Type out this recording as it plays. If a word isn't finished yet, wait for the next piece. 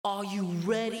Are you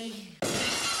ready?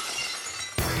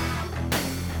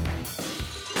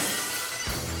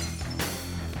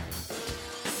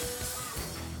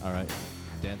 All right,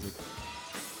 Danzig.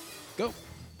 Go.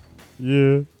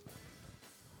 Yeah.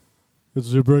 It's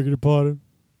your breaking party.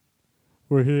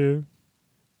 We're here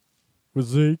with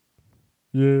Zeke.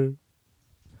 Yeah.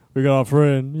 We got our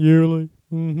friend Yearly.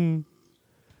 Mm-hmm.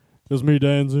 It's me,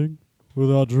 Danzig,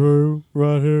 with our Drew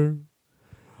right here.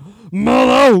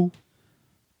 Mellow!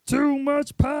 Too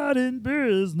much pot in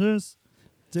business,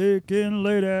 taking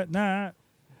late at night.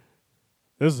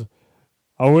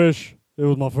 I wish it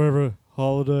was my favorite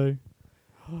holiday.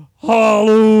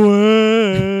 Halloween!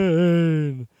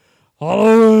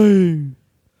 Halloween!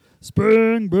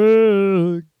 Spring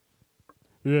break.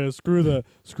 Yeah, screw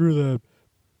that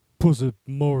pussy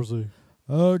Morsey.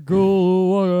 I go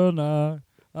one night.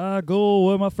 I go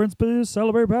where my friends to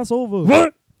celebrate Passover.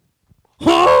 What?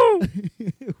 Huh?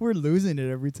 We're losing it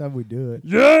every time we do it.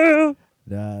 Yeah!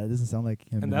 Nah, it doesn't sound like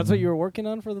him. And that's what you were working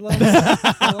on for the last.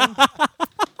 How long?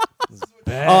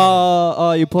 Bad.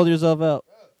 Oh, you pulled yourself out.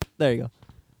 There you go.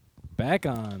 Back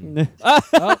on.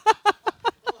 Oh.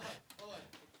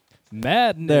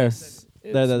 Madness.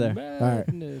 There. It's There.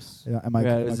 Madness. Yeah, am I, We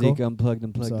got am I Zeke cool? unplugged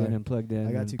and plugged sorry. in and plugged in.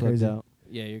 I got and too plugged crazy. out.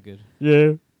 Yeah, you're good.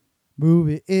 Yeah. Move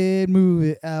it in, move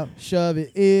it out, shove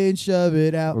it in, shove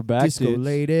it out. We're back, Disco dudes.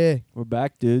 lady. We're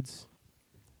back, dudes.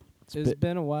 It's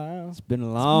been a while. It's been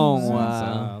a long Since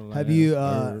while. Have you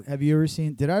ever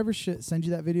seen? Did I ever send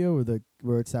you that video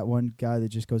where it's that one guy that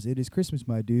just goes, "It is Christmas,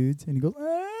 my dudes," and he goes,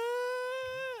 "Ah."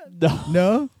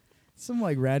 No, some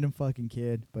like random fucking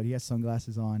kid, but he has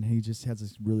sunglasses on. And he just has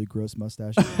this really gross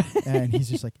mustache, and he's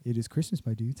just like, "It is Christmas,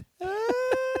 my dudes."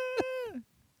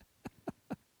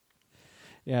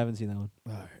 Yeah, I haven't seen that one.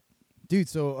 All right, dude.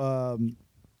 So,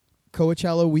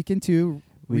 Coachella weekend 2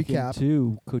 Weekend recap.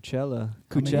 2,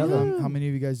 Coachella. How many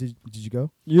of you guys did you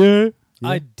go? Yeah.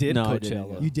 I did No, I Coachella.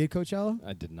 didn't. You did Coachella?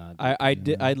 I did not. I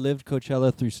did. I lived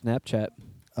Coachella through Snapchat.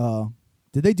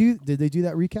 Did they do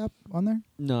that recap on there?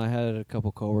 No, I had a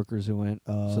couple coworkers who went,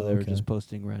 so they were okay. just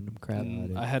posting random crap.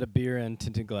 I had a beer and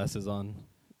tinted glasses on.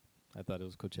 I thought it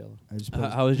was Coachella. I just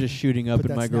I was just shooting up Put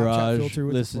in that my Snapchat garage, filter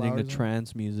with the listening to flowers on.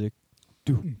 trance music.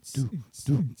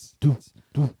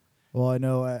 Well, I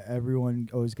know everyone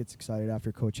always gets excited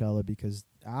after Coachella because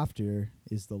after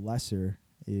is the lesser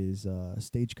is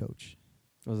Stagecoach.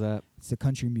 What was that? It's a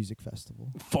country music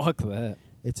festival. Fuck that.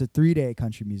 It's a 3-day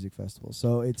country music festival.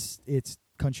 So it's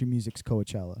country music's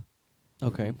Coachella.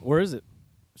 Okay. Where is it?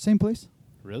 Same place,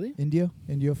 Really? Indio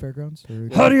Fairgrounds.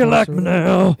 How do you like me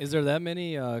now? Is there that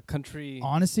many country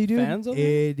Honestly, dude, fans over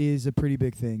there? it is a pretty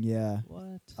big thing. Yeah.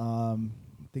 What? I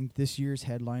think this year's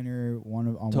headliner one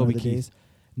of Toby the Keith. days.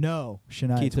 No,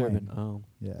 Shania Keith Twain. Urban. Oh.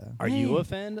 Yeah. Are you a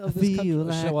fan of this country?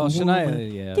 like Well, a Shania,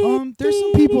 woman. yeah. There's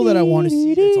some people that I want to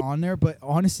see that's on there, but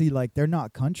honestly, like they're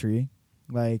not country.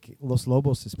 Like Los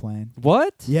Lobos is playing.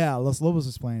 What? Yeah, Los Lobos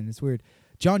is playing. It's weird.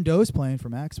 John Doe's playing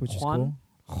from X, which is cool.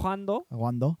 Juando?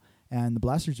 Juando. And the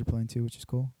Blasters are playing too, which is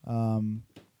cool.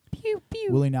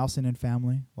 Willie Nelson and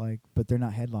family, but they're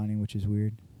not headlining, which is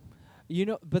weird. You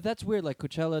know, but that's weird. Like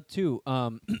Coachella too,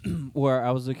 where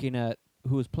I was looking at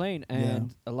who was playing,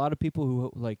 and a lot of people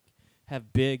who like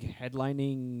have big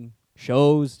headlining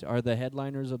shows are the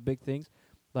headliners of big things.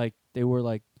 Like they were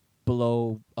like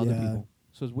below other Yeah. people,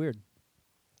 so it's weird.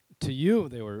 To you,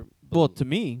 they were. Well, to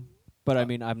me, but I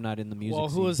mean, I'm not in the music. Well,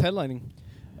 who scene. was headlining?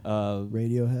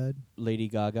 Radiohead, Lady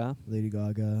Gaga? Lady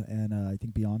Gaga, and I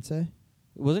think Beyonce.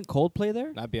 Wasn't Coldplay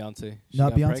there? Not Beyonce.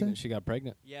 Not got Beyonce? Pregnant. She got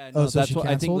pregnant. Yeah, Oh, no, so that's she what I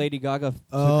think. canceled? Lady Gaga took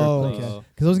Oh, her place. okay.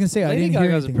 Because I was gonna say I Lady didn't hear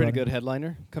Gaga's a anything pretty about good it.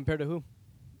 headliner compared to who?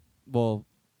 Well,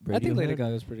 I think Lady Radiohead?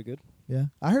 Gaga's pretty good. Yeah,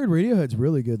 I heard Radiohead's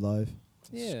really good live.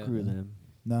 Yeah. Screw them,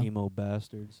 No, emo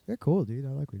bastards. they're cool, dude. I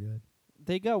like Radiohead.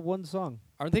 They got one song.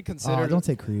 Aren't they Oh, considered? don't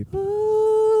say creep.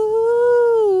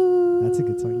 That's a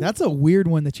good song. That's a weird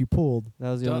one that you pulled.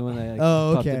 That was the Don't- only one that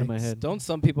Oh, popped okay. into my head. Don't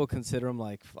some people consider them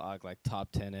like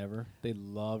top 10 ever? They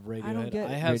love Radiohead. I don't get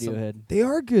have some. Radiohead. They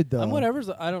are good though. I'm whatever's.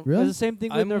 I don't. Really? It's the same thing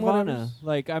with I'm Nirvana. whatever's-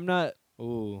 Like I'm not.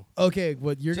 Ooh. Okay,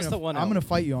 what you're Just gonna? the one I'm gonna album.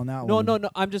 fight you on that No, one. no, no.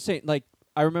 I'm just saying. Like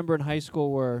I remember in high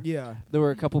school where Yeah. there were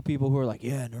a couple people who were like,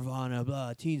 "Yeah, Nirvana,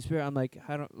 blah, Teen Spirit." I'm like,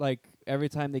 I don't like. Every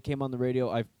time they came on the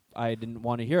radio, I didn't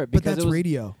want to hear it But because that's it was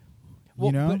radio. well,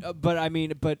 you know? But I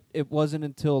mean, but it wasn't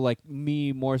until like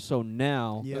me more so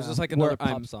now. Yeah. It was just like Where another pop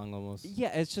I'm- song almost.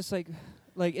 Yeah, it's just like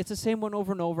it's the same one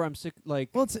over and over. I'm sick. Like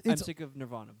Well, I'm sick of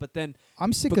Nirvana. But then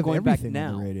I'm sick but of going back everything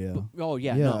now. on the radio. But, oh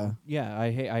yeah, Yeah. no, yeah.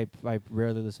 I hate. I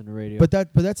rarely listen to radio. But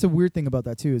that's the weird thing about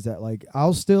that too is that like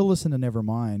I'll still listen to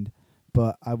Nevermind,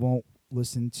 but I won't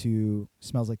listen to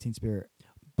Smells Like Teen Spirit.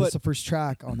 But- That's the first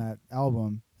track on that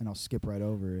album, and I'll skip right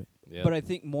over it. Yeah. But I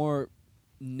think more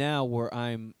now where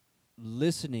I'm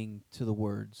listening to the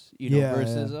words, you know, Yeah,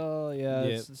 versus yeah. oh yeah,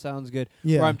 Yeah. it sounds good.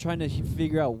 Yeah. Or I'm trying to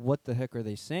figure out what the heck are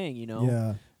they saying, you know.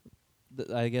 Yeah.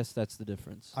 I guess that's the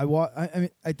difference. I mean,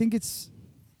 I think it's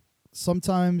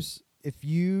sometimes if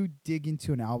you dig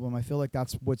into an album, I feel like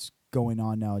that's what's going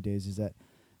on nowadays. Is that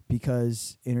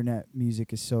because internet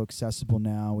music is so accessible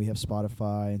now? We have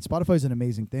Spotify, and Spotify is an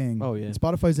amazing thing. Oh, yeah. And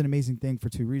Spotify is an amazing thing for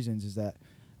two reasons. Is that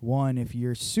one, if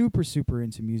you're super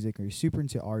into music or you're super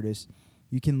into artists,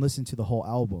 you can listen to the whole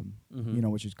album, Mhm. you know,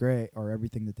 which is great, or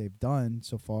everything that they've done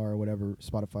so far, or whatever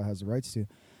Spotify has the rights to.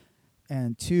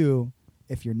 And two,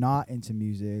 if you're not into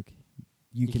music,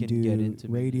 you can get do into music.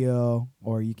 radio,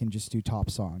 or you can just do top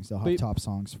songs. They'll have But- top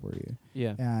songs for you,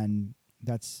 Yeah. and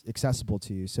that's accessible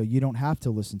to you. So you don't have to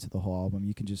listen to the whole album.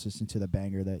 You can just listen to the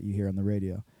banger that you hear on the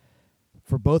radio.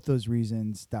 For both those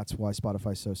reasons, that's why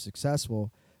Spotify's so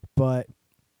successful. But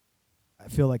I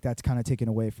feel like that's kind of taken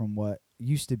away from what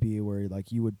used to be, where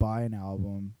like you would buy an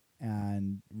album,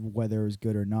 and whether it was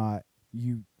good or not,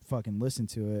 you fucking listen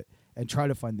to it and try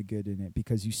to find the good in it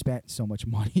because you spent so much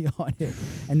money on it.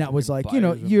 And that was like, you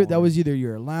know, Buyer's remorse. that was either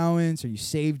your allowance or you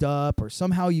saved up or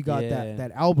somehow you got Yeah.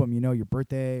 that album, you know, your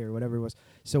birthday or whatever it was.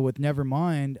 So with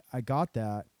Nevermind, I got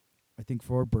that, I think,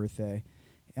 for a birthday.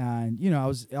 And, you know,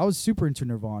 I was super into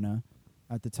Nirvana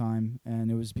at the time, and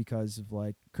it was because of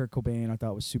like Kurt Cobain. I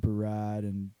thought was super rad,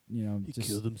 and you know,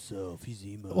 just himself. He's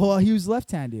emo. well, he was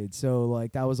left-handed, so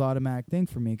like that was automatic thing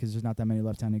for me because there's not that many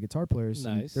left-handed guitar players.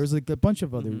 And Nice. there was like a bunch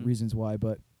of other Mhm. reasons why,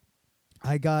 but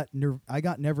I got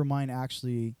Nevermind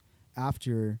actually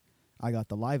after I got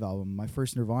the live album. My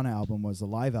first Nirvana album was the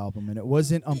live album, and it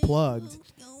wasn't unplugged.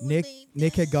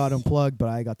 Nick had got unplugged, but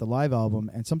I got the live album,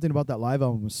 and something about that live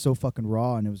album was so fucking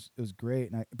raw, and it was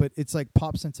great. And but it's like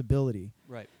pop sensibility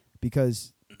Right.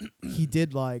 because he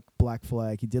did like Black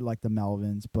Flag, he did like the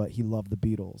Melvins, but he loved the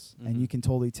Beatles, and you Mhm. can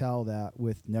totally tell that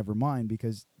with Nevermind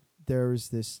because there's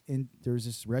this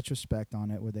retrospect on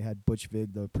it where they had Butch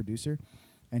Vig, the producer,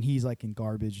 and he's like in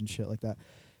Garbage and shit like that.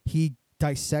 He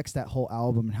dissects that whole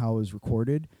album and how it was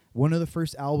recorded. One of the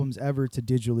first albums ever to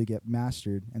digitally get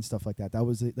mastered and stuff like that. That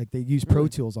was like they used Pro Really?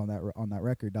 Tools on that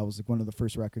record. That was like one of the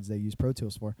first records they used Pro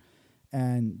Tools for,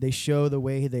 and they show the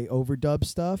way they overdub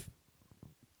stuff.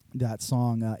 That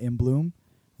song "In Bloom,"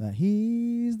 that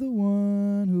he's the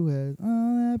one who has all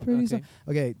that pretty Okay. stuff.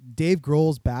 Okay, Dave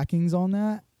Grohl's backings on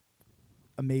that,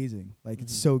 amazing. Like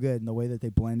it's Mhm. so good, and the way that they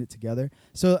blend it together.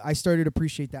 So I started to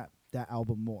appreciate that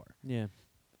album more. Yeah.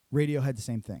 Radiohead, the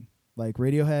same thing. Like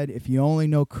Radiohead, if you only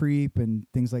know Creep and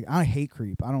things like, I hate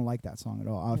Creep. I don't like that song at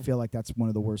all. I feel like that's one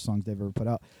of the worst songs they've ever put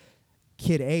out.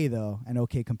 Kid A though, and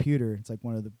OK Computer, it's like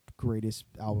one of the greatest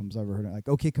albums I've ever heard. Like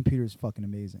OK Computer is fucking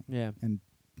amazing. Yeah. And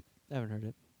I haven't heard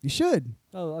it. you should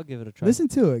Oh, I'll give it a try. listen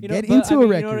to it. You know, Get but, into I a mean,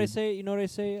 record. You know what I say? You know what I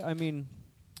say? I mean,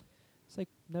 it's like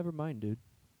never mind, dude.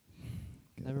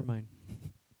 Never mind.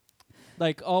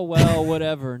 Like, oh well,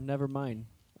 whatever. Never mind.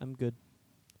 I'm good.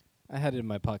 I had it in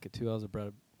my pocket too. I was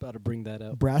about to bring that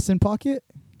up. Brass in Pocket.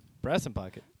 Brass in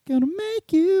pocket. Gonna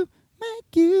make you.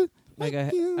 Like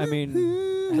make you I mean,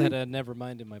 I had a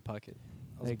Nevermind in my pocket.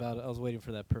 Like- I was waiting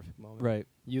for that perfect moment. right.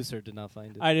 You, sir, did not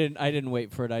find it. I didn't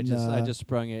wait for it. I Nah. just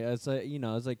sprung it. It's like, you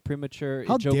know, it's like premature.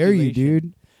 How dare you, ejaculation.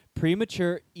 dude?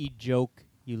 Premature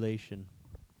ejaculation.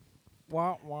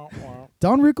 Wah, wah, wah.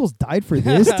 Don Rickles died for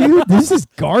this, dude. This is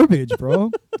garbage,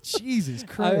 bro. Jesus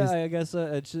Christ. I guess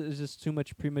it's just too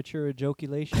much premature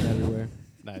ejaculation everywhere.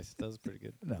 Nice. That was pretty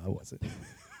good. No, it wasn't.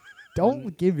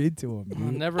 Don't give in to him,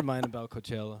 dude. Never mind about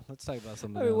Coachella. Let's talk about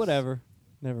something I mean, else. whatever.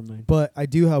 Never mind. But I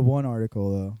do have one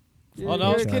article though. Oh no,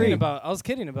 I was You're a kidding creep. about. I was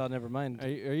kidding about Nevermind.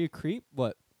 Are you a creep?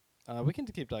 What? We can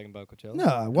keep talking about Coachella.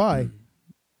 No, why?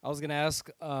 I was gonna ask.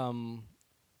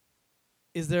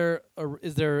 Is there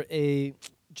a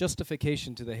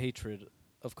justification to the hatred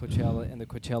of Coachella and the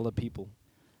Coachella people?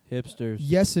 Hipsters.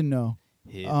 Yes and no.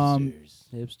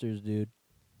 Hipsters, dude.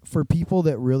 For people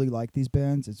that really like these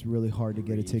bands, it's really hard to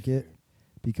get a ticket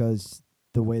because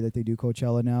the way that they do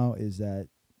Coachella now is that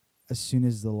as soon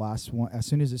as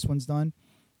this one's done,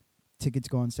 tickets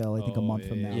go on sale. I think a Oh, month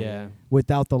from now, Yeah.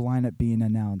 without the lineup being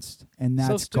announced, and So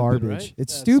that's stupid, garbage. right?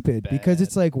 It's That's stupid because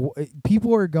it's bad. like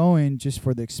people are going just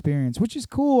for the experience, which is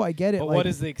cool. I get it. But like, what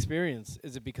is the experience?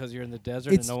 Is it because you're in the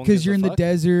desert it's and no one because gives you're a in the fuck?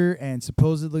 desert and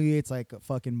supposedly it's like a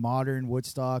fucking modern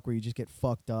Woodstock where you just get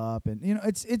fucked up and you know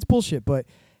it's bullshit. But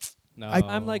No.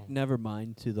 I'm like never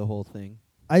mind to the whole thing.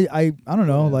 I don't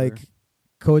know, Whatever. like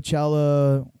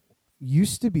Coachella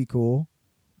used to be cool.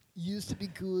 used to be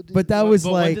good. But that was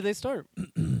when like did they start?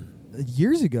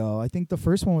 years ago. I think the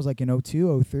first one was like in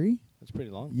 02, 03. That's pretty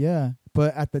long. Yeah,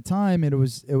 but at the time it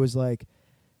was like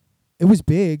it was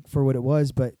big for what it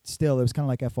was, but still, it was kind of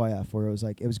like FYF, where it was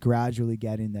like it was gradually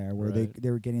getting there, where Right. they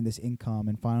were getting this income,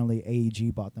 and finally AEG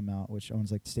bought them out, which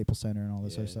owns like the Staples Center and all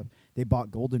this other Yeah. stuff. They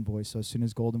bought Golden Voice, so as soon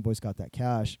as Golden Voice got that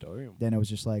cash, Dorium. then it was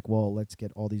just like, well, let's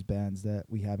get all these bands that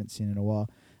we haven't seen in a while.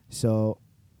 So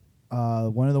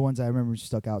one of the ones I remember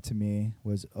stuck out to me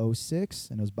was '06,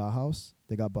 and it was Bauhaus.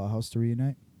 They got Bauhaus to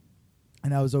reunite.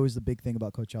 And that was always the big thing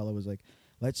about Coachella was like,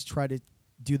 let's try to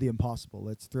do the impossible.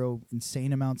 Let's throw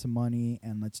insane amounts of money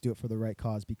and let's do it for the right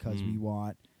cause because we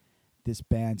want this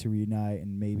band to reunite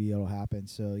and maybe it'll happen.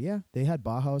 So yeah, they had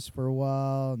Bauhaus for a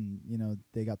while, and you know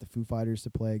they got the Foo Fighters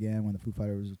to play again when the Foo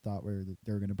Fighters thought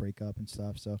they were going to break up and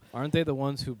stuff. So Aren't they the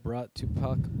ones who brought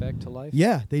Tupac back to life?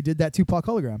 yeah, they did that Tupac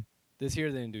hologram. This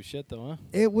year they didn't do shit though, huh?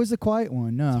 It was a quiet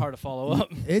one. No, It's hard to follow up.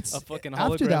 It's a fucking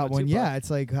after hologram that of one. Tupac. Yeah, it's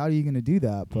like how are you going to do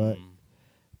that? But Mm.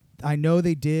 I know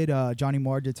they did. Johnny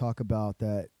Marr did talk about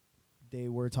that. They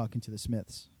were talking to the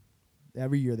Smiths.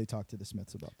 Every year they talk to the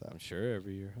Smiths about that, I'm sure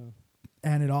every year, huh?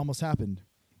 and it almost happened,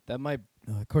 That might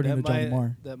according to that Johnny might,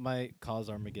 Marr. that might cause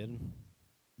Armageddon.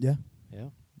 Yeah. Yeah.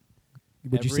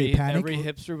 Would you say panic? Every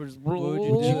hipster would just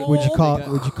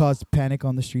Would you cause panic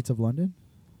on the streets of London?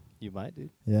 You might,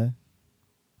 dude. Yeah,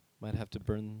 Might have to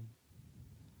burn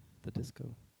the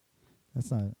disco. that's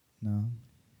not no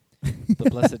The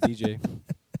blessed DJ.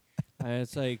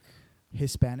 It's like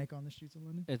Hispanic on the streets of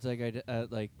London. it's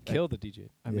like Kill the DJ.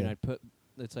 I mean, Yeah. I'd put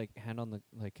it's like hand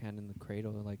in the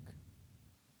cradle, like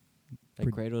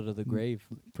Pretty- cradle to the grave.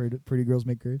 Pretty girls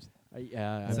make graves.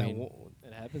 Yeah, I Is that mean,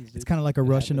 it happens, dude. It's kind of like a It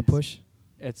rush and a happens. push.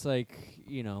 it's like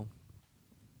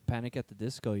Panic at the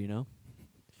Disco.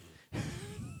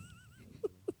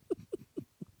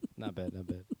 Not bad, not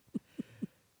bad.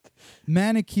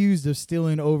 Man accused of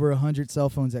stealing over 100 cell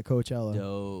phones at Coachella.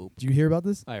 Dope. Did you hear about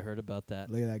this? I heard about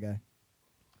that. Look at that guy.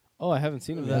 Oh, I haven't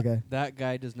seen him That yet. guy. That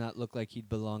guy does not look like he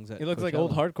belongs at. He looks like Coachella.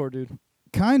 old hardcore dude.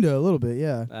 Kinda, a little bit,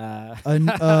 yeah.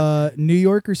 A New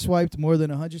Yorker swiped more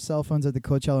than 100 cell phones at the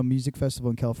Coachella Music Festival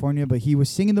in California, but he was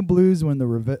singing the blues when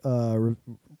the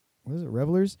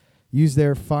revelers used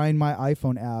their Find My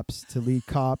iPhone apps to lead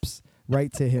cops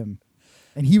right to him.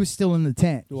 And he was still in the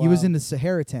tent. He was Wow. in the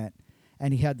Sahara tent,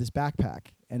 and he had this backpack,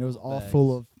 and it was all Bags.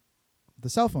 full of the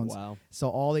cell phones. Wow. So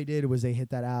all they did was they hit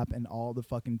that app, and all the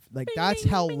fucking that's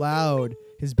how loud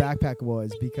his backpack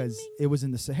was because it was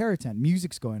in the Sahara tent.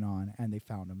 Music's going on, and they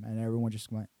found him, and everyone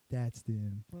just went, "That's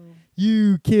them.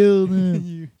 You killed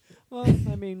him." Well,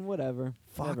 I mean, whatever.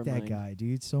 Fuck Never that mind. guy,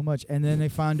 dude, so much. And then they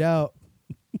found out.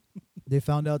 They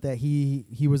found out that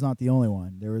he was not the only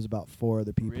one. There was about 4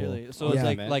 other people. Really? So Yeah.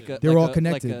 it's like a They were like all a-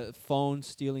 connected. like a phone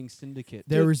stealing syndicate.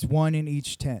 There was one in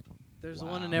each tent. There's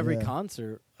Wow. one in every Yeah.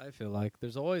 concert. I feel like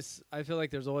there's always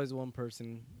one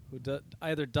person who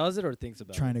either does it or thinks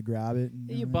about Trying it. to grab it. And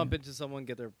You bump into someone,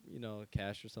 get their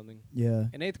cash or something. Yeah.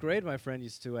 In 8th grade, my friend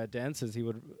used to at dances. He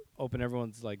would open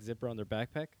everyone's like zipper on their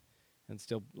backpack, and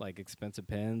steal like expensive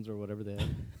pens or whatever they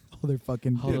had. All their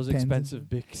fucking All those pens and expensive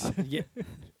bics. yeah.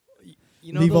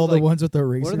 You Leave those, all the like, ones with the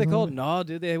erasers. What are they on called? it? No,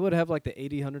 dude, they would have like the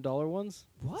 $80-$100 ones.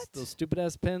 What? Those stupid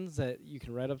ass pens that you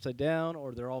can write upside down,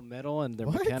 or they're all metal and they're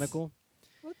What? mechanical.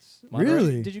 What's Monterey-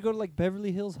 Really? Did you go to like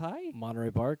Beverly Hills High? Monterey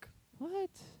Park.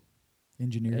 What?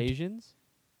 Engineered. Asians?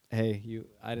 Hey,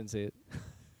 I didn't say it.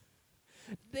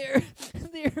 They're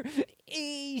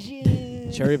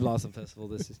Asian. Cherry Blossom Festival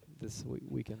this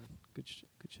weekend. Good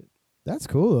shit. That's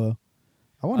cool though.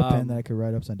 I want a pen Um, that I could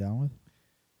write upside down with.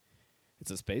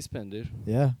 It's a space pen, dude.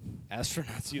 Yeah.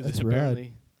 Astronauts use That's it rad.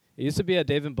 apparently. It used to be at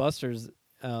Dave and Buster's.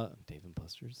 Dave and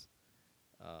Buster's.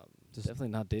 Just Definitely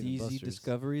not Dave and DZ Buster's.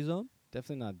 Discovery Zone?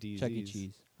 Definitely not DZ's. Chuck E.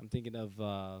 Cheese. I'm thinking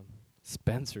of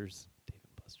Spencer's. Dave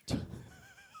and Buster's.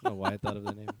 I don't know why I thought of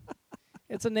the name.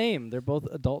 It's a name. They're both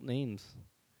adult names.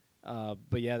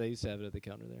 But yeah, they used to have it at the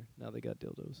counter there. Now they got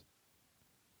dildos.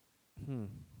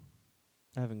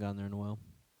 I haven't gone there in a while.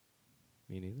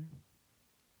 Me neither.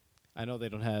 I know they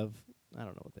don't have. I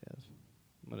don't know what they have.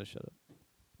 I'm gonna shut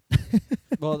up.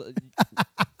 Well,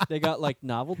 they got like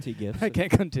novelty gifts. I can't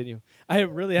continue. I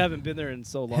really haven't been there in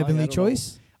so long. I Heavenly don't know.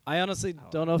 Choice. I honestly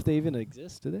don't know if they even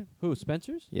exist. Do they? Who?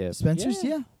 Spencer's? Yeah. Spencer's. Yeah.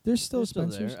 Yeah. There's still They're still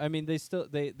Spencer's. there. I mean,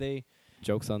 they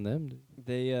Jokes on them.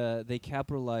 dude. they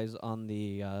capitalize on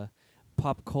the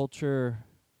pop culture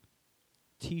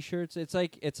T-shirts. It's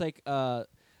like It's like a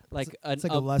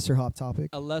a lesser hot topic.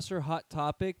 a lesser hot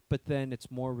topic, but then it's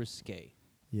more risque.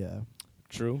 Yeah.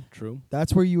 True.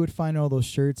 That's where you would find all those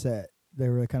shirts that they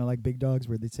were kind of like big dogs,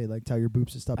 where they'd say like "Tell your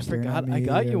boobs to stop I staring forgot. at me." I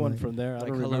got or you one like- from there. I like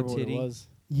don't Hello remember what it Titty? was.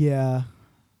 Yeah.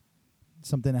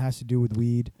 Something that has to do with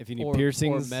weed. If you need Or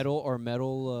piercings, metal,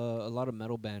 a lot of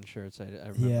metal band shirts. I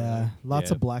remember. Yeah. that. Lots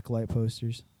Yeah. of black light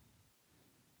posters.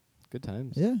 Good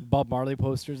times. Yeah. Bob Marley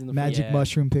posters in the Magic Yeah.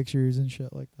 mushroom pictures and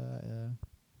shit like that. Yeah.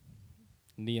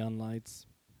 neon lights.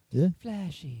 Yeah.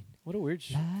 Flashing. What a weird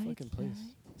Lights, fucking place.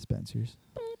 Spencer's.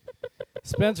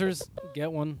 Spencer's,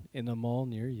 get one in a mall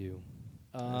near you.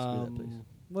 Screw that place. Yeah,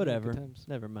 Whatever. good times.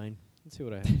 Never mind. Let's see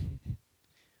what I have.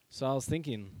 So I was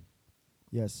thinking,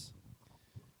 Yes.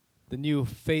 the new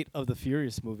Fate of the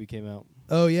Furious movie came out.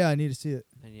 Oh yeah, I need to see it.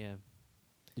 And yeah.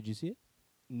 Did you see it?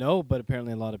 No, but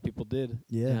apparently a lot of people did.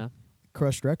 Yeah.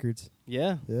 Crushed records.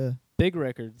 Yeah, Yeah. big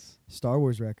records. Star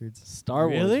Wars records. Star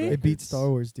Wars. Really? It beat records. Star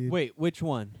Wars, dude. Wait, which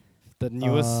one? The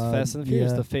newest Fast and the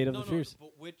Furious, yeah. the Fate of the Furious.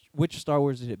 but which Star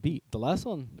Wars did it beat? The last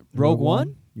one. Rogue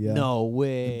One? Yeah. No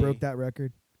way. It broke that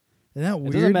record. Isn't that It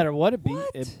weird? doesn't matter what it beat. What?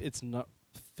 It's not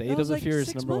Fate That of was the like Furious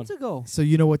 6 number one. months ago. So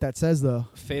you know what that says though?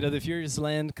 Fate of the Furious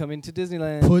land coming to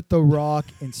Disneyland. Put The Rock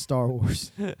in Star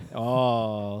Wars.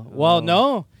 Oh well, Oh.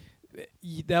 no,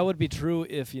 that would be true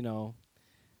if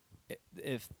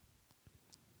if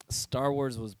Star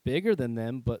Wars was bigger than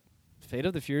them, but Fate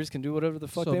of the Furious can do whatever the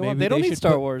fuck So they want. maybe They don't they need should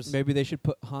Star put- Wars. Maybe they should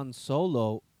put Han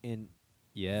Solo in.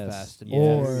 Yes, Fast and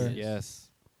yes, Furious.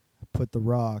 yes. Put The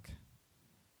Rock.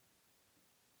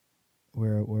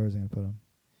 Where was I gonna put him?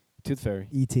 Tooth Fairy.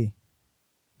 E.T.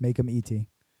 Make him E.T.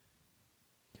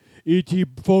 E.T.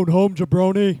 phone home,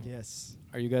 jabroni. Yes.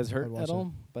 Are you guys hurt watch at it.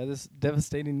 all by this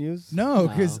devastating news? No, No.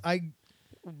 because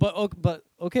But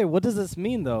okay, what does this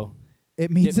mean though?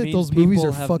 it means It that means those movies people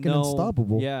are have fucking no-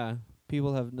 unstoppable. Yeah,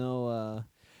 people have no.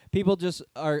 People just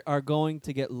are going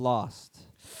to get lost.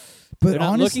 But They're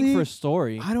not honestly, looking for a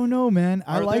story. I don't know, man.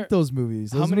 I Are like there- those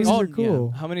movies. Those how many movies s- are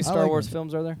cool. How many I Star like Wars them.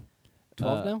 films are there?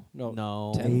 12 now?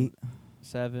 No, 10. 8,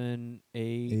 7,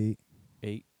 8, 8.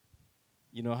 8.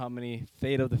 You know how many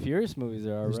Fate of the Furious movies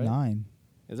there are, There's right? 9.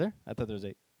 Is there? I thought there was 8.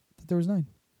 I thought there was 9.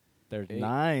 There's 8.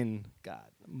 9. God,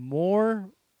 more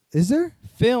Is there?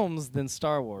 films than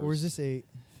Star Wars. Or is this 8?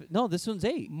 No, this one's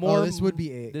 8. more? Oh, this would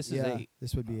be 8. This is yeah, 8.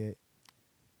 This would be 8.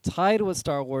 tied with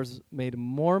Star Wars, made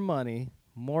more money,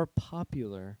 more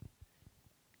popular.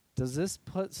 Does this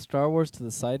put Star Wars to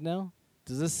the side now?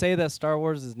 Does this say that Star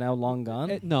Wars is now long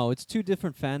gone? No, it's two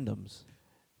different fandoms.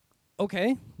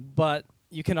 Okay, but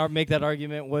you can make that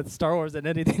argument with Star Wars and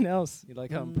anything else. You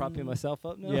like how I'm propping Mm. myself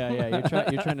up now? Yeah,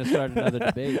 you're trying to start another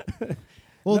debate.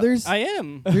 Well, No, there's I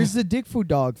am. there's the Dick Food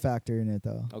Dog factor in it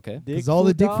though. Okay. Because all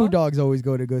the Dick Food Dogs always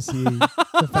go see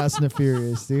the Fast and the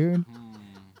Furious, dude.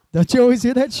 Don't you always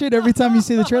hear that shit every time you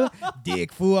see the trailer?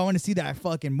 Dick Food, I want to see that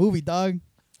fucking movie, dog.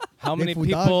 How many Dick Food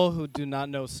Dog? people who do not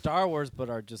know Star Wars but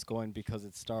are just going because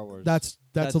it's Star Wars? That's a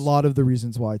That's- lot of the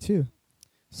reasons why too.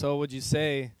 So would you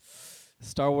say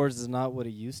Star Wars is not what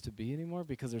it used to be anymore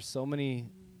because there's so many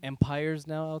empires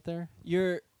now out there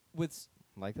You're with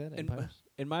like that? In- Empires?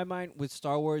 in my mind with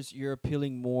Star Wars, you're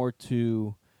appealing more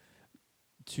to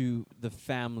the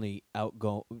family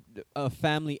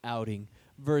family outing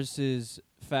versus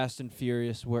Fast and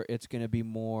Furious, where it's going to be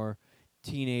more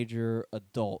teenager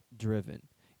adult driven,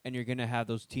 and you're going to have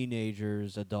those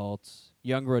teenagers, adults,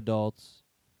 younger adults,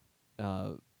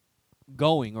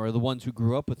 going, or the ones who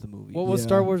grew up with the movie. What was Yeah.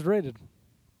 Star Wars rated?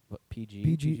 What, PG?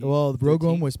 PG. Well, Rogue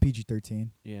One 13? was PG-13.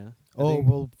 Yeah. Oh, think-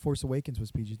 well, Force Awakens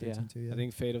was PG-13 Yeah. too. Yeah. I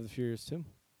think Fate of the Furious too.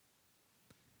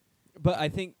 But I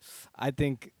think I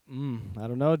think I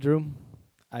don't know, Drew.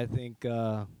 I think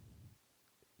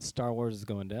Star Wars is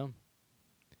going down.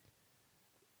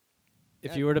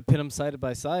 If Yeah. you were to pit them side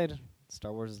by side,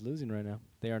 Star Wars is losing right now.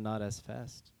 They are not as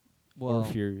fast or well,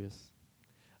 furious.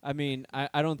 I mean,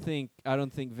 I don't think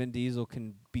Vin Diesel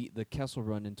can beat the Kessel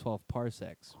Run in 12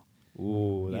 parsecs.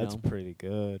 Ooh, You that's know. pretty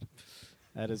good.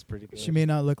 That is pretty good. She may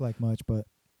not look like much, but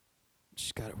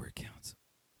she's got it where it counts.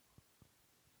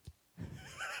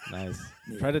 Nice.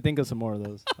 Try to think of some more of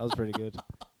those. That was pretty good.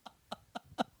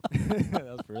 That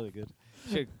was really good.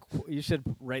 You should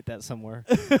write that somewhere.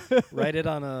 Write it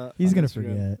on a. He's on gonna Instagram.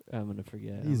 forget. I'm gonna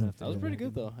forget. He's I'm gonna gonna That was Yeah. pretty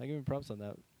good though. I give him props on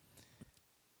that.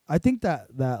 I think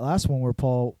that last one where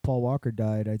Paul Walker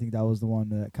died, I think that was the one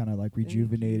that kind of like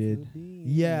rejuvenated.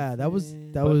 Yeah, that was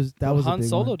But a Han big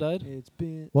Solo one. died. It's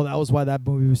been Well, that was why that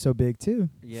movie was so big too.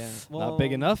 yeah. Not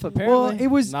big enough, yeah. apparently. Well, it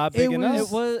was- not it big was- enough.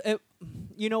 It was. It,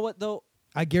 you know what though?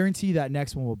 I guarantee that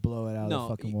next one will blow it out of No,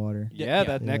 the fucking water. Yeah, Yeah.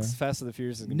 that Yeah. next Fast and the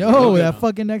Furious is gonna be No, really that good.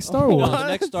 fucking next Star No, Wars. the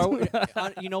next Star Wars.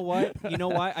 You know what? You know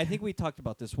why? I think we talked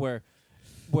about this where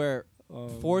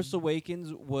Force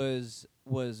Awakens was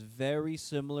very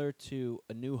similar to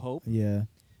A New Hope, Yeah.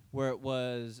 where it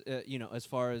was as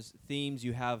far as themes,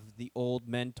 you have the old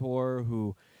mentor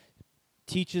who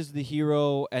teaches the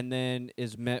hero and then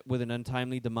is met with an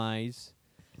untimely demise.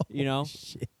 You know,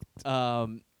 Shit.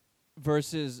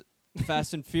 versus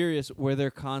Fast and Furious, where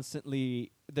they're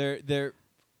constantly they're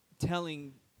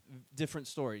telling different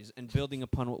stories and building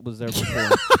upon what was there before.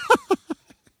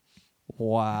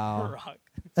 Wow.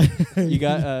 You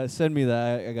got send me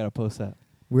that. I gotta post that.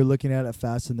 We're looking at a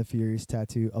Fast and the Furious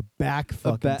tattoo, a back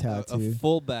fucking a tattoo.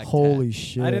 full back. Holy tat.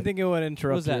 shit! I didn't think it would What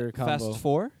interrupt was that? your combo. Fast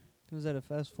 4? Was that a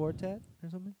Fast 4 tat or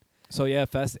something? So yeah,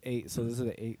 Fast 8. So this is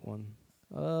the 8 one.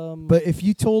 But if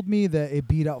you told me that it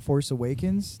beat out Force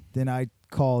Awakens, then I'd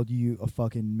call you a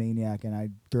fucking maniac and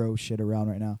I'd throw shit around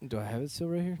right now. do I have it still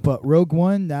right here? But Rogue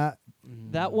One, that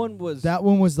That one was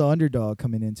was the underdog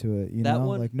coming into it. You That know,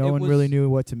 one, like no it one really was- knew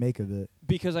what to make of it.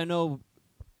 because I know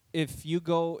if you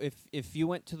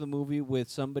went to the movie with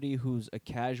somebody who's a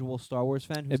casual Star Wars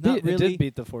fan who's It, not beat, really it did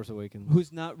beat The Force Awakens.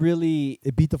 who's not really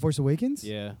It beat the Force Awakens.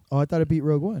 Yeah. Oh, I thought it beat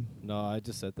Rogue One. No, I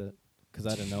just said that because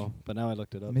I didn't know. But now I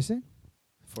looked it Let up. me see.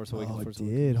 Force Awakens. Oh, it Force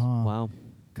did, huh? wow.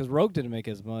 Because Rogue didn't make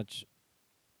as much.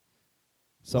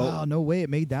 So wow, no way, it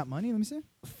made that money. Let me see.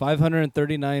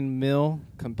 539 mil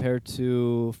compared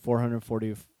to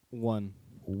 441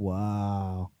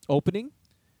 Wow. Opening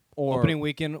or opening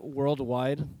weekend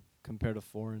worldwide compared to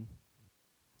foreign.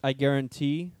 I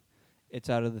guarantee it's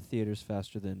out of the theaters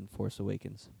faster than Force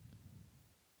Awakens.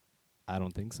 I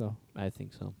don't think so. I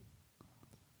think so.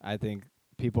 I think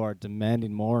people are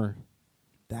demanding more.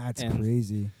 That's And-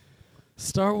 crazy.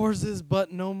 Star Wars is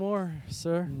but no more,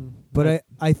 sir. But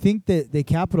I think that they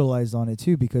capitalized on it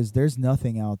too because there's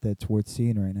nothing out that's worth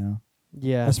seeing right now.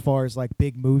 Yeah. As far as like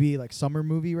big movie, like summer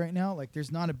movie right now, like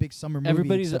there's not a big summer movie.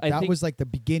 Everybody's- except I that think- was like the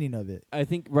beginning of it. I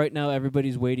think right now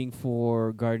everybody's waiting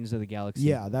for Guardians of the Galaxy.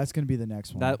 Yeah, that's gonna be the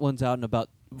next one. That one's out in about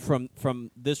from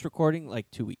this recording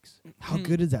like 2 weeks. How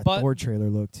good does that But- Thor trailer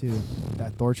look too?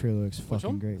 That Thor trailer looks Which fucking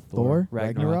one? great. Thor, Thor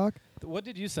Ragnarok. What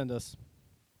did you send us?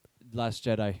 Last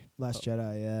Jedi. Last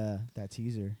Jedi, yeah, that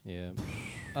teaser. Yeah.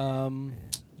 Yeah.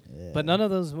 But none of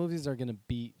those movies are gonna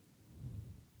beat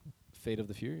Fate of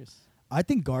the Furious. I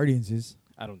think Guardians is.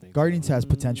 I don't think Guardians so. has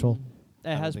potential. It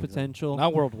I don't has think so. potential.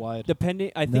 Not worldwide.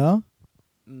 Depending, I think. No,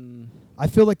 Mm, I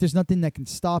feel like there's nothing that can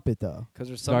stop it though. Because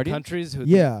there's some Guardians? countries who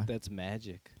Yeah. think that's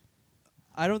magic.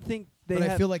 I don't think they. But I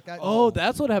have- feel like that. Oh,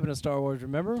 that's what happened to Star Wars.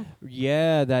 Remember?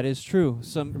 Yeah, that is true.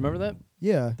 Some. Remember that?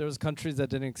 yeah. There was countries that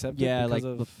didn't accept Yeah, it like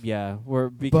because of yeah, we're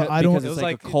because, I don't- because It it's was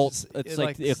like, like a cult. it's- It's it like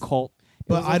like the s- occult.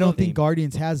 But was I a don't little think thing.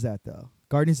 Guardians has that though.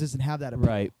 Guardians doesn't have that appeal.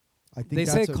 Right. I think they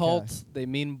that's say okay. cult, they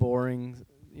mean boring.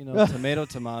 You know, tomato,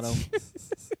 tomato.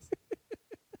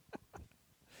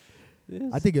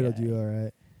 I think it'll do all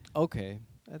right. Okay,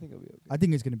 I think it'll be okay. I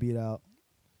think it's gonna beat out.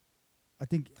 I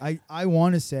think I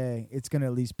want to say it's gonna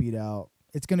at least beat out.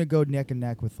 It's gonna go neck and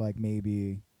neck with like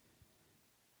maybe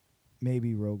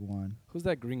Rogue One. Who's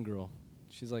that green girl?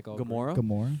 She's like all green. Gamora.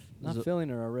 Gamora. Not Is it- feeling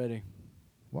her already.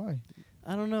 Why?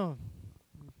 I don't know.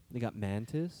 They got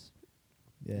Mantis.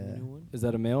 the Yeah. new one. Is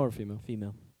that a male or female?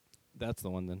 Female. That's the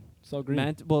one then. So green.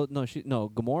 Well, no,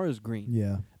 Gamora is green.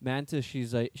 Yeah. Mantis,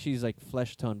 she's like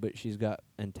flesh tone, but she's got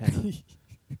antenna.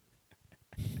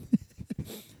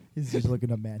 He's just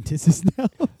looking up mantises now.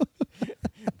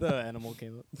 the animal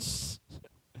came up.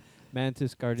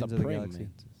 Mantis, Guardians It's a of the praying Galaxy.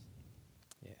 mantis.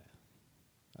 Yeah.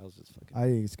 I was just fucking. I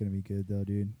think it's gonna be good though,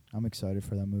 dude. I'm excited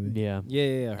for that movie. Yeah.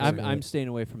 yeah. I'm her- I'm staying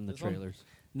away from the This one? trailers.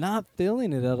 not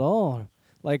feeling it at all.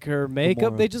 Like her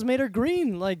makeup, Gamora. they just made her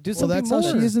green. Like do Well, something that's more.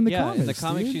 how she is in the yeah, comics. in the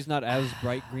comics dude. she's not as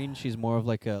bright green. She's more of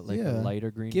like a Yeah. lighter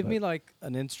green. Give but- me like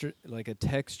an like a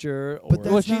texture or But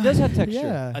that's Well, she not- does have texture.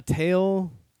 Yeah. a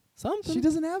tail. Something. She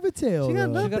doesn't have a tail. She got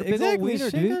though. nothing. got a big old exactly. wiener,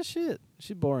 she ain't dude. got shit.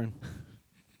 She's boring.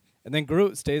 And then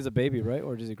Groot stays a baby, right?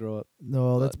 Or does he grow up?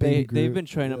 No, that's they baby Groot. they've been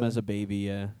training him Yeah. as a baby.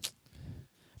 Yeah.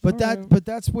 But Alright.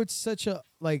 that's what's such a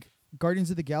like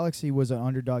Guardians of the Galaxy was an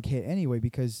underdog hit anyway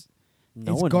because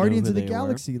No it's one knew Guardians who of the they were.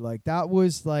 Galaxy. Like that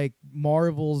was like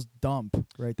Marvel's dump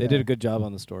right They there. did a good job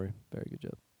on the story. Very good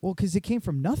job. Well, because it came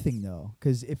from nothing though.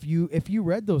 Because if you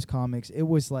read those comics, it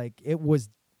was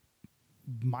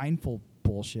mindful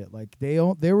bullshit. Like they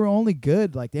were only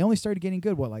good. Like they only started getting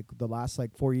good. What, like the last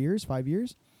like 4 years, 5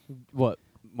 years? What?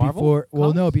 Marvel?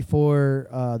 Before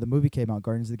the movie came out,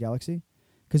 Guardians of the Galaxy.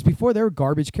 Because before they were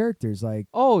garbage characters. Like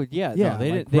Oh yeah. yeah, No,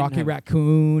 they like didn't. Rocket have,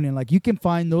 Raccoon, and like you can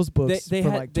find those books they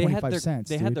for had like they 25 had their cents.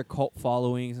 they dude. had their cult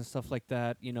followings and stuff like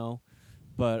that. You know.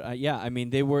 But yeah, I mean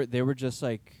they were just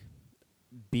like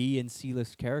B and C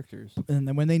list characters. And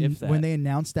then when If that. they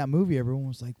announced that movie, everyone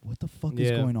was like, "What the fuck is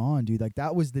Yeah. going on, dude?" Like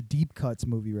that was the deep cuts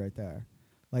movie right there.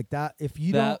 Like that. If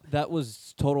you That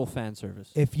was total fan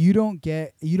service. don't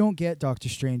get Doctor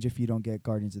Strange if you don't get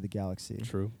Guardians of the Galaxy.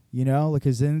 True. You know,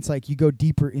 because then it's like you go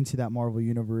deeper into that Marvel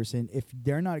universe, and if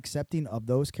they're not accepting of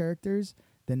those characters,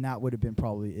 then that would have been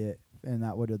probably it, and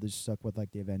that would have just stuck with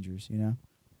like the Avengers. You know.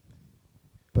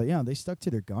 But yeah, they stuck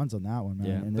to their guns on that one, man.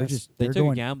 Yeah. And they're That's- They they're took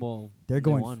going a gamble. they're They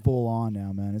going won. full on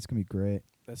now, man. It's gonna be great.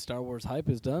 That Star Wars hype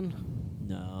is done.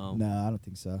 No. No, I don't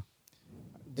think so.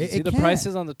 Did you It- see it the can't.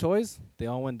 prices on the toys? They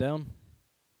all went down.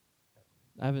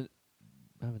 I haven't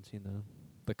seen that.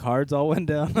 The cards all went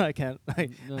down. I can't.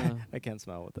 No. I can't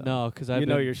smile with that. No, because I've you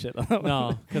know been, your shit. On that one.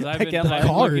 No, because I've I been can't buy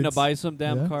looking to cards. buy some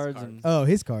damn Yeah. cards Cards. and Oh,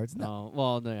 his cards. No, no.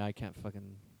 Well, no, I can't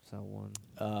fucking sell one.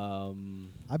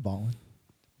 I bought one.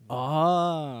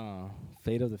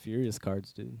 Fate of the Furious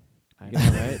cards, dude. I know,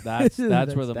 right? That's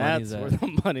where the money's That's at. where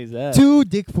the money's at. 2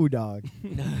 Dick Foo Dog.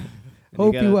 And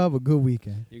Hope gotta, you have a good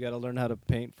weekend. You gotta learn how to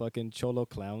paint fucking cholo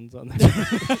clowns on there.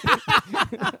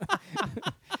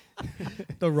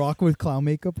 The Rock with clown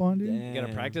makeup on, dude. You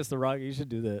gotta practice the Rock. You should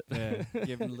do that. Yeah,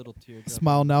 give him a little teardrop.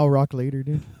 Smile now, rock later,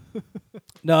 dude.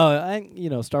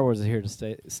 No, Star Wars is here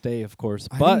to stay, of course.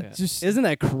 I But think just isn't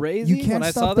that crazy? you can't when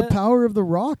I saw stop the that? power of the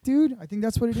Rock, dude. I think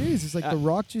that's what it is. It's like the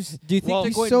Rock just. Do you think Well, they're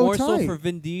he's going so more so tight. for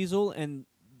Vin Diesel and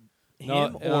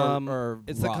No, him or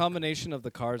It's Rock? the combination of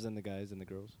the cars and the guys and the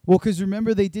girls. Well, because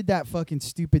remember they did that fucking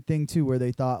stupid thing too, where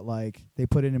they thought like they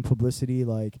put it in publicity,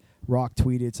 like Rock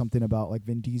tweeted something about like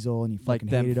Vin Diesel and he Like fucking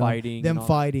them hated fighting him. Them and all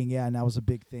fighting, yeah, and that was a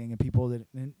big thing, and people didn't.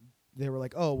 And they were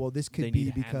like, oh, well, this could They be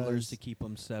need handlers because to keep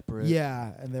them separate.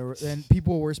 yeah, and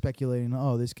people were speculating,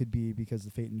 oh, this could be because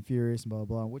of Fate and Furious and blah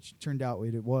blah, which turned out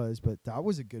it was, but that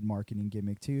was a good marketing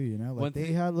gimmick too, you know, like One they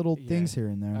thing- had little yeah. things here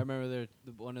and I there. remember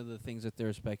one of the things that they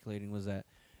were speculating was that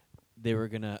they were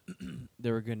gonna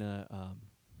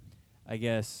I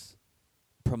guess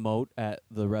promote at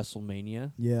the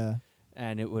WrestleMania, Yeah,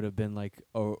 and it would have been like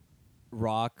a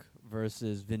Rock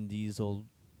versus Vin Diesel,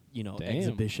 Damn.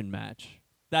 exhibition match.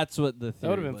 That's what the theory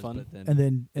would've been was, fun. but then and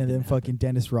then didn't fucking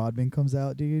Dennis Rodman comes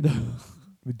out, dude,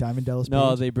 with Diamond Dallas Page.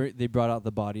 no, they brought out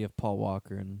the body of Paul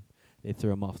Walker and they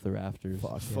threw him off the rafters.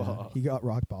 Fuck, yeah. Fuck. He got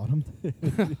rock bottomed.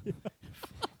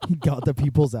 He got the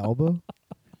people's elbow.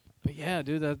 But yeah,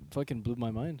 dude, that fucking blew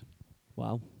my mind.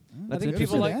 Wow. I think Good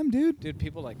people for like- them, dude. Dude,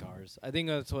 people like cars. I think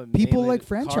that's what People mainly- like cars-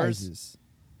 franchises.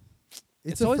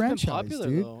 It's a always franchise, been popular,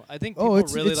 dude. though. I think Oh, people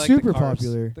it's- really it's like super the cars.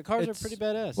 popular. The cars It's- are pretty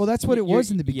badass. Well, that's what it You're-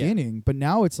 was in the yeah. beginning, but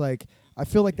now it's like I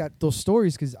feel like that those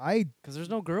stories because because there's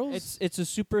no girls. It's a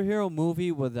superhero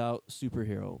movie without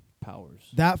superhero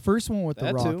powers. that first one with the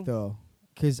That Rock too. though,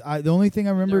 because the only thing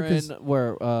I remember They're because in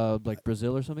where like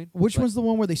Brazil or something. which Like, one's the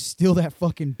one where they steal that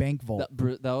fucking bank vault?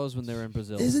 that was when they were in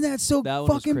Brazil. Isn't that so That one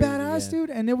was fucking crazy, badass, yeah. dude?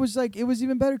 And it was like it was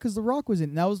even better because the Rock was in.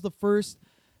 And that was the first.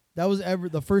 That was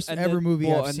the first And ever then- movie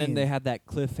well, I've and seen. then they had that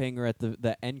cliffhanger at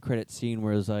the end credit scene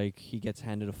where it's like he gets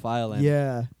handed a file and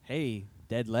yeah, hey,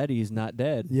 dead Letty's not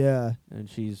dead, yeah. and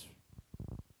she's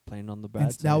playing on the And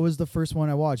bad side. that was the first one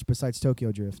I watched besides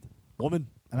Tokyo Drift. woman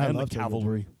And I and love the Tokyo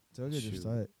cavalry. Drift. Tokyo Drift's Shoot.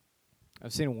 tight.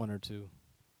 I've seen one or two.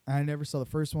 I never saw the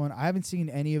first one. I haven't seen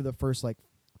any of the first like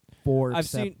 4. I've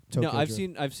except seen Tokyo no, I've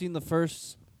Drift. seen the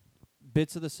first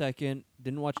bits of the second.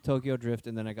 Didn't watch Tokyo Drift,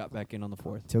 and then I got back in on the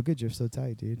fourth. Tokyo Drift's so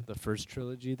tight, dude. The first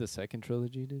trilogy, the second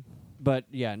trilogy, dude. But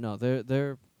yeah, no,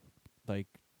 they're like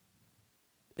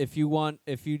if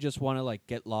you just want to like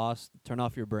get lost, turn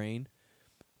off your brain,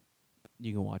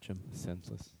 you can watch them.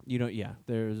 Senseless. You don't. Yeah,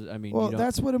 there's. I mean, Well, you don't,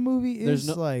 that's what a movie there's is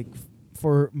no- like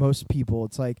for most people.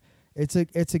 It's like it's a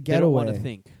they don't getaway. want to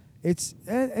think. It's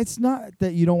not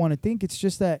that you don't want to think. It's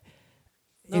just that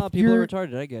No, if people you're are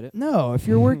retarded. I get it. no, if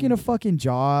you're working a fucking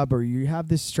job or you have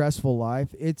this stressful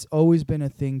life, it's always been a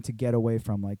thing to get away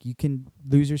from. Like you can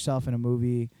lose yourself in a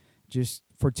movie just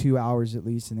for 2 hours at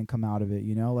least and then come out of it,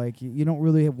 you know? Like you don't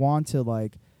really want to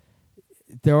like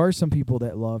there are some people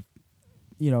that love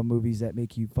movies that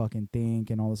make you fucking think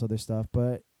and all this other stuff,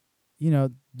 but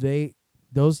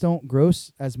those don't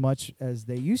gross as much as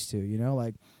they used to,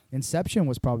 like Inception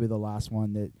was probably the last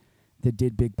one that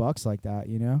did big bucks like that,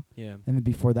 Yeah. and then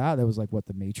before that, there was like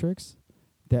The Matrix,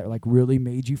 that like really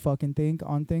made you fucking think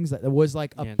on things. That it was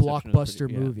like a Yeah, Inception was blockbuster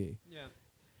pretty- yeah. movie. Yeah.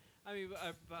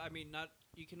 I mean, not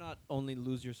you cannot only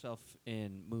lose yourself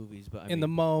in movies, but In the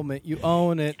moment, you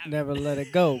own it. Never let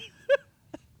it go.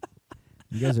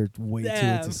 You guys are way too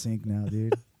Damn. into sync now,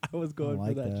 dude. I was going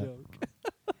going for for that that joke. joke.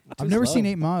 I've never seen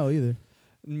 8 Mile either.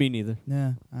 me neither.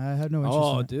 Yeah, I have no interest.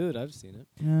 Oh, in it. dude, I've seen it.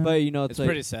 Yeah. But you know, It's like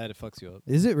pretty sad. It fucks you up.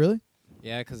 Is it really?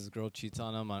 Yeah, because his girl cheats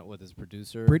on him with his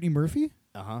producer. Brittany Murphy?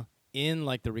 In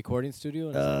like the recording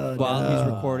studio. While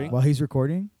he's recording? While he's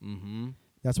recording? Mm-hmm.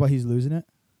 That's why he's losing it?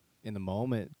 In the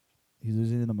moment. He's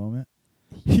losing it in the moment?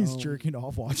 He's Oh. jerking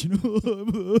off watching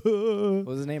What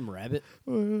was his name? Rabbit.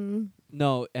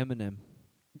 no Eminem.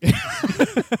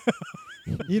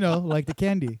 like the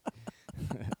candy.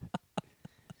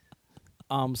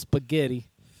 Spaghetti.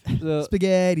 So,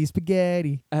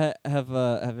 Spaghetti.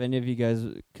 have any of you guys?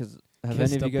 Because Have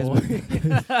Kissed any of you a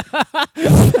guys?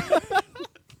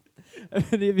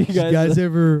 Have any of you Did you guys? guys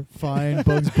ever find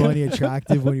Bugs Bunny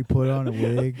attractive when you put on a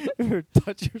wig? Ever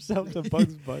touch yourself to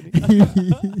Bugs Bunny?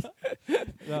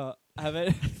 No, have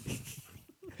it.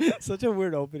 Such a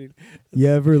weird opening. You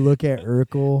ever look at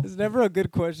Urkel It's never a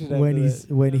good question. when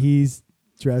after he's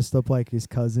dressed up like his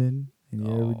cousin and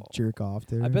you ever Oh. jerk off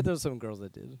to her? I bet there was some girls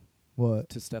that did. What?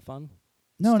 To Stefan?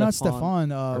 No, not Stefan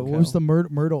Stefan. What was the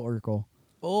Myrtle Urkel?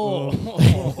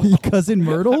 Oh. Your cousin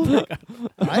Myrtle?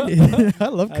 I did. I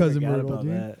love cousin Myrtle,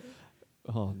 dude. That.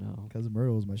 Oh no. Cousin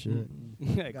Myrtle was my shit.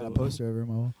 I Got a poster of her in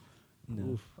my wall.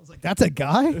 No. I was like, that's a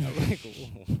guy? I'm like,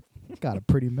 ooh. Got a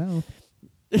pretty mouth.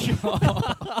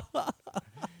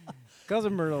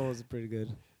 Cousin Myrtle was pretty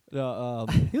good. No.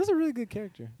 He was a really good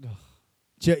character.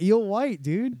 Jaleel White,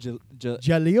 dude. Jaleel.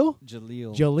 Jaleel?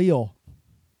 Jaleel.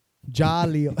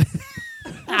 Jaleel.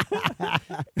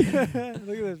 Look at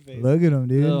this face. Look at him,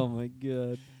 dude. Oh my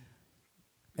god.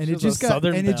 And She it was a just got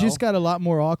Southern and it just belle. got a lot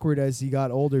more awkward as he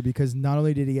got older because not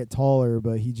only did he get taller,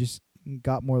 but he just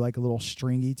got more like a little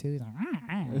stringy too. He's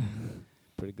like,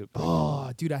 Pretty good.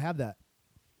 oh, dude, I have that.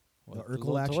 What, The the Urkel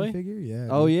little action toy? figure, yeah.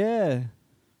 Oh dude. yeah.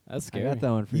 That's I scary. got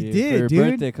that one for You you. did, for your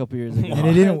dude. birthday a couple years ago.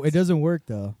 And it doesn't work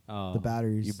though. Oh. The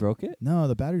batteries. You broke it? No,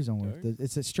 the batteries don't work. Sorry?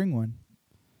 It's a string one.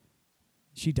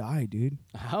 She died, dude.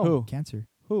 How? Who? Cancer.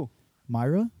 Who?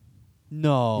 Myra?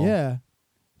 No. Yeah.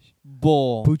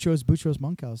 Bull. Boutros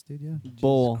Monkhouse, dude. Yeah.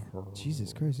 Bull.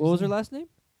 Jesus Christ. What who's was her that? last name?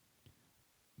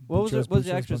 What was the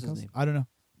Boutros actress's Monkhouse? name? I don't know,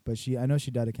 but I know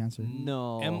she died of cancer.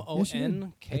 No.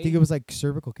 M-O-N-K? I think it was like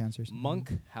cervical cancer. or something.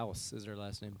 Monk House is her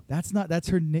last name. That's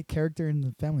her character in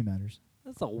the Family Matters.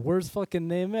 That's the worst fucking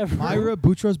name ever. Myra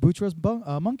Boutros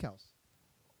Monkhouse.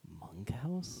 Monk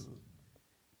House?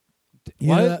 You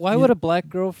know Why that- why you- would a black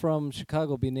girl from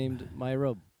Chicago be named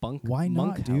Myra Bunk? Why not,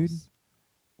 Monk dude? House?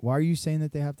 Why are you saying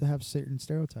that they have to have certain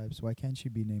stereotypes? Why can't she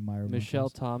be named Myra Michelle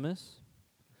Monkhouse? Thomas.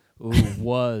 Ooh,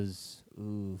 was.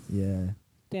 Ooh. Yeah.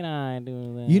 Did I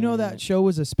do that? You know that show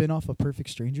was a spin-off of Perfect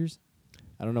Strangers?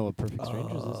 I don't know what Perfect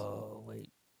Strangers is. Oh wait.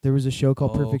 There was a show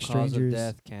called Perfect Cause of Strangers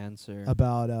death, cancer.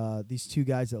 about these two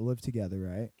guys that lived together,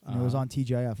 right? And it was Uh-huh. on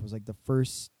TGIF. It was like the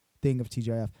first thing of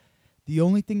TGIF. The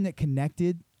only thing that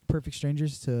connected Perfect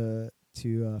Strangers to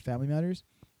Family Matters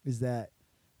is that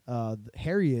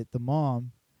Harriet, the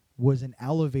mom, was an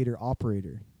elevator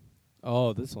operator.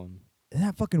 Oh, this one. Isn't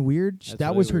that fucking weird? That's That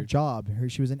really was her weird. job.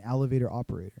 She was an elevator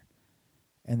operator,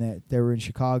 and that they were in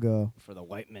Chicago, For the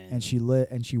white man. and she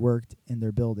worked in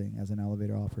their building as an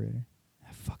elevator operator.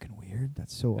 That fucking weird.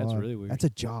 That's so That's odd. really weird. That's a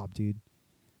job, dude.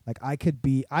 Like I could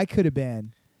have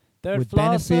been Third with floor,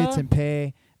 benefits sir? and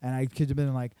pay, and I could have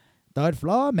been like third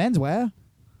floor menswear.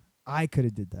 I could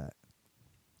have did that.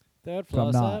 Third But floor,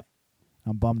 I'm sir? not.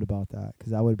 I'm bummed about that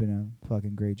because that would have been a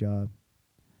fucking great job.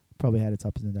 Probably had its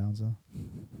ups and downs though.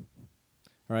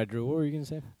 All right, Drew, what were you going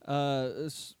to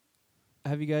say?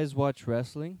 Have you guys watched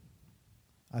wrestling?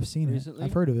 I've seen Recently? it.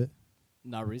 I've heard of it.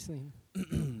 Not recently.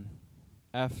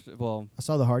 After, well, I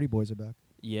saw the Hardy Boys are back.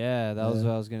 yeah, that was Yeah.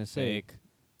 what I was gonna say. Fake.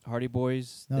 Hardy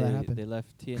Boys. No, that happened. They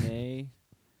left TNA.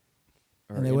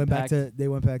 or And they went back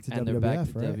Impact, to and they're back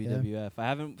WWF, to right? Yeah. WWF. I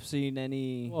haven't seen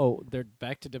any. Whoa, they're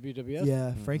back to WWF?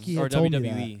 Yeah, Frankie or had told WWE.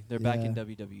 me that. They're back in Yeah.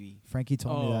 WWE. Frankie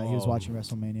told me that he was Oh. watching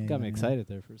WrestleMania. Got me again, excited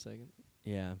there for a second.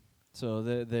 Yeah. So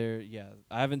they're yeah.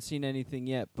 I haven't seen anything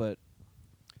yet, but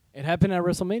It happened at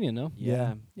WrestleMania, no?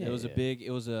 yeah, Yeah, it was yeah. a big.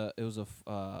 It was a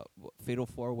fatal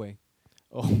 4-way.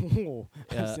 Oh,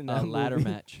 I've seen that ladder movie.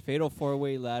 match. Fatal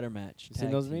 4-way ladder match. You seen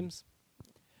Tag those team. memes?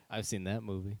 I've seen that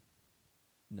movie.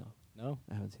 No, No?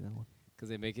 I haven't seen that one. Because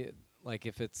they make it like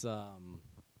if it sounds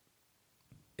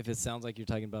like you're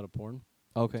talking about a porn.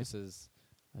 Okay. It just says,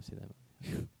 I've seen that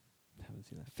movie. Haven't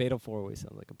seen that. Fatal 4-Way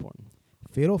sounds like a porn.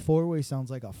 Fatal 4-Way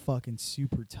sounds like a fucking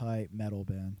super tight metal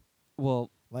band.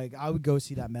 Well, Like I would go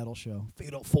see that metal show.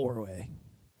 Fatal 4-Way.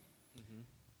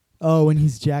 Oh, when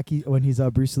he's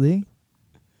Bruce Lee,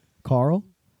 Carl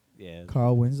Yeah.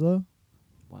 Winslow.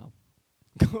 wow.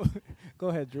 Go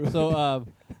ahead, Drew. So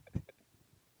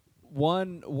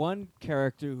one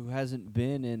character who hasn't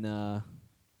been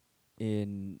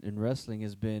in wrestling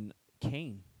has been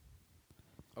Kane.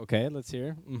 okay, let's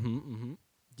hear. Mm-hmm, mm-hmm.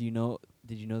 Did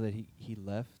you know that he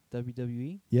left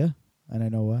WWE? Yeah, and I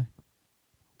know why.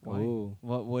 Why? Ooh.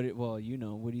 What you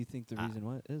know, what do you think the reason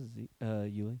why is,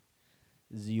 Yuli?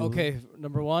 Yuli? Okay,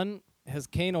 number one, has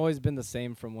Kane always been the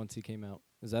same from once he came out?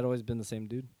 Has that always been the same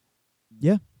dude?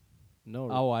 Yeah, No.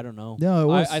 Oh, I don't know. No, it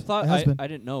was. I thought It has been. I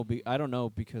didn't know. I don't know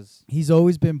because He's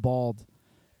always been bald,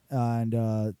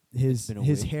 and his been a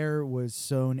his wig. hair was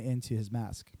sewn into his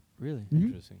mask. really. Mhm.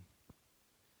 Interesting.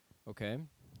 Okay.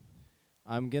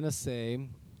 I'm going to say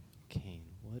Kane?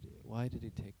 Why did he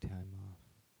take time off?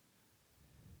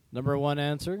 Number one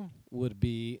answer would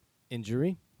be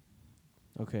injury.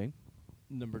 Okay.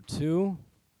 Number two,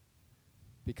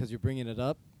 because you're bringing it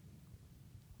up,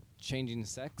 changing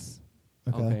sex.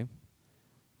 Okay.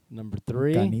 Number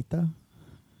three. Ganita.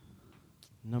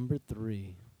 Number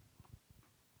three.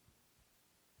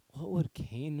 What would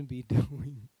Kane be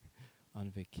doing on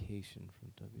vacation from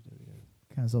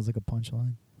WWF? Kind of sounds like a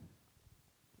punchline.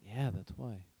 Yeah, that's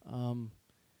why.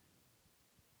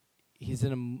 He's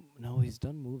in a no. He's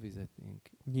done movies, I think,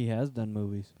 He has done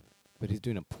movies. but he's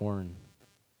doing a porn.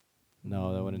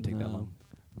 No, that wouldn't take that No.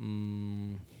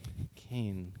 long.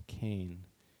 Kane.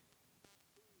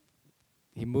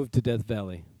 He moved to Death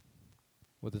Valley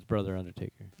with his brother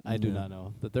Undertaker. I do Yeah. not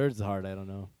know. The third's hard. I don't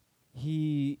know.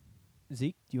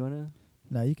 Zeke, do you wanna?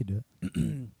 No, you could do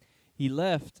it. He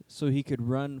left so he could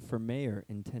run for mayor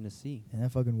in Tennessee. Isn't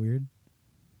that fucking weird?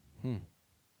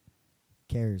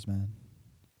 Cares, man.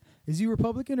 Is he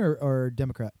Republican or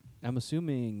Democrat? I'm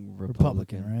assuming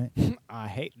Republican, right? I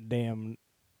hate damn.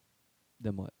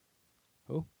 Then what?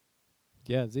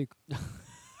 Yeah, Zeke.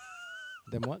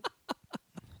 Then what?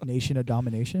 Nation of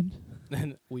domination.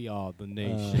 And we are the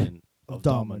nation of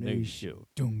domination.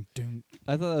 Doom, doom.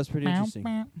 I thought that was pretty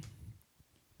interesting.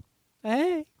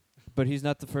 Hey. But he's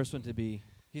not the first one to be.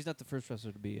 He's not the first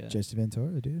wrestler to be. Jesse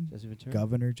Ventura, dude. Jesse Ventura.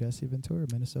 Governor Jesse Ventura,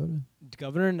 Minnesota.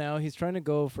 Governor now, he's trying to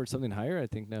go for something higher, I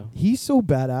think now. He's so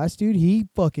badass, dude. He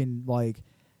fucking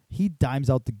he dimes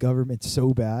out the government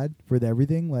so bad for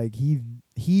everything. Like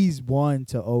he's one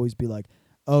to always be like,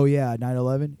 oh yeah,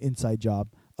 9/11 inside job.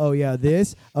 Oh yeah,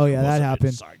 this. Oh yeah, that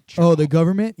happened. Oh, the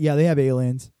government. Yeah, they have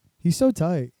aliens. He's so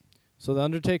tight. So the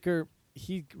Undertaker,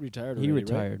 he retired already, He right?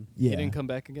 retired. Yeah, He didn't come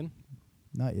back again?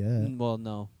 not yet. Well,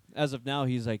 no. As of now,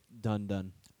 he's like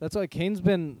done. That's why Kane's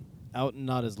been out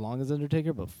not as long as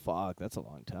Undertaker, but fuck, that's a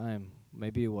long time.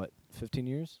 Maybe, 15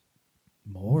 years?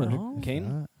 More. No. than Kane?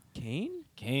 that. Kane?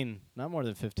 Kane, not more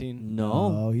than 15. No.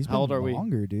 Oh, he's How been old are we?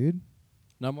 longer, dude.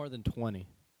 Not more than 20.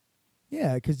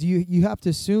 Yeah, because you have to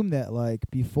assume that like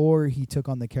before he took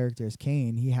on the character as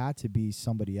Kane, he had to be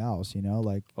somebody else,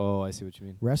 like Oh, I see what you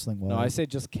mean. wrestling was. No, I say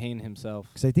just Kane himself.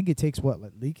 because I think it takes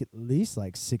at least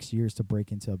like 6 years to break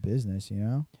into a business,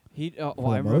 He. For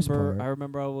I the most remember. part. I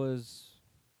remember. I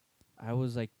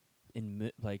was like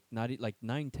in like not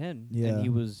 9-10, Yeah. and he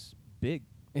was big.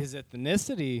 His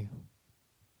ethnicity.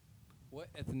 What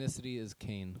ethnicity is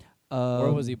Kane? Where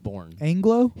Um, was he born?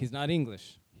 Anglo, He's not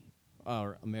English.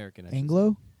 Or American, I should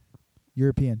Anglo,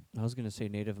 European, I was gonna say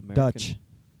Native American. Dutch, say.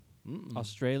 Mm-mm.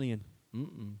 Australian.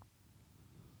 Mm-mm.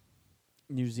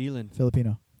 New Zealand.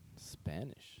 Filipino.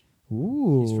 Spanish.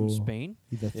 Ooh, He's from Spain.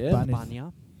 He's a Yeah. Spanish.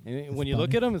 España. And when you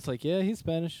look at him, it's like, yeah, he's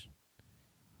Spanish.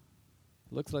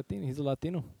 Looks Latino. He's a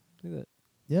Latino. Look at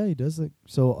Yeah, he does look.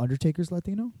 So Undertaker's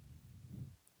Latino.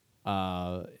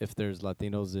 that. If there's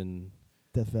Latinos in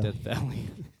Death Valley. Death Valley,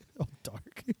 Oh,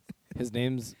 dark. his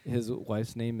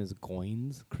wife's name is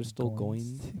Goins, Crystal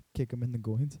Goins. Kick him in the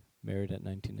goins. Married at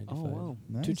 1995. Oh wow.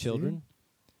 Nice, Two dude. children.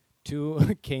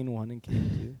 Two Kane 1 and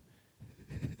Kane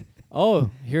 2. Oh,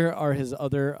 here are his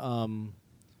other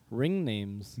ring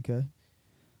names. Okay.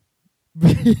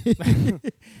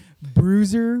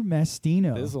 Bruiser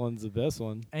Mastino. This one's the best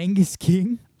one. Angus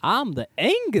King. I'm the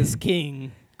Angus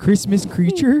King. Christmas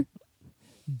Creature.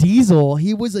 Diesel.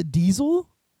 He was a Diesel?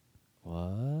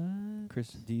 What? Chris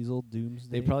Diesel Doomsday.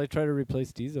 They probably try to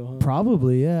replace Diesel, huh?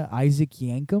 Probably, yeah. Isaac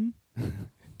Yankum.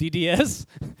 DDS?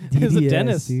 He's a DDS,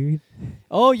 dentist. dude.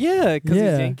 Oh, yeah, because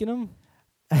Yeah. he's yanking him.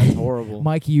 That's horrible.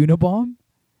 Mike Unabomb.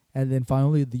 And then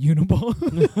finally the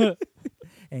Unabomb.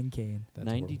 And Kane. That's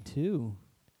horrible. 92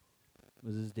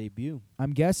 was his debut.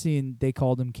 I'm guessing they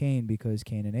called him Kane because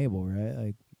Cain and Abel, right?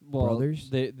 Like, Well, Brothers?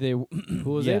 They Who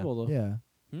was yeah. able, though? yeah.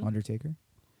 Hmm? Undertaker.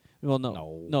 Well,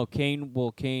 no, Cain.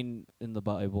 Well, Cain in the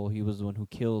Bible, he was the one who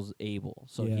kills Abel,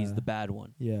 so he's Yeah. the bad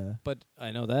one. Yeah. But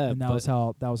I know that. And that was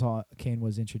how Cain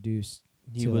was introduced.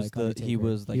 He to, was like, he Undertaker.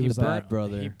 was like He he was was the bad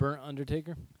brother. He burnt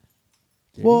Undertaker?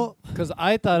 Well, Because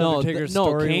I thought no, Undertaker's no,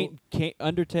 story... Cain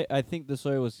Undertaker. I think the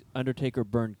story was Undertaker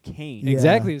burned Cain. Yeah.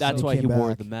 Exactly. That's so why he came wore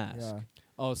back. the mask. Yeah.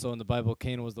 Oh, so in the Bible,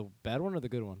 Cain was the bad one or the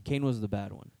good one? Cain was the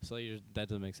bad one. So that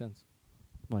doesn't make sense.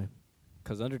 Why?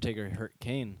 Because Undertaker hurt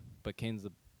Cain, but Cain's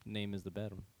name is the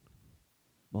bad one.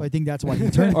 Well, I think that's why he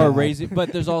turned Or bad. raising,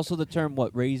 but there's also the term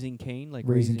raising Cain, like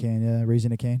Raising Cain, yeah.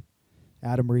 Raising a Cain.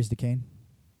 Adam raised a Cain.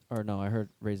 Or no, I heard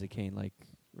raise a Cain, like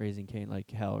raising Cain,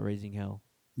 like hell, raising hell.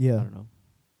 I Yeah. don't know.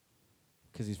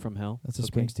 Because he's from hell. That's a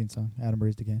Okay. Springsteen song. Adam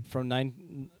raised a Cain. From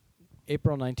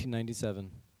April 1997.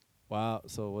 Wow.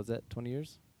 So was that 20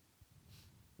 years?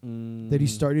 That he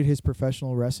started his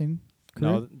professional wrestling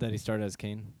career? No, that he started as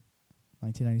Cain.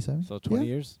 1997. So 20 Yeah,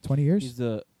 years. 20 years. He's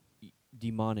the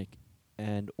demonic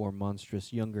and or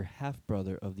monstrous younger half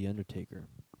brother of the Undertaker.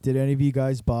 Did any of you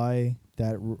guys buy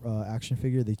that action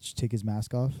figure? They take his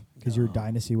mask off because you were No.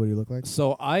 dying to see what he looked like.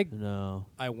 So I No.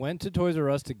 went to Toys R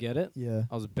Us to get it. Yeah,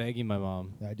 I was begging my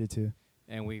mom, I did too.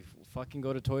 and we fucking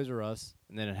go to Toys R Us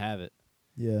and they didn't have it.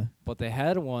 Yeah, But they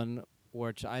had one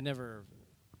which I never.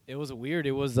 It was weird.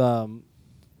 It was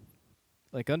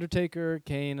like Undertaker,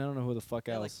 Kane. I don't know who the fuck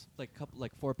Yeah, else.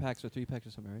 like 4 packs or 3 packs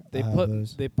or something, right? They I have put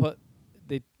those.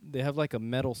 they have like a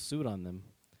metal suit on them.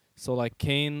 So like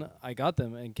Kane, I got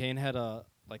them, and Kane had a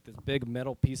like this big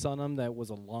metal piece on him that was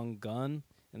a long gun,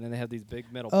 and then they had these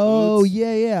big metal Oh boots.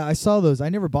 yeah. I saw those. I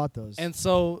never bought those. And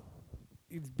so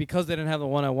because they didn't have the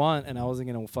one I want, and I wasn't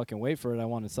gonna fucking wait for it, I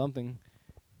wanted something.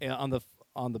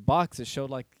 On the box, it showed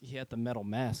like he had the metal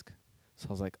mask. So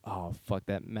I was like, oh fuck,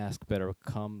 that mask better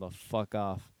come the fuck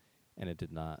off, and it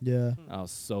did not. yeah, I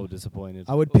was so disappointed.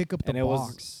 I would pick up the And it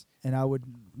was- box and I would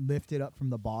lift it up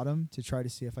from the bottom to try to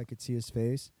see if I could see his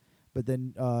face. But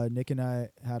then Nick and I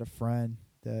had a friend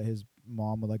that his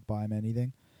mom would like buy him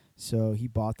anything, so he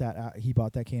bought that. He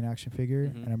bought that Kane action figure,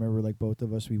 Mhm. and I remember like both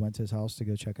of us we went to his house to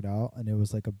go check it out, and it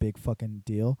was like a big fucking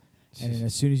deal. And then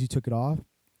as soon as you took it off,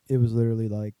 it was literally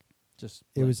like Just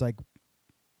it was like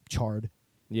charred.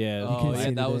 Yeah. You couldn't Oh, see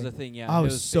yeah, that was anything. the thing. Yeah, I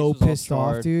was his so face all pissed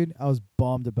off, charred. dude. I was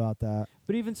bummed about that.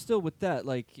 But even still, with that,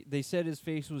 like they said, his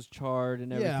face was charred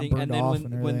and Yeah, everything. burned And then off when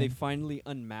and when they everything. finally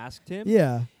unmasked him,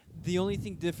 Yeah, the only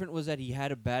thing different was that he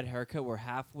had a bad haircut where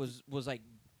half was like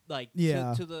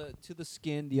Yeah. to the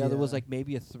skin, the other was Yeah. like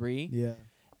maybe a 3, yeah.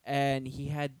 and he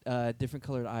had different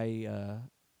colored eye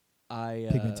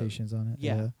Pigmentations on it.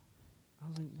 yeah. I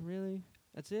was like, really?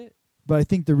 That's it? But I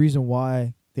think the reason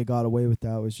why they got away with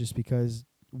that was just because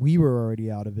we were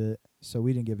already out of it, so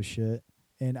we didn't give a shit.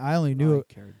 And I only knew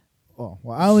I cared.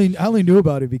 I only knew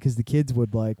about it because the kids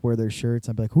would like wear their shirts.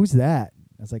 I'd be like, "Who's that?"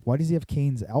 I was like, "Why does he have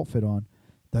Kane's outfit on?"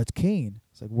 That's Kane.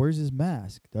 It's like, "Where's his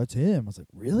mask?" That's him. I was like,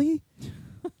 "Really?"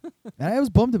 And I was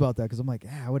bummed about that because I'm like,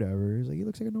 whatever." He's like, "He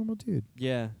looks like a normal dude."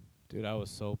 Yeah. Dude, I was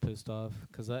so pissed off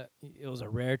because it was a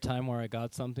rare time where I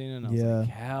got something, and I was Yeah. like,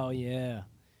 hell yeah.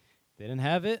 They didn't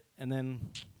have it, and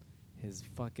then his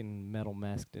fucking metal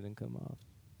mask didn't come off.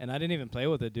 And I didn't even play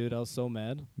with it, dude. I was so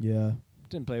mad. Yeah.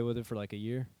 Didn't play with it for like a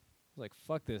year. I was like,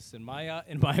 fuck this. In my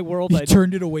world, He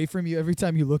turned it away from you every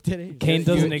time you looked at it. Kane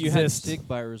doesn't you had exist. stick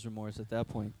buyer's remorse at that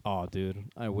point. Oh, dude.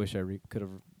 I wish I could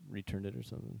have returned it or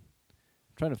something.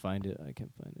 I'm trying to find it. I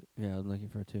can't find it. Yeah, I'm looking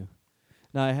for it too.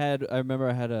 No, I remember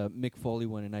I had a Mick Foley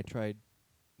one, and I tried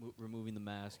removing the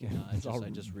mask, and It's all I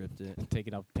just ripped it.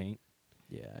 Taking out paint.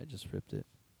 Yeah, I just ripped it.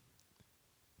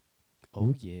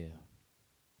 Oh, yeah.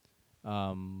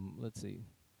 Let's see.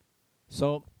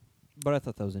 So, But I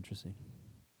thought that was interesting.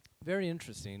 very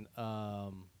interesting.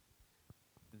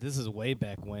 This is way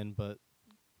back when, but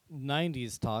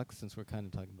 90s talk, since we're kind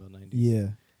of talking about 90s. Yeah.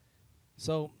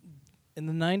 So, in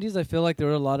the 90s, I feel like there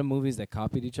were a lot of movies that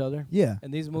copied each other. Yeah.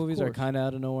 And these movies are course. kind of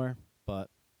out of nowhere. But,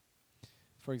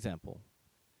 for example,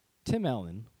 Tim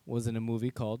Allen was in a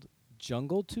movie called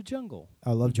Jungle to Jungle.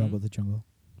 I love Mhm. Jungle the Jungle.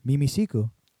 Mimi Siku.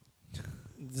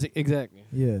 Exactly.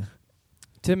 Yeah.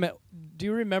 Do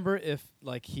you remember if,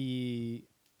 like,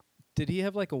 did he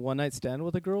have, like, a one-night stand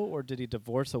with a girl, or did he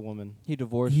divorce a woman? He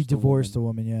divorced. He the divorced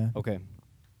woman. a woman, yeah. Okay.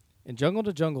 In Jungle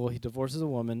to Jungle, he divorces a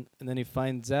woman, and then he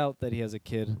finds out that he has a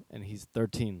kid, and he's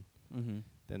 13. Mm-hmm.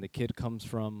 Then the kid comes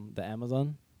from the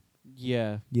Amazon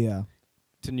Yeah. Yeah.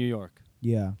 to New York.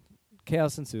 Yeah.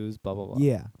 Chaos ensues, blah, blah, blah.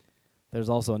 Yeah. There's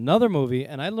also another movie,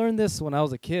 and I learned this when I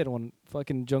was a kid, when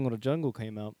fucking Jungle to Jungle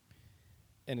came out,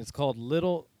 and it's called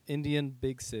Little Indian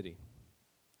Big City.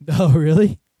 Oh,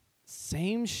 really?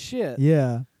 Same shit.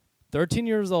 Yeah. 13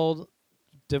 years old,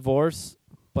 divorce,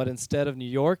 but instead of New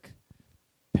York,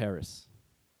 Paris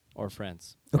or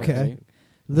France. Okay.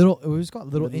 It was called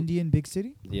Little Little- Indian Big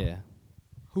City. Yeah.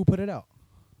 Who put it out?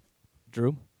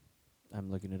 Drew? I'm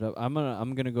looking it up. I'm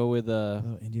gonna go with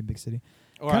Little Indian Big City.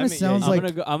 Or Kinda sounds like-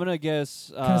 I'm gonna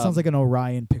guess. Kind of sounds like an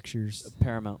Orion Pictures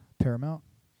Paramount. Paramount.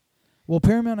 Well,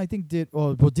 Paramount I think did.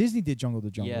 Well, Disney did Jungle to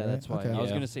Jungle. Yeah, right? that's why. Okay. I was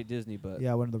Yeah. gonna say Disney, but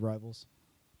Yeah, one of the rivals.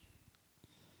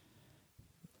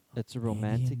 it's a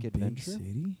romantic Indian Big adventure.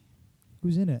 City?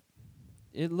 Who's in it?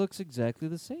 It looks exactly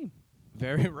the same.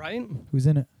 Very right. Who's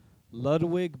in it?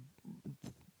 Ludwig,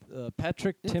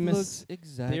 Patrick It Timmis, looks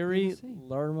exactly Theory, the same.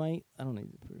 Larmite. I don't know.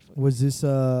 Was this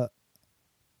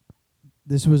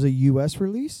This was a U.S.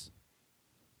 release?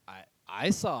 I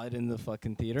saw it in the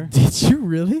fucking theater. Did you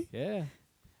really? Yeah.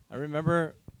 I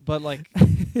remember, but like,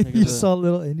 You saw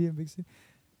Little Indian Big City?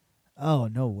 Oh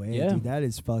no way, Yeah. dude! That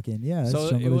is fucking yeah. That's so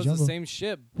Jungle it to was Jungle. the same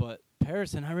ship, but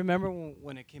comparison. I remember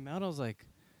when it came out, I was like,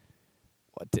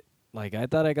 what? Like, I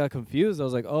thought I got confused. I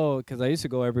was like, oh, because I used to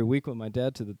go every week with my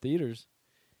dad to the theaters.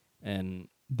 And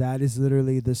That is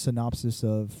literally the synopsis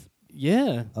of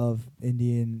yeah.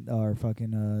 Indian or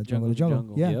fucking Jungle Jungle to to Jungle.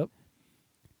 Jungle. Yeah. Yep.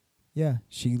 Yeah.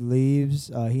 She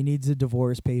leaves. He needs the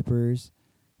divorce papers.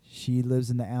 She lives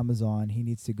in the Amazon. He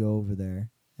needs to go over there,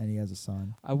 and he has a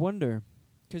son. I wonder,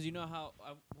 because you know how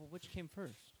well, which came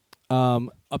first?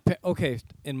 Okay,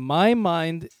 in my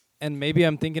mind, and maybe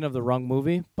I'm thinking of the wrong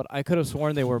movie, but I could have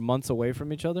sworn they were months away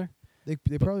from each other. They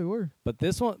probably were. But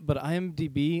this one, but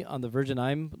IMDb on the version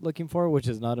I'm looking for, which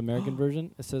is not American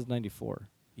version, it says 94.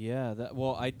 Yeah, that.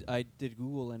 Well, I did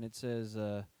Google and it says,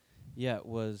 yeah, it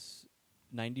was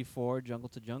 94 Jungle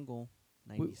to Jungle,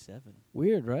 97.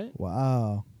 Weird, right?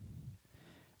 Wow.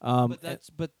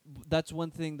 But that's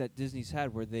one thing that Disney's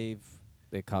had where they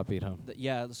copied, huh?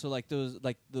 yeah. So like those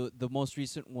like the most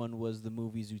recent one was the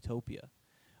movie Zootopia,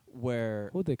 where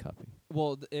Who'd they copy?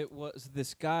 well it was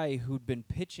this guy who'd been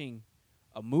pitching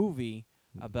a movie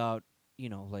about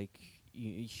like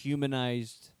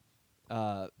humanized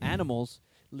animals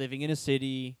living in a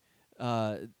city.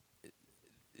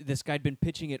 This guy'd been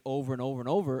pitching it over and over and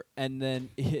over, and then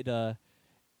he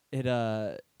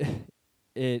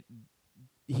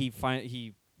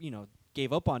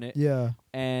gave up on it, Yeah.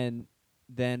 and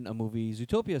then a movie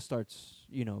Zootopia starts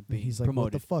being He's like,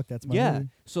 promoted. what the fuck? That's my Yeah, movie.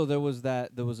 so there was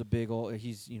a big old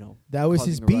That was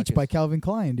causing his a Beach by ruckus. Calvin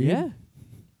Klein, dude. Yeah.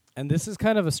 And this is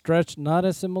kind of a stretch, not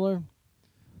as similar,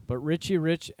 but Richie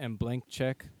Rich and Blank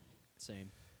Check.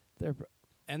 Same.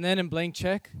 And then in Blank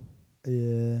Check,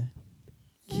 Yeah.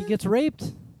 he gets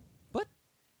raped. What?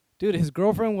 Dude, his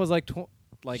girlfriend was like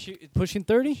pushing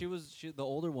 30. She was the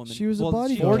older woman. She was a well,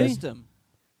 body she guard. kissed him.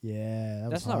 Yeah.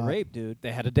 That's was not hot. rape, dude.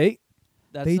 They had a date.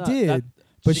 That's They not, did. that-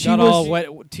 But she she got was. all wet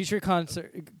t-shirt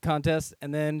contest,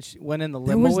 and then she went in the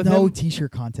There limo was with no him.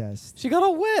 T-shirt contest. She got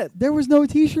all wet. There was no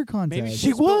T-shirt contest. Maybe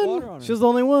She spilled won. water on her. She was the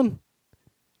only one.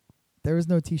 There was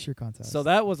no T-shirt contest. So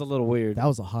that was a little weird. that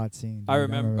was a hot scene. I dude.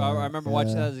 remember. I remember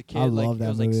watching that as a kid. I Like love that it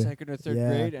was movie. like second or third Yeah.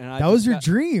 grade, and I That was just your got-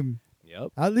 dream.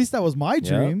 Yep. At least that was my Yep.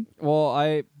 dream. Well,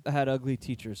 I had ugly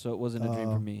teachers, so it wasn't a dream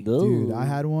for me. Dude, I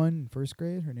had one in first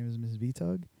grade. Her name was Mrs.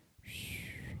 Vitug.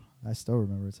 I still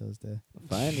remember it to this day.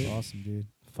 Find her. Awesome, dude.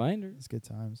 Find her. It's good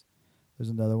times. There's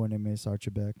another one named Miss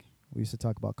Archibek. We used to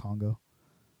talk about Congo.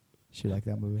 She liked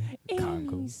that movie.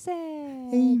 Congo.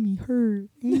 Amy hurt.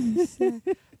 Amy sad.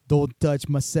 Don't touch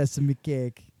my sesame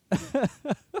cake.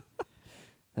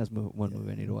 That's one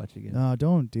movie I need to watch again. No,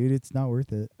 don't, dude. It's not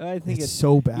worth it. I think It's it's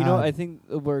so bad. I think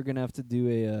we're gonna have to do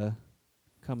a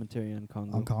commentary on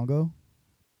Congo. on Congo?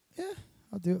 Yeah,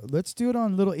 I'll do it. Let's do it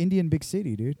on Little Indian Big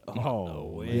City, dude. Oh,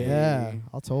 no way. Yeah,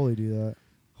 I'll totally do that.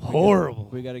 Horrible.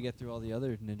 We got to get through all the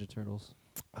other Ninja Turtles.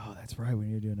 Oh, that's right. We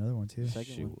need to do another one, too.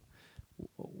 Second Shoot.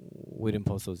 one. We didn't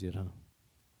post those yet,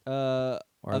 huh?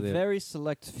 Or A are they- very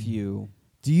select few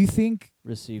Do you think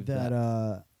received that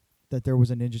that. that there was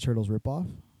a Ninja Turtles ripoff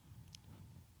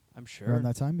I'm sure. around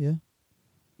that time? Yeah.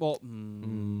 Well,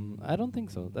 I don't think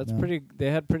so. That's No. pretty.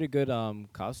 They had pretty good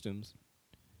costumes,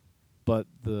 but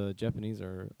the Japanese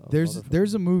are.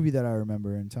 There's a movie that I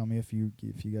remember, and tell me if you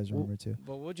guys Well, remember too.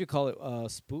 But what'd you call it?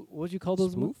 Spoof. What'd you call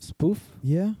those? Spoof? Spoof.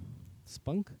 Yeah,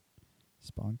 Spunk.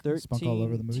 Spunk. 13 Spunk all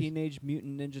over the movie. Teenage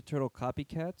Mutant Ninja Turtle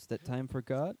copycats that time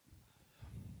forgot.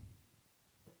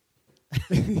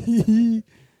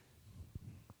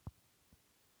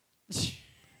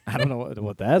 I don't know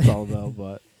what that's all about,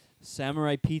 but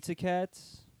Samurai Pizza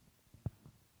Cats.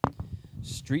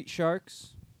 Street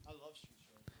Sharks. I love Street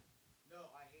Sharks. No,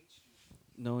 I hate Street Sharks.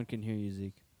 No one can hear you,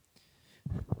 Zeke.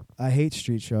 I hate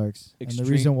Street Sharks, and the Extreme-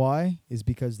 reason why is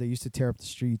because they used to tear up the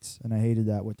streets, and I hated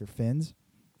that with their fins.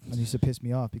 And it used to piss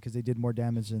me off because they did more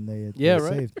damage than they had Yeah, they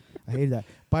right. saved. I hated that.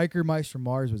 Biker Mice from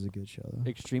Mars was a good show, though.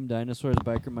 Extreme Dinosaurs,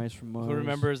 Biker Mice from Mars. who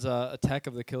remembers Attack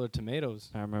of the Killer Tomatoes?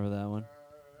 I remember that one.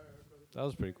 That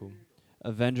was pretty cool.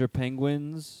 Avenger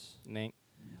Penguins. Nate.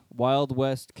 Wild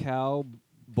West Cow.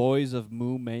 Boys of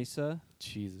Moo Mesa.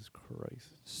 Jesus Christ.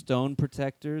 Stone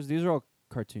Protectors. These are all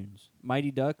cartoons.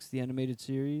 Mighty Ducks, the animated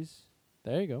series.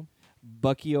 There you go.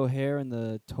 Bucky O'Hare and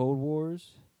the Toad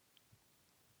Wars.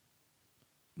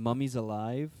 Mummies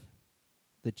Alive.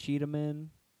 The Cheetah Men.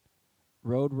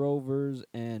 Road Rovers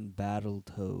and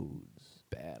Battletoads.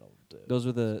 Battle. Those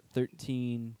are the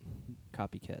 13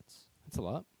 copycats. That's a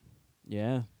lot.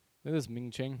 Yeah. Look at this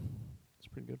Ming Cheng. It's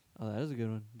pretty good. Oh, that is a good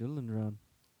one. Doodle and Drawn.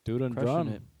 Dude and Crushing Drawn.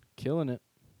 it. Killing it.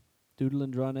 Doodle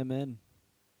and Drawn MN.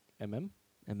 MM?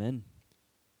 MN.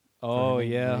 Oh, Her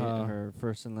name, yeah. right? Her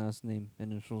first and last name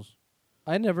initials.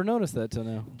 I never noticed that till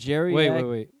now. Geriatric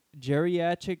Wait.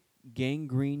 Geriatric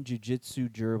Gangrene Jiu-Jitsu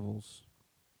Gerbils.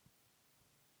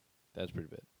 That's pretty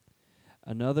bad.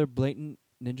 Another blatant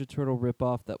Ninja Turtle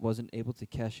ripoff that wasn't able to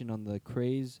cash in on the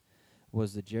craze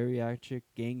was the geriatric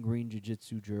Gangrene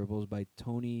Jiu-Jitsu Gerbils by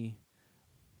Tony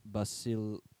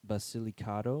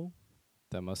Basilicato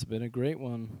That must have been a great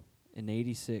one. in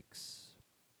 '86.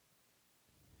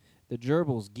 The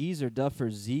Gerbils, Geezer,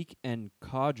 Duffer, Zeke, and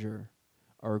Codger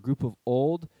are a group of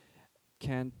old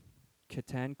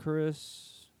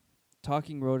cantankerous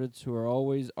talking rodents who are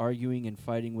always arguing and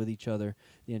fighting with each other.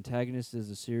 The antagonist is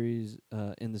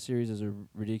in the series is a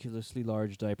ridiculously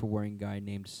large diaper-wearing guy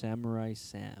named Samurai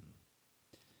Sam.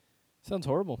 Sounds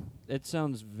horrible. It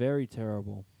sounds very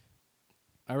terrible.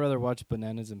 I'd rather watch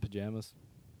Bananas in Pajamas.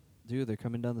 Dude, they're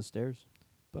coming down the stairs.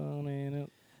 Bananas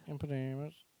in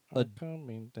Pajamas. A-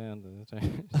 Coming down the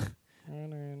stairs.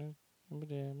 Bananas in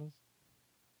Pajamas.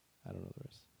 I don't know the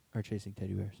rest. Are chasing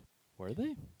teddy bears. Were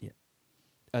they? Yeah.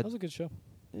 That was a good show.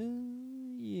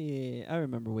 Yeah, I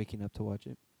remember waking up to watch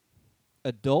it.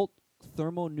 Adult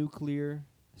thermonuclear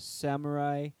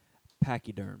samurai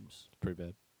pachyderms. Pretty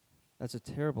bad. That's a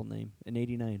terrible name. In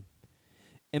 '89.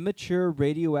 Immature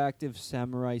radioactive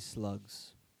samurai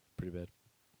slugs. Pretty bad.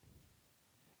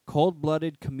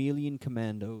 Cold-blooded chameleon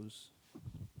commandos.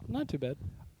 Not too bad.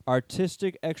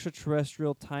 Artistic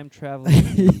extraterrestrial time traveling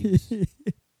thieves.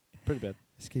 Pretty bad.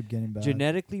 Just keep getting bad.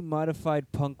 Genetically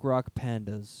modified punk rock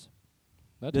pandas.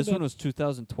 Not This too bad. one was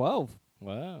 2012.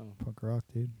 Wow. Punk rock,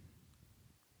 dude.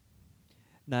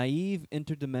 Naive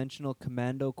interdimensional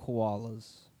commando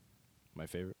koalas. My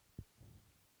favorite.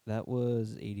 That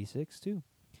was '86 too.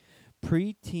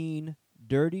 Preteen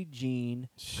dirty jean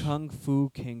kung fu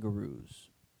kangaroos.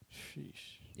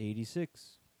 Sheesh.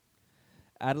 '86.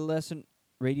 Adolescent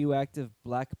radioactive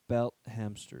black belt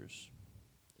hamsters.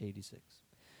 '86.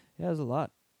 Yeah, there's a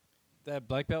lot. That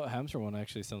black belt hamster one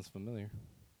actually sounds familiar.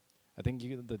 I think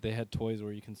that they had toys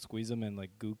where you can squeeze them and like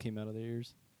goo came out of their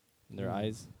ears and their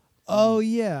eyes. Oh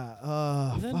yeah.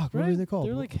 Is that Fuck. What are right? they called?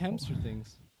 They're like hamster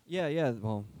things. Yeah.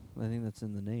 Well, I think that's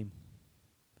in the name.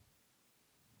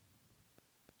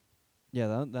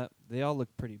 Yeah, that they all look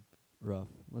pretty rough.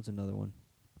 What's another one?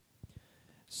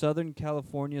 Southern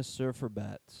California surfer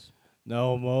bats.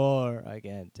 No more. I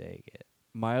can't take it.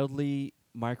 Mildly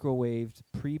microwaved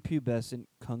prepubescent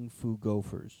kung fu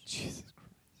gophers. Jesus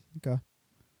Christ. Okay.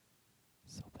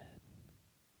 So bad.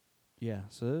 Yeah,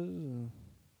 so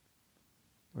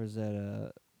where's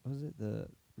that was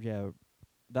it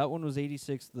that one was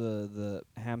 '86, the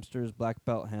hamsters, black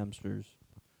belt hamsters.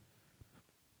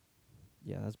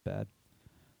 Yeah, that's bad.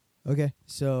 Okay.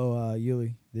 So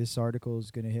Yuli, this article is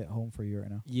gonna hit home for you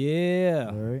right now. Yeah.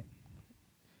 All right.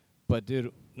 But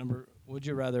dude, would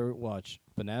you rather watch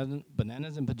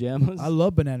Bananas in Pajamas I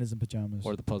love Bananas in Pajamas.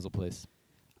 or The Puzzle Place?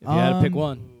 If you had to pick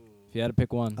one. If you had to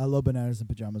pick one. I love Bananas in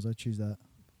Pajamas. I choose that.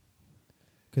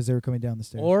 Because they were coming down the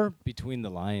stairs. Or Between the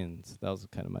Lions. That was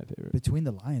kind of my favorite. Between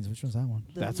the Lions. Which one's that one?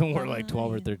 That's when we're like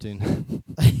 12 or 13.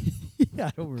 Yeah,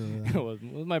 I don't remember It that. was,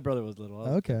 my brother was little.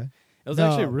 Okay. It was No,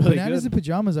 actually really Bananas good. in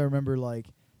Pajamas, I remember, like,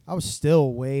 I was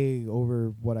still way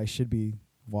over what I should be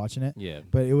watching it. Yeah.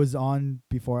 But it was on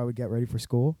before I would get ready for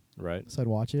school. Right. So I'd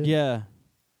watch it. Yeah.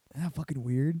 Isn't that fucking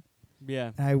weird?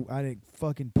 Yeah. And I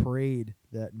fucking prayed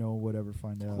that no one would ever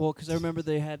find out. Well, 'cause I remember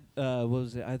they had what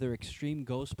was it, either Extreme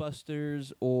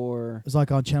Ghostbusters or it was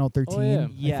like on Channel 13, yeah.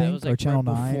 yeah, I think, it was or like Channel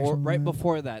right 9 or before, something right like that.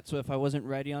 before that. So if I wasn't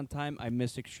ready on time, I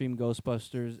missed Extreme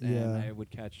Ghostbusters, and Yeah. I would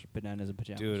catch Bananas in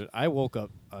Pajamas. Dude, I woke up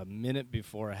a minute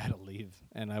before I had to leave,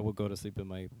 and I would go to sleep in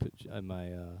my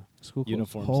School clothes.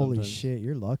 uniform. Holy sometimes. shit,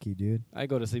 you're lucky, dude. I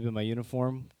go to sleep in my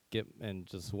uniform, and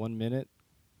just 1 minute,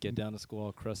 get down to school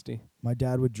all crusty. My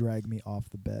dad would drag me off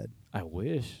the bed. I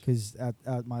wish. Because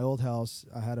at my old house,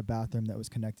 I had a bathroom that was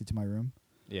connected to my room.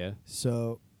 Yeah.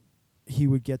 So he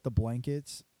would get the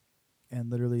blankets and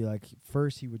literally, like,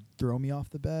 first he would throw me off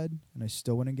the bed and I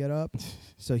still wouldn't get up.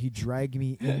 So he'd drag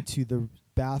me into the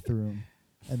bathroom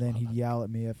and then he'd yell at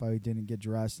me if I didn't get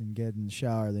dressed and get in the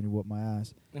shower. Then he'd whoop my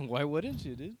ass. And why wouldn't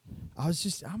you, dude?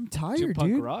 I'm tired,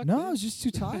 punk dude. rock, No, dude? I was just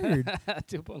too tired.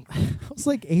 Too punk. I was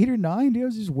like 8 or 9, dude. I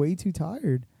was just way too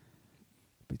tired.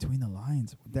 Between the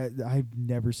Lines. That I've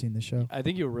never seen the show. I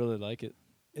think you'll really like it.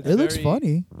 It's It looks very-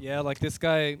 funny. Yeah, like this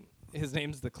guy, his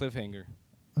name's the Cliffhanger.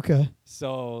 Okay.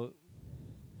 So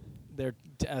they're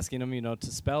asking him,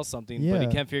 to spell something, but he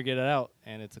Yeah. can't figure it out,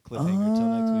 and it's a cliffhanger till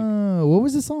next week. What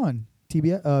was this on?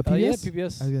 TBS? PBS? Yeah,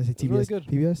 PBS. I was gonna say It was TBS. really good.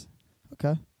 PBS.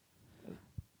 Okay.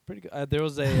 Pretty good. There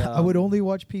was a. I would only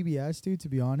watch PBS, dude. To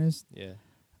be honest, Yeah.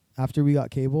 after we got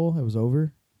cable, it was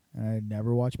over, and I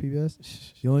never watched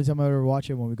PBS. The only time I ever watch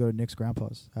it when we go to Nick's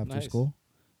grandpa's after Nice. school,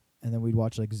 and then we'd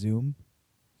watch like Zoom,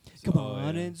 Come Oh,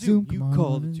 on yeah. and zoom. You come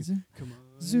call on it and you. zoom. Come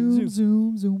on. Zoom, and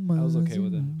zoom, zoom. I was okay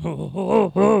with it.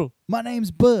 zoom. My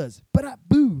name's Buzz.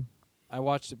 Ba-da-boo. I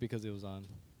watched it because it was on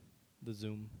the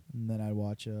Zoom. And then I'd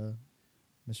watch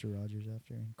Mr. Rogers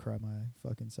after and cry my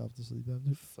fucking self to sleep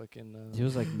after. Fucking. It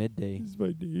was like midday. He's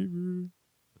my neighbor.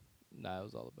 Nah, it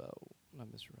was all about not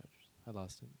Mr. Rogers. I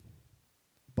lost it.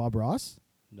 Bob Ross?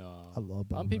 No. I love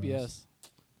Bob On Ross. PBS.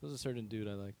 There's a certain dude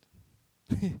I liked.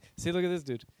 See, look at this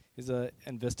dude. He's a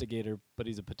investigator, but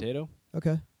he's a potato,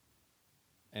 Okay.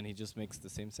 and he just makes the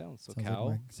same sound. So Sounds cow.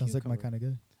 like my cucumber. kind of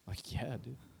guy. Like, yeah,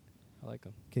 dude. I like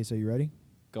him. Okay, so you ready?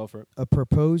 Go for it. A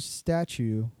proposed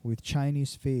statue with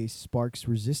Chinese face sparks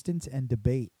resistance and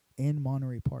debate in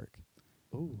Monterey Park.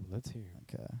 Ooh, let's hear.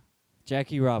 Okay.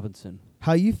 Jackie Robinson.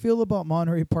 How you feel about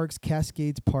Monterey Park's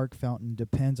Cascades Park fountain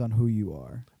depends on who you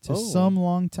are. To Oh. some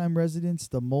longtime residents,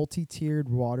 the multi-tiered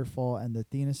waterfall and the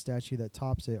Athena statue that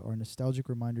tops it are nostalgic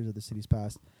reminders of the city's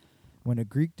past, when a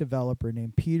Greek developer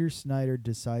named Peter Snyder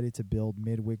decided to build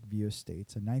Midwick View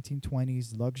Estates, a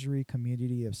 1920s luxury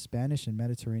community of Spanish and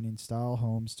Mediterranean-style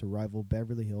homes to rival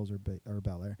Beverly Hills or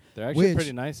Bel Air. They're actually Which-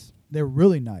 pretty nice. They're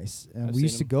really nice, and I've we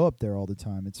used seen to 'em. go up there all the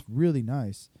time. It's really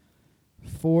nice.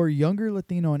 For younger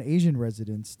Latino and Asian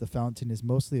residents, the fountain is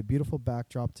mostly a beautiful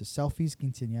backdrop to selfies,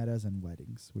 quinceañeras, and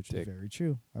weddings, which Dick. is very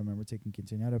true. I remember taking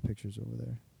quinceañera pictures over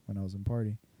there when I was in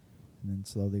party, and then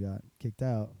slowly got kicked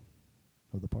out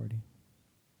of the party.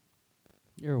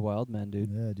 You're a wild man, dude.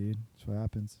 Yeah, dude. That's what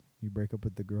happens. You break up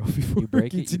with the girl before You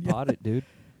break it, you quinceañera. pot it, dude.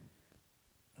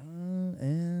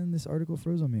 And this article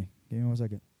froze on me. Give me 1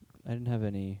 second. I didn't have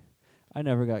any. I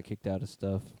never got kicked out of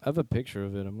stuff. I have a picture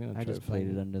of it. I'm gonna. I try just to find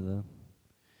played it under the.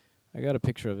 I got a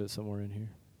picture of it somewhere in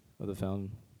here, of the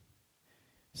fountain.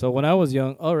 So when I was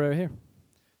young, oh, right here.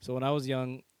 So when I was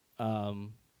young,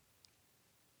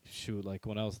 like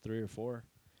when I was 3 or 4,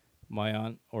 my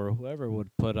aunt or whoever would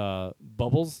put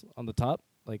bubbles on the top,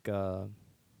 like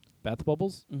bath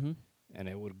bubbles, Mm-hmm. and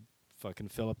it would fucking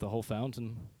fill up the whole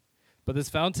fountain. But this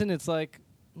fountain, it's like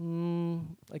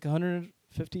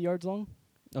 150 yards long.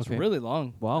 It's Okay. really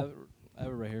long. Wow. I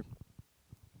have it right here.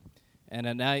 And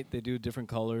at night they do different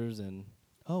colors, and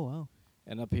Oh wow.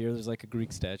 up here there's like a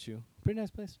Greek statue. Pretty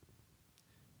nice place.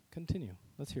 Continue.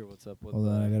 Let's hear what's up with Hold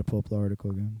on, I gotta pull up the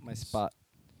article again. my It's- spot.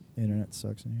 The internet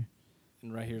sucks in here.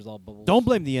 And right here's all bubbles. Don't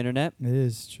blame the internet. It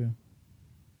is true.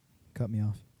 Cut me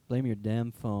off. Blame your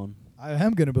damn phone. I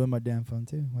am gonna blame my damn phone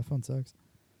too. My phone sucks,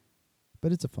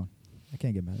 but it's a fun. I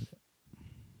can't get mad at it.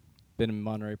 Been in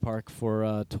Monterey Park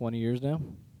for 20 years now,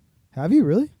 Have you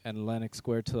really? and Atlantic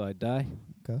Square till I die.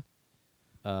 Okay.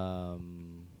 All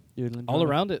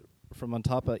around it, from on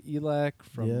top of ELAC,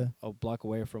 from Yeah. a block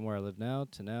away from where I live now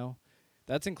to now.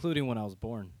 That's including when I was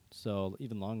born, so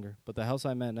even longer. But the house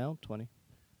I'm at now, 20.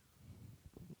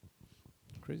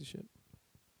 Crazy shit.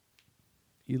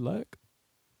 ELAC.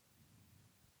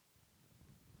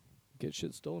 Get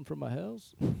shit stolen from my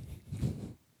house.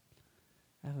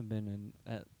 I haven't been in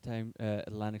at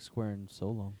Atlantic Square in so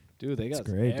long. Dude, they It's got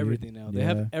great, dude. everything now. They Yeah.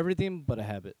 have everything but a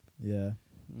habit. Yeah.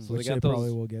 Mm. So Which they they got probably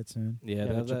those- will get soon. Yeah,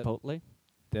 they have that. Chipotle.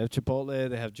 They have Chipotle.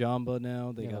 They have Jamba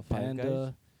now. They You got have Five Guys?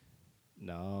 Panda.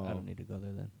 No. I don't need to go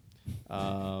there then.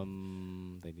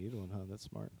 They need one, huh? That's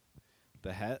smart.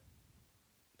 The Hat.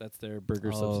 That's their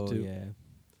burger Oh substitute. yeah.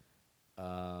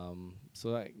 So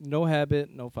like, no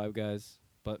Habit, no Five Guys,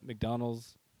 but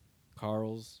McDonald's,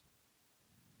 Carl's,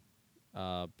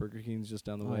 Burger King's just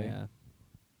down the Oh way. yeah.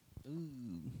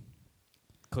 Ooh.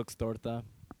 Cook's Torta,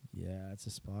 Yeah, it's a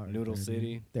spot. right Noodle there, dude.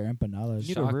 City, They're empanadas.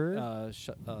 Noodle- Noodle Bird?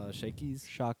 Shakey's,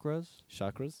 Chakras.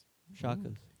 Chakras,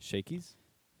 Shakas. Shakey's.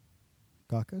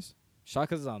 Gakas?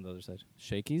 Shaka's is on the other side.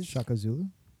 Shakey's. Shaka Zulu?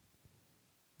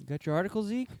 You got your article,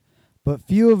 Zeke? But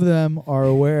few of them are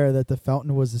aware that the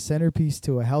fountain was the centerpiece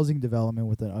to a housing development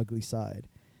with an ugly side.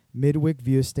 Midwick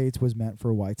View Estates was meant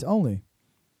for whites only.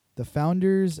 The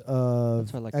founders of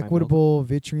That's why I like my Equitable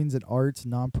Vitrines and Arts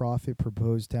nonprofit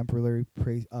proposed temporarily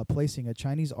placing a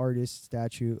Chinese artist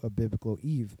statue of biblical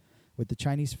Eve with the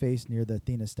Chinese face near the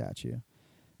Athena statue.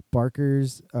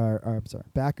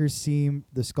 Backers see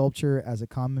the sculpture as a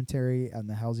commentary on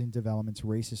the housing development's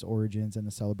racist origins and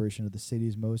the celebration of the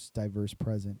city's most diverse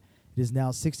present. It is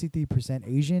now 63%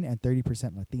 Asian and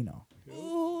 30% Latino.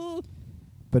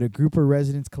 But a group of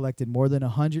residents collected more than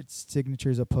 100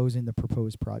 signatures opposing the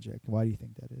proposed project. Why do you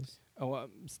think that is? Oh,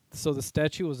 so the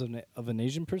statue was of an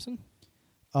Asian person?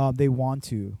 They want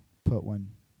to put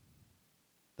one.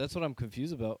 That's what I'm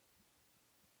confused about.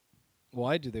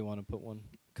 Why do they want to put one?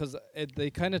 Because they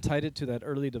kind of tied it to that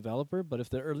early developer, but if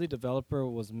the early developer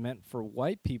was meant for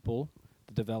white people,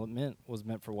 the development was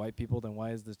meant for white people, then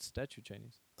why is the statue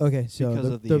Chinese? Okay, so Because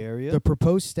of the area? the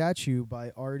proposed statue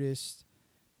by artist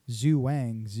Zhu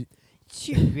Wang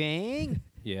Wang.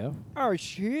 Yeah. Oh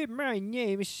shit, my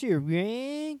name is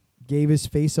Wang. gave his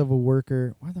face of a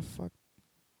worker. Why the fuck?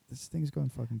 This thing's going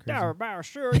fucking crazy. About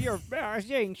sure your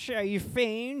saying say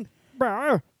thing,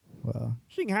 bro. Wow.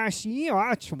 信下洗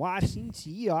啊，华星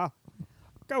期啊，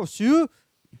告诉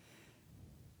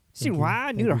信华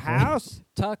Thank new you, house.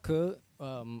 Taku.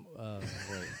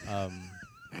 Wait.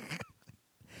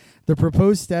 The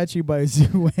proposed statue by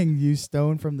Zhu Wang used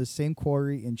stone from the same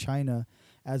quarry in China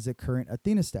as the current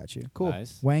Athena statue.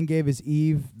 Nice. Wang gave his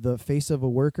Eve the face of a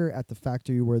worker at the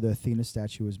factory where the Athena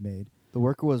statue was made. The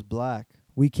worker was black.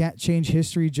 We can't change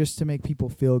history just to make people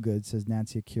feel good, says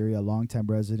Nancy Akiri, a longtime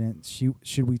resident.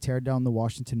 Should we tear down the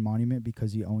Washington Monument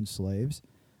because he owned slaves?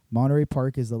 Monterey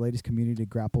Park is the latest community to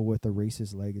grapple with a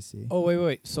racist legacy. Oh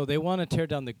wait. So they want to tear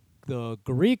down the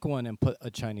Greek one and put a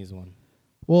Chinese one.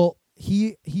 Well,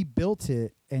 he built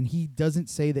it, and he doesn't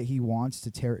say that he wants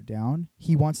to tear it down.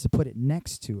 He wants to put it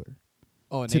next to her,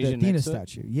 Oh, an to the Asian Athena next to it?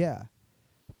 statue. Yeah,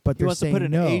 but He they're wants to saying put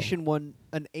an no.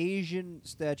 an Asian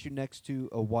statue next to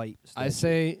a white statue. I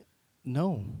say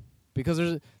no, because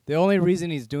the only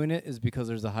reason he's doing it is because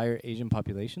there's a higher Asian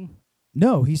population.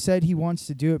 No, he said he wants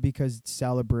to do it because it's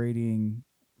celebrating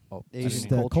Oh, Asian just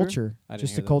Asian. the culture? I didn't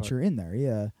just hear the that culture in there.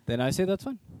 Yeah, Then I say that's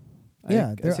fine.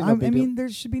 yeah. I see no I big deal. mean, there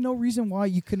should be no reason why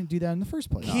you couldn't do that in the first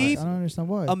place. Keep I don't understand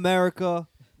why. America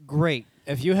great.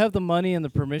 If you have the money and the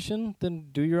permission, then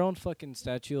do your own fucking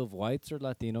statue of whites or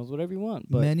Latinos, whatever you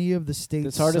want. But Many of the state's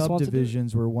this artist wants to do it.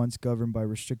 subdivisions were once governed by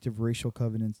restrictive racial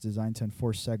covenants designed to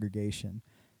enforce segregation.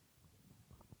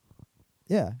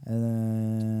 Yeah,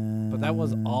 but that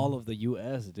was all of the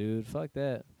U.S., dude. Fuck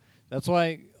that. That's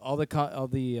why all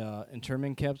the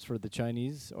internment camps for the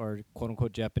Chinese or quote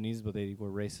unquote Japanese, but they were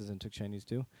racist and took Chinese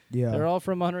too. Yeah, They're all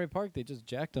from Monterey Park. They just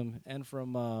jacked them, and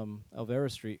from Alvera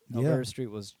Street. Yeah. Alvera Street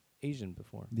was Asian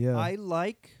before. yeah. I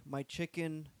like my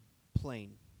chicken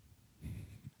plain.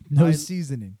 no I-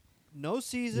 seasoning. No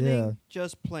seasoning, Yeah.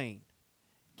 just plain.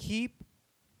 Keep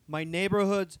my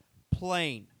neighborhoods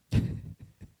plain.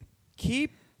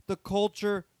 Keep the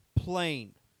culture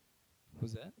plain.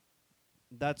 Who's that?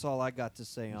 That's all I got to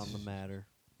say on the matter.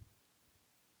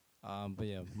 But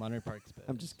yeah, Monterey Park's bad.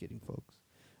 I'm just kidding, folks.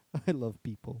 I love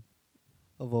people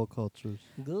of all cultures.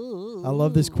 I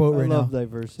love this quote I right love now.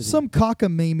 diversity. Some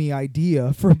cockamamie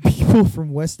idea from people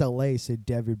from West LA, said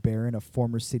David Barron, a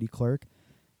former city clerk.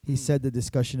 He said the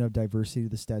discussion of diversity of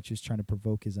the statue is trying to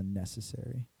provoke is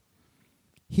unnecessary.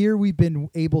 Here we've been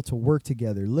able to work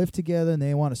together, live together, and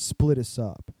they want to split us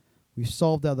up. We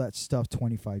solved all that stuff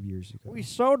 25 years ago. we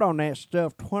sold on that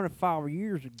stuff 25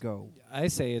 years ago. I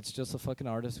say it's just a fucking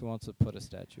artist who wants to put a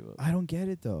statue up. I don't get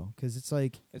it, though, because it's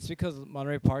like, It's because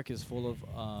Monterey Park is full of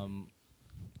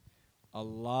a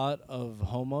lot of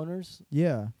homeowners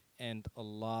yeah. and a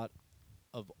lot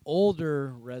of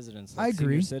older residents, I like senior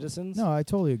agree. citizens. No, I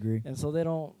totally agree. And so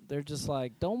they're just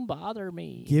like, don't bother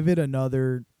me. Give it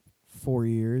another 4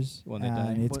 years, When they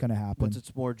and die. it's going to happen. Once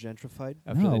it's more gentrified.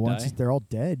 After no, they once die. they're all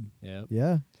dead. Yeah.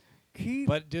 Yeah. Keep,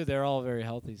 But dude, they're all very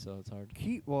healthy, so it's hard.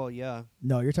 well, yeah.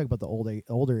 No, you're talking about the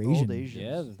older Asian. Old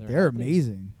Asians. Yeah, They're healthy.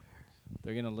 amazing.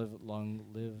 They're gonna live.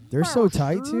 They're so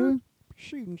tight too.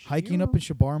 Shooting Hiking up in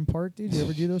Shabarn Park, dude. You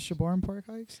ever do those Shabarn Park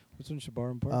hikes? What's in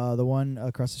Shabarn Park? The one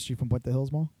across the street from Puente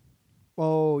Hills Mall.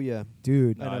 Oh, yeah.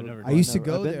 Dude, No, I've never I done used to I've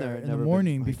go been there there, in the never been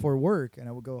morning hiking. before work, and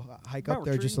I would go hike up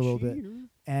there just a little bit.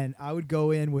 And I would go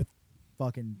in with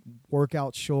fucking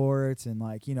workout shorts, and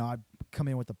like, you know, I'd come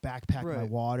in with a backpack, my Right.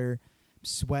 water,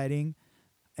 sweating.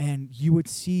 And you would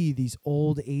see these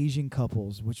old Asian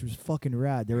couples, which was fucking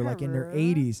rad. They were like in their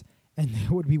 80s, and they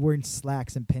would be wearing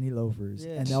slacks and penny loafers,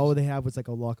 Yeah. and all they had was like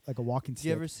a walking Do stick,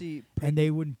 you ever see and they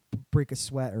wouldn't break a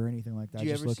sweat or anything like that. do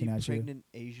you Just ever looking see at you. pregnant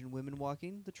Asian women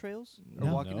walking the trails or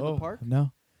No. walking in No. the park?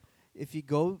 No, If you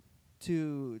go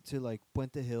to like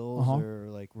Puente Hills Uh-huh. or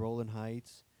like Roland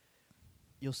Heights,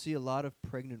 you'll see a lot of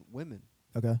pregnant women,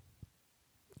 okay,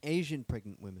 Asian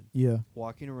pregnant women, yeah,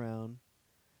 walking around.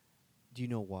 Do you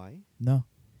know why? no,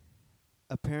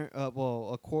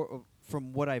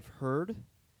 From what I've heard,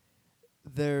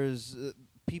 there's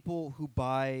people who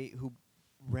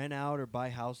rent out or buy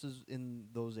houses in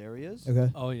those areas,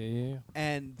 okay, Oh yeah.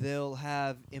 and they'll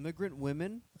have immigrant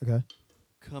women okay,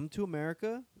 come to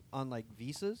America on like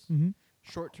visas, mm-hmm.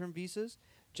 short-term visas,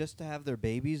 just to have their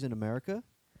babies in America.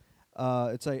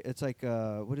 It's like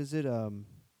what is it?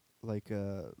 Like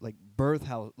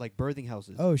birthing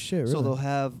houses. Oh shit, really? So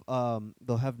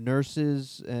they'll have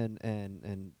nurses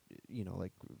and you know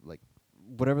like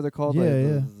whatever they're called, Yeah, like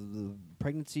yeah. the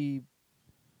pregnancy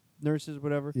nurses,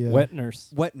 whatever. Yeah. Wet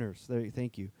nurse. Wet nurse. There,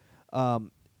 thank you.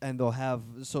 And they'll have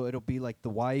so it'll be like the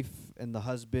wife and the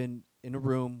husband in a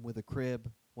room with a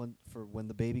crib one for when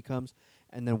the baby comes,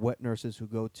 and then wet nurses who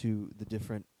go to the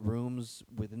different rooms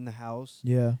within the house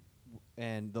Yeah.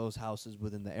 and those houses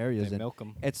within the areas. They And milk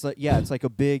them. it's like it's like a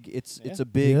big it's Yeah. a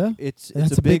big Yeah? it's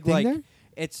That's a big thing like there?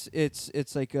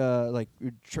 it's like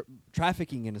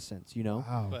trafficking in a sense, you know.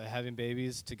 Wow. But having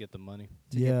babies to get the money.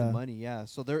 To get Yeah. the money, yeah.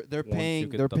 So they're you paying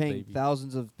get they're the paying baby.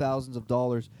 thousands of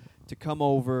dollars to come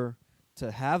over to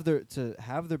have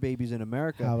their babies in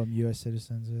America, Have them U.S.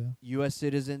 citizens. Yeah. U.S.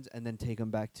 citizens, and then take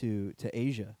them back to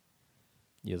Asia.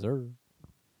 Yes, sir.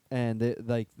 And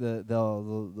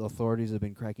the authorities have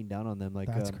been cracking down on them. Like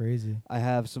That's crazy. I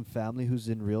have some family who's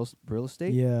in real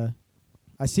estate. Yeah.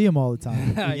 I see him all the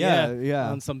time.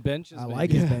 Yeah. On some benches. I maybe.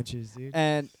 like his benches, dude.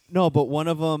 And no, but one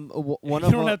of them, one you of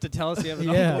don't them. have to tell us you have an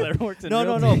Yeah. uncle that works in No,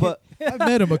 real no, estate. but I've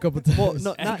met him a couple times. well, no,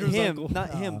 not Andrew's him, uncle. not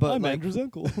him, Oh. but I'm like, Andrew's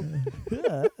uncle.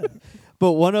 Yeah.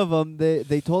 but one of them,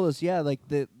 they told us, yeah, like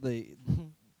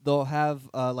they'll have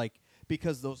like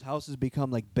because those houses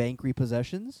become like bank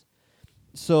repossessions,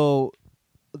 so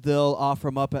they'll offer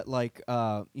them up at like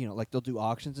like they'll do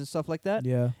auctions and stuff like that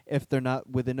Yeah. if they're not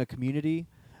within a community,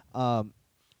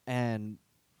 and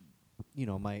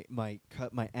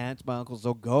my aunts, my uncles,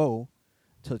 they'll go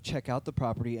to check out the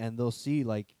property and they'll see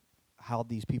like how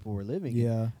these people were living.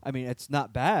 Yeah. I mean, it's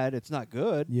not bad, it's not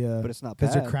good, Yeah. but it's not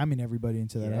Because bad. they're cramming everybody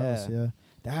into that house. Yeah. Yeah.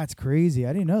 That's crazy.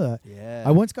 I didn't know that. Yeah,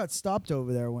 I once got stopped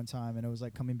over there one time, and it was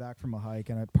like coming back from a hike,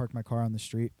 and I parked my car on the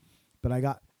street, but I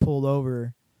got pulled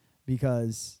over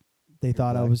because they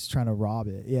thought I black? was trying to rob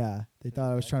it. Yeah, they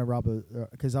thought I was trying to rob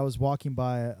because I was walking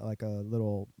by like a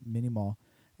little mini mall,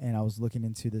 and I was looking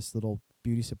into this little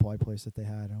beauty supply place that they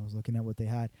had, and I was looking at what they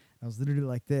had. I was literally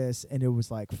like this, and it was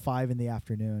like 5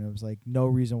 PM. It was like no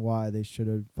reason why they should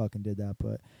have fucking did that,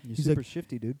 but you're he's super like-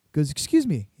 shifty, dude. goes, "Excuse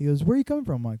me." He goes, "Where are you coming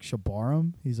from?" I'm like,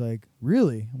 "Shabaram." He's like,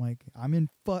 "Really?" I'm like,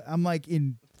 I'm like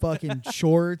in fucking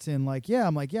shorts and like, yeah.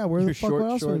 I'm like, yeah. Where Your the fuck short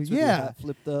else? shorts Would with we? your Yeah, hat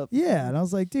flipped up. yeah. And I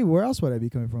was like, dude, where else would I be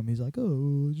coming from? He's like,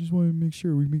 oh, I just want to make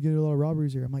sure we can get a lot of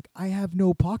robberies here. I'm like, I have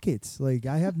no pockets. Like,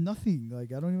 I have nothing.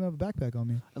 Like, I don't even have a backpack on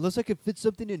me. Unless I could fit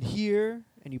something in here,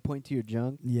 and you point to your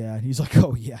junk. Yeah. And he's like,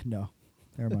 oh yeah, no.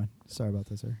 Never mind. Sorry about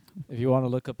that, sir. If you want to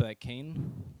look up that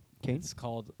cane, Cane? it's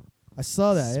called I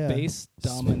saw that. Yeah. Space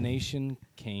Domination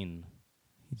Cane.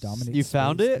 He dominates. You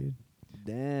found space, it? dude.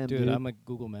 Damn, Dude, I'm a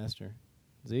Google master.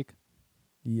 Zeke?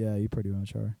 Yeah, you pretty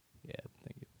much are. Yeah,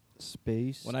 thank you.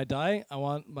 space. When I die, I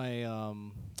want my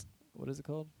what is it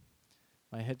called?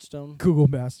 My headstone. Google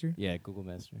Master. Yeah, Google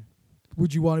Master.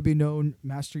 Would you want to be known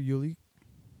Master Yuli,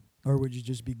 or would you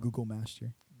just be Google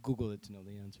Master? Google it to know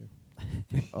the answer.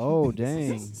 Oh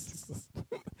dang.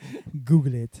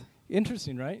 Google it.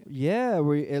 Interesting, right? Yeah,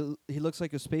 he looks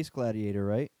like a space gladiator,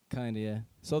 right? Kind of, yeah.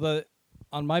 So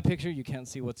on my picture, you can't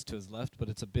see what's to his left, but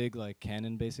it's a big like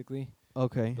cannon, basically.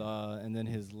 Okay. And then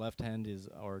his left hand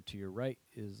or to your right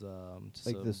is just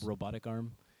Like a this. robotic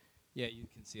arm. Yeah, you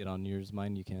can see it on yours.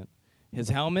 Mine, you can't. His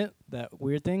helmet, that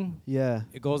weird thing, Yeah.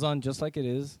 it goes on just like it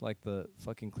is, like the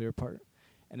fucking clear part.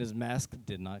 And his mask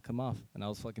did not come off. And I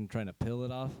was fucking trying to peel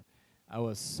it off. I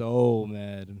was so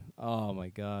mad. Oh, my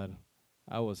God.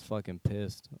 I was fucking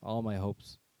pissed. All my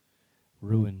hopes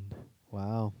ruined.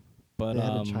 Wow. But They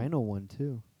had a China one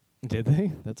too, Did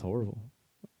they? That's horrible.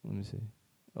 Let me see.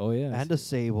 Oh, yeah. and a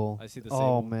sable. I see the Oh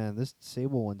sable. man, this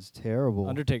sable one's terrible.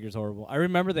 Undertaker's horrible. I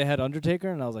remember they had Undertaker,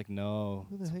 and I was like, no.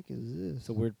 Who the heck is this? It's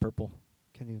a weird purple.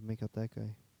 Can't even make out that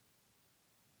guy.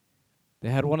 They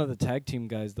had one of the tag team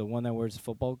guys, the one that wears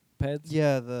football pads.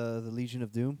 Yeah, the Legion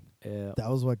of Doom. Yeah. That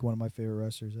was like one of my favorite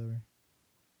wrestlers ever.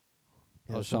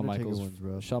 Yeah, Oh, this Shawn Undertaker Michaels. one's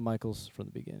rough. Shawn Michaels from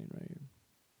the beginning, right here.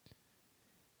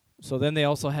 So then they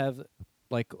also have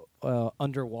like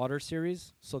underwater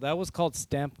series. So that was called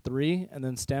Stamp 3, and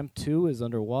then Stamp 2 is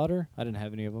underwater. I didn't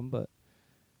have any of them, but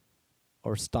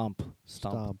or Stomp.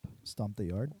 Stomp. Stomp the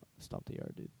yard. Stomp the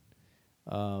yard, dude.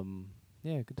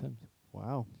 Yeah, good times.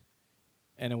 Wow.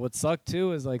 And what sucked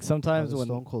too is like sometimes the when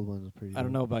Stone Cold one was pretty. I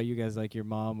don't dope. know about you guys, like your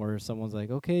mom or someone's like,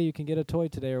 okay, you can get a toy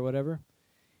today or whatever.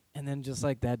 And then just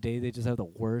like that day, they just have the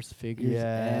worst figures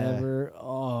Yeah. ever.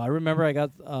 Oh, I remember I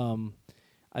got,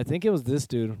 I think it was this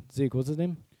dude. Zeke, what's his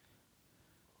name?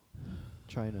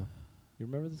 China. You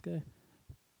remember this guy?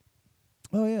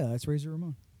 Oh yeah, that's Razor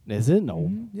Ramon. Is it? No.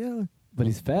 Mhm, yeah. But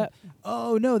he's fat.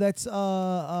 Oh no, that's He's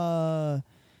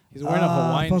wearing a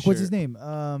Hawaiian fuck, shirt. what's his name?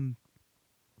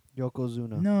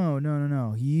 Yokozuna.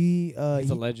 No. He He's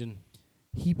a legend.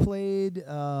 he played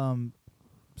Cyndi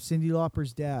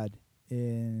Lauper's dad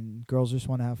in Girls Just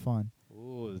Want to Have Fun.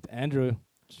 Ooh, Andrew.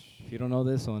 If you don't know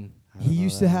this one. I don't He know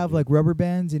used to that have one, like dude. rubber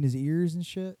bands in his ears and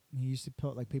shit. He used to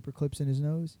put like paper clips in his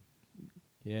nose.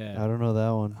 Yeah. I don't know that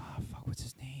one. Oh fuck, what's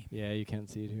his name? Yeah, you can't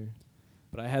see it here.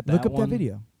 But I had that Look up one. that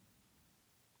video.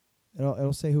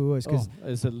 It'll say who it was because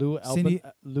Is it Lou Cindy-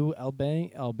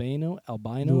 Albino?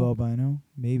 Lou Albino,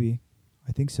 maybe.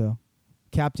 I think so.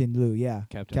 Captain Lou, yeah.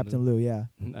 Captain Lou, yeah.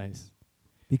 Nice.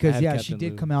 Because had yeah, she Captain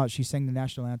did Lou. come out. She sang the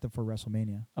national anthem for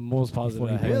WrestleMania. I'm most positive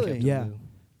Before I he had Really? Captain Yeah. Lou.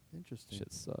 Interesting.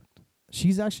 Shit sucked.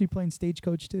 She's actually playing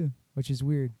Stagecoach too, which is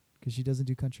weird because she doesn't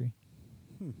do country.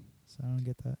 Hmm. So I don't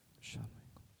get that. Shawn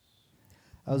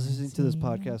I was listening to this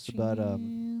podcast about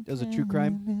it was a true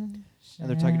crime, and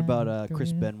they're talking about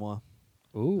Chris Benoit.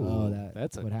 Ooh, Oh,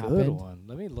 that's a what good happened? one.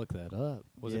 Let me look that up.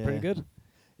 Was it Yeah. pretty good?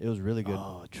 It was really good.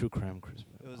 Oh, true crime, Chris.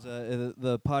 It was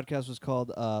the podcast was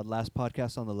called Last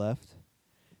Podcast on the Left,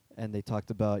 and they talked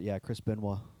about Chris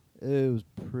Benoit. It was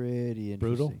pretty interesting.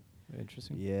 Brutal?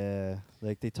 Interesting. Yeah,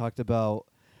 like they talked about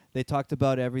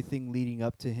everything leading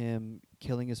up to him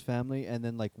killing his family, and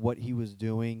then like what he was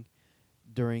doing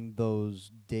during those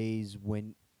days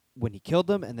when he killed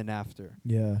them, and then after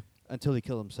Yeah. until he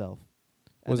killed himself.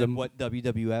 And Was then it what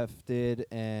WWF did,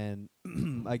 and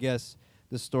I guess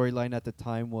the storyline at the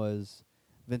time was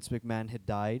Vince McMahon had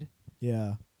died,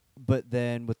 Yeah. but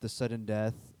then with the sudden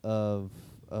death of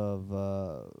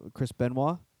Chris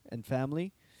Benoit and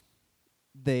family,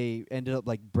 they ended up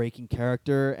like breaking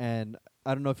character. And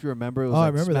I don't know if you remember, it was Oh, I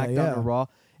like remember that, SmackDown yeah. or Raw,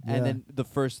 Yeah. and then the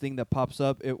first thing that pops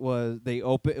up, it was it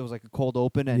was like a cold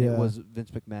open, and Yeah. it was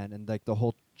Vince McMahon, and like the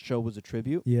whole show was a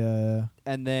tribute. Yeah.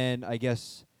 And then I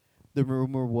guess the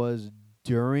rumor was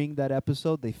during that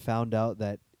episode they found out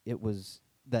that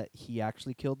he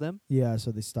actually killed them. Yeah.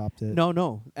 So they stopped it. No,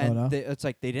 and no? it's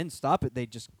like they didn't stop it; they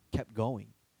just kept going,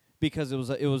 because it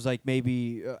was like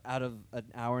maybe out of an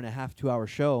hour and a half, 2 hour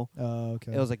show, Oh,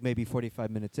 okay. it was like maybe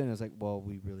 45 minutes in. It was like, well,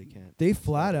 we really can't. They stop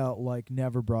flat it. out like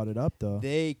never brought it up though.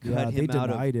 They cut Yeah, him they out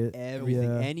of denied it. everything.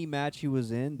 Yeah. Any match he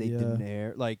was in, they Yeah. didn't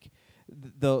air. Like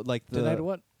the Denied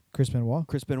what? Chris Benoit.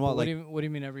 Chris Benoit. What Like do you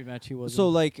mean every match he was so,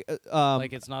 in? like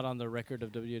like it's not on the record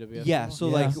of WWF? yeah. anymore? So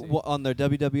Yeah. like See? on their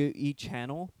WWE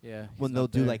channel, Yeah. when he's they'll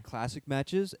not do there. like classic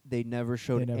matches, they never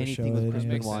showed never anything show with it, Chris yeah.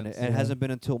 Makes Benoit on it. sense, And it yeah. hasn't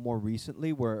been until more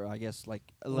recently where I guess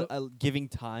like Well- giving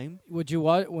time. Would you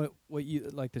watch what you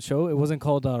like the show? It wasn't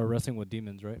called Wrestling with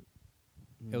Demons, right?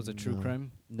 It was a true No.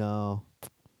 crime. No.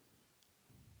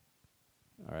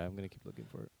 All right, I'm gonna keep looking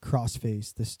for it.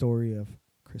 Crossface, the story of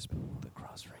Chris Benoit. The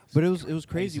cross rings. But it was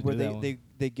crazy to where do that one.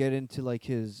 they get into like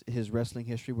his wrestling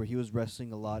history where he was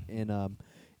wrestling a lot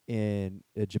in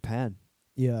Japan,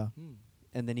 Yeah.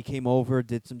 and then he came over,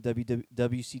 did some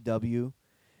WCW,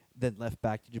 then left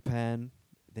back to Japan,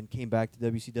 then came back to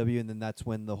WCW, and then that's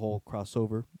when the whole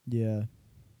crossover Yeah.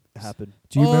 happened.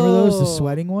 Do you remember those, the Oh.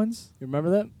 sweating ones? You remember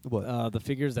that? What? The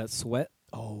figures that sweat.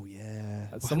 Oh yeah.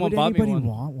 Why Someone would bought me anybody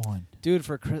one, want one? dude.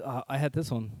 For I had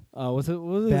this one. What was his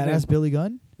Badass name? Billy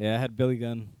Gunn? Yeah, I had Billy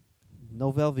Gunn.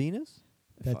 Novel Venus?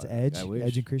 That's Fuck, Edge. I wish.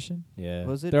 Edge and Christian. Yeah,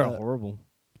 Was it, They're uh, horrible.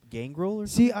 Gangrel or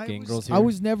See, Gangrel's I here.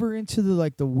 was never into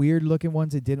the weird looking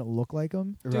ones that didn't look like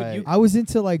them. something? Right. you- I was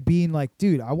into like being like,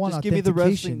 dude, I want Just give me the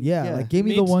authentication. wrestling- Yeah, yeah. like give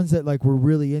me Me the t- ones that like were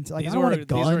really into. Like these I don't want a were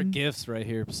these were gun. gifts right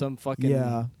here. Some fucking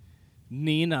Yeah,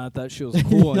 Nina thought she was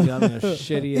cool and got me a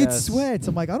shitty it ass. sweats.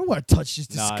 I'm like, I don't want to touch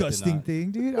this Nah, I did disgusting not.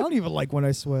 thing, dude. I don't even like when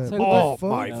I sweat. It's like, What the oh, fuck?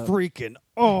 my freaking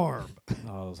arm.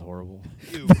 Oh, it was horrible.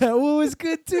 That one was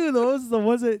good too. Those the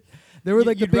ones that they were You-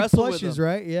 like the you'd big wrestle with plushes, them.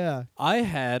 right? Yeah. I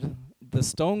had the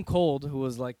Stone Cold, who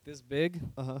was like this big.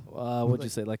 Uh-huh. What'd you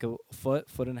say? Like a foot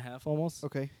and a half almost.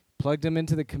 Okay. Plugged him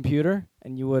into the computer,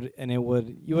 and you would I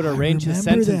arrange his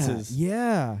remember that. sentences.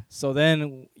 Yeah. So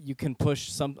then you can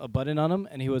push a button on him,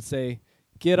 and he would say,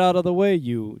 "Get out of the way,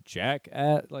 you jack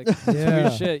at like Yeah.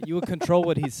 weird shit." You would control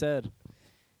what he said.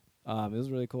 It was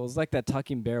really cool. It was like that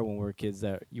Talking Bear when we were kids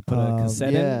that you put a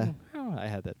cassette yeah. in. Oh, I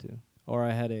had that too. Or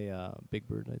I had a Big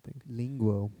Bird, I think.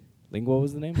 Linguo. Linguo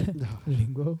was the name.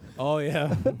 Lingo. Oh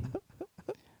yeah.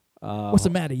 What's the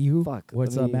matter, you? Fuck.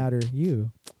 What's let the me- matter,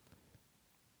 you?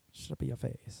 Shut up your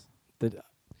face.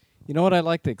 You know what? I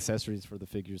like the accessories for the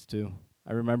figures too.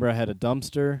 I remember I had a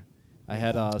dumpster. I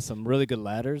had some really good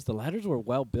ladders. The ladders were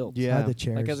well built. I Yeah. had the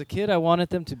chairs. Like as a kid, I wanted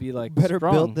them to be like Better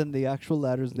strong. built than the actual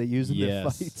ladders they use in their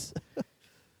Yes. fights.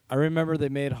 I remember they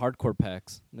made hardcore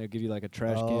packs. And they'd give you like a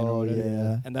trash can or Oh, whatever.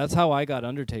 yeah. And that's how I got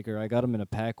Undertaker. I got him in a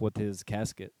pack with his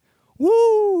casket.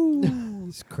 Woo!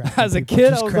 Just cracking As a people- kid,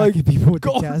 just I was cracking like, people with the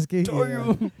 "God casket.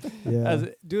 damn." Yeah.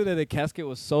 Dude, the casket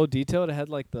was so detailed. It had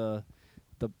like the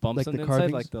bumps Like on the the inside,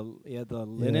 carvings? like the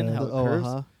linen, Yeah. how it Oh, curves.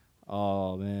 uh-huh.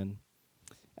 Oh man,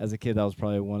 as a kid, that was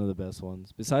probably one of the best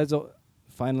ones. Besides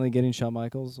finally getting Shawn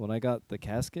Michaels, when I got the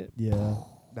casket, Yeah.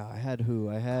 No, I had who?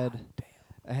 I had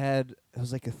it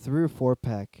was like a 3 or 4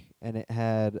 pack, and it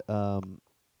had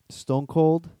Stone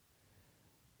Cold,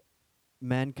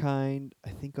 Mankind, I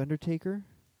think Undertaker,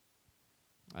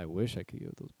 I wish I could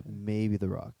get those. and maybe The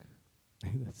Rock.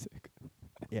 That's sick.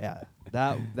 Yeah,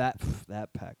 that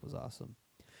pack was awesome.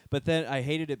 But then I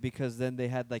hated it because then they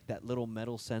had like that little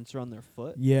metal sensor on their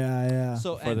foot. Yeah.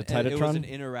 So For the and it was an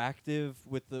Titatron? interactive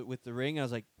with the ring. I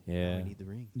was like, Yeah. I need the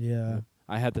ring. Yeah.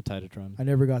 I had the Titatron. I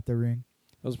never got the ring.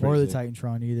 It was Or pretty the sick.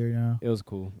 Titantron either, no. It was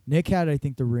cool. Nick had, I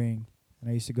think, the ring. And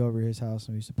I used to go over to his house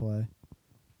and we used to play.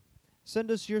 Send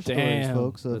us your Damn, stories,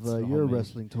 folks, of that's your homemade.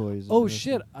 wrestling toys. and Oh wrestling.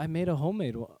 shit! I made a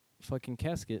homemade fucking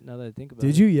casket. Now that I think about it.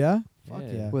 Did you? Yeah? Fuck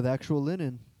Yeah. yeah. With actual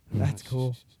linen. That's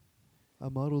cool. I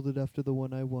modeled it after the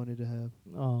one I wanted to have.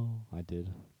 Oh, I did.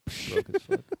 Broke as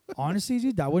fuck. Honestly,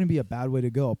 dude, that wouldn't be a bad way to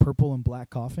go. A purple and black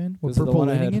coffin with This is the purple one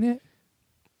I lining had. in it.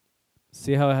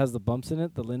 See how it has the bumps in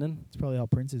it, the linen, It's probably how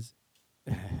Prince is.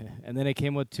 and then it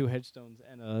came with 2 headstones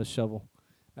and a shovel.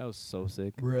 That was so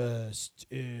sick. Rest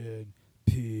in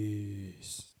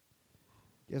peace.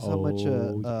 Guess how much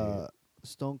Oh, yeah.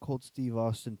 Stone Cold Steve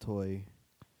Austin toy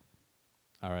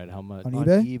All right, how much? On on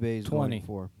eBay? eBay is 20. going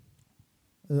for?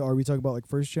 Are we talking about like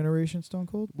first generation Stone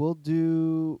Cold? We'll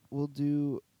do.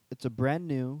 It's a brand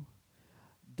new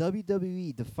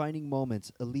WWE Defining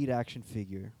Moments Elite Action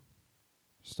Figure.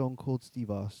 Stone Cold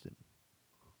Steve Austin.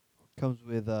 Comes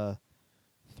with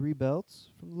 3 belts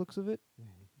from the looks of it.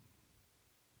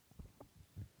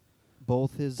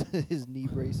 Both his his knee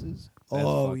braces. That's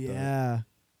Oh, fucked up. yeah.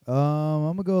 I'm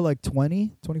going to go like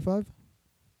 20, 25.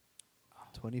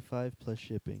 25 plus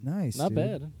shipping. Nice. Not dude.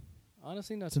 bad.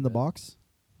 Honestly, not It's too in the bad. box?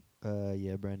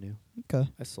 Yeah, brand new. Okay.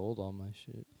 I sold all my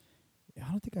shit. Yeah,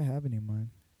 I don't think I have any of mine.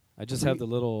 I just have the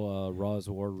little Raw's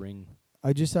War ring.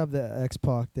 I just have the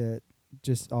X-Pac that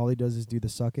just all he does is do the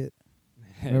suck it.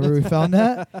 Remember we found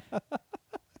that?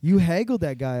 You haggled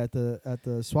that guy at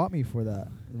the swap meet for that.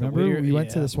 Remember weird- we went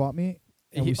to yeah. the swap meet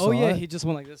and we saw Oh yeah, it? he just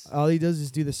went like this. All he does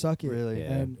is do the suck it. Really?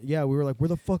 Yeah. And yeah, we were like, where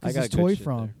the fuck I is got this good toy shit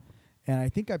from? there. And I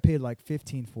think I paid like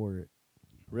 15 for it.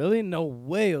 Really? No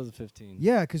way. It was 15.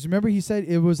 Yeah, because remember he said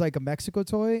it was like a Mexico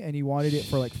toy and he wanted it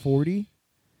for like 40.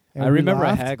 And I we remember I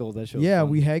laughed. haggled that shit. was Yeah, fun.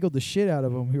 we haggled the shit out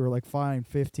of him. We were like, fine,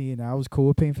 15. And I was cool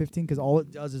with paying 15 because all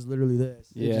it does is literally this.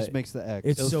 It Yeah. just makes the X.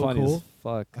 It's It was so funny cool. as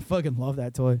fuck. I fucking love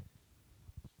that toy.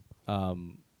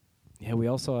 Yeah, we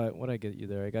also what I get you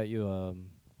there? I got you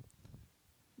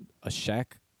a Shaq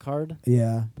card.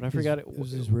 Yeah. But I forgot it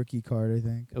was his rookie card, I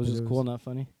think. It was But just cool, not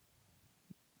funny.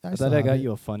 I still thought I have got it.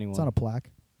 you a funny It's one. on a plaque.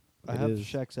 I It have is.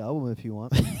 Shaq's album if you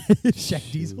want. Shaq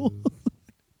Diesel.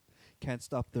 Can't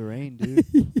Stop the Rain, dude.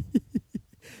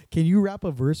 Can you rap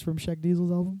a verse from Shaq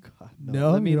Diesel's album? God,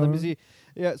 No, let me you don't? see.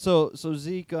 Yeah, so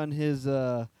Zeke on his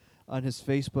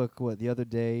Facebook the other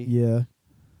day. Yeah.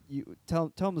 You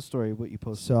tell him the story what you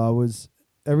posted. So I was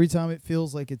every time it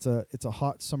feels like it's a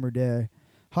hot summer day.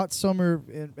 Hot summer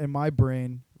in my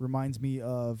brain reminds me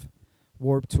of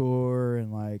Warped Tour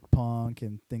and like punk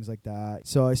and things like that.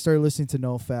 So I started listening to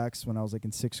NoFX when I was like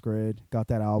in 6th grade. Got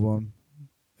that album.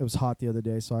 It was hot the other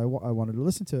day, so I wanted to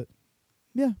listen to it.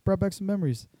 Yeah, brought back some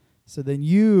memories. So then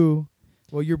your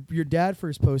dad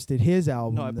first posted his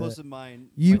album. No, I that- posted mine.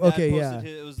 You- My dad okay, posted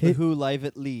yeah. It was Hit- the Who Live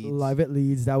at Leeds. Live at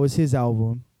Leeds. That was his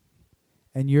album.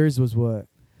 And yours was what?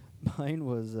 Mine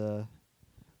was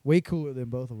Way cooler than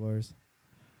both of ours.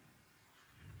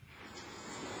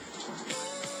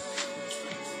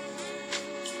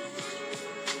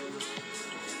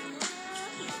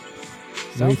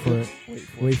 Wait for it.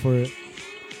 Wait for it.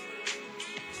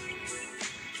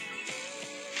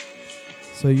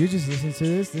 So you're just listening to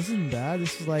this? This isn't bad.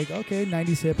 This is like, okay,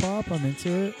 90s hip hop. I'm into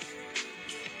it.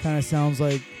 Kind of sounds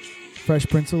like Fresh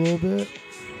Prince a little bit.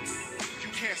 You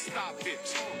can't stop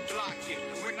it, block it,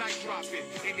 when I drop it.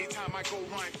 Anytime I go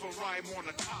rhyme for rhyme on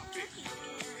a topic.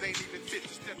 They ain't even fit to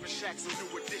step in Shaq's a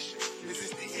new edition. Is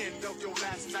this the end of your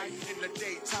last night? In the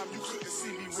daytime, you couldn't see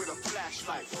me with a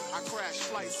flashlight. I crash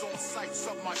flights on sights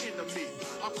of my enemy.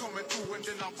 I'm coming through and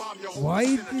then I bomb your whole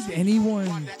Why vicinity. did anyone?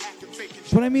 Why they acting fake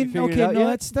and But I mean, figured it okay, out no,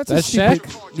 yet? that's a That's stupid.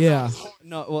 Shaq? Yeah,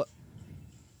 no. Well,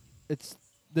 it's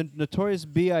the Notorious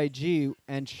B.I.G.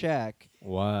 and Shaq.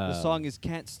 Wow. The song is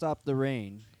 "Can't Stop the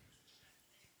Rain."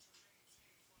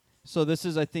 So this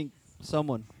is, I think,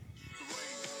 someone.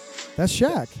 that's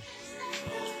Shaq.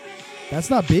 That's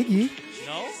not Biggie.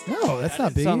 No, No, that's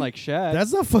not didn't Biggie. sound like Shaq.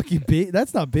 That's not fucking big.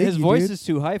 That's not Biggie. His voice dude. is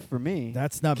too high for me.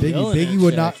 That's not Biggie. Killing Biggie it,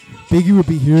 would Shaq. not. Biggie would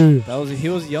be here. He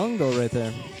was young though, right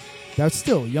there. That's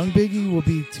still young. Biggie will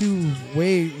be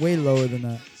way lower than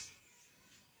that.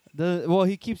 Well,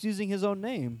 he keeps using his own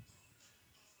name.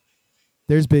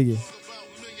 There's Biggie.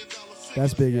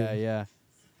 That's Biggie. Yeah.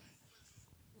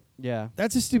 Yeah.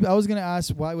 That's a stupid. I was gonna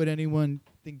ask why would anyone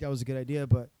think that was a good idea,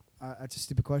 but that's a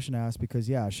stupid question to ask because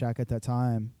Shaq at that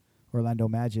time, Orlando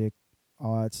Magic,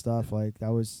 all that stuff like that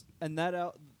was. And that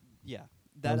yeah,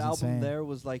 That that was album insane. there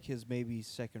was like his maybe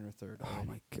second or third. Oh already.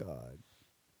 my god.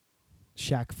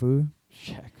 Shaq Fu.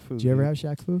 Shaq Fu. Did you ever have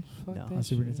Shaq Fu Fuck No. that on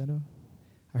Super shit. Nintendo?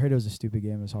 I heard it was a stupid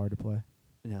game. It was hard to play.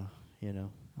 No, you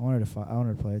know. I wanted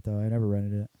to play it though. I never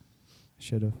rented it.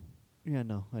 Should have. Yeah,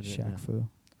 no, I didn't. Shaq Fu. Look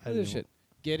at this shit.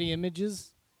 Getty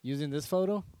Images using this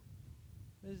photo.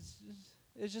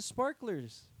 It's just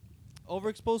sparklers.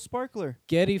 Overexposed sparkler.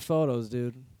 Getty Photos,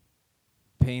 dude.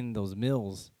 Paying those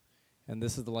mills. And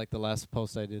this is the last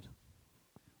post I did.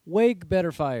 Way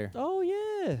better fire. Oh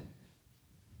yeah.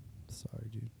 Sorry,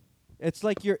 dude. It's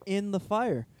like you're in the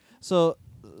fire. So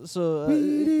We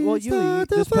didn't well, start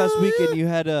the this past fire. weekend you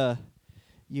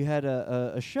had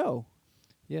a show.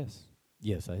 Yes.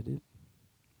 Yes, I did.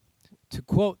 To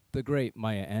quote the great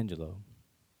Maya Angelou,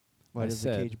 Why I does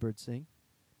said- the cage bird sing?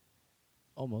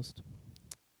 almost,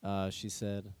 she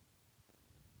said,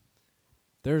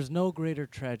 "There's no greater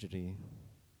tragedy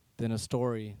than a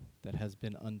story that has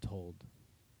been untold."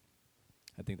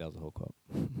 I think that was the whole quote.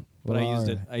 But I used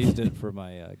it. I used it for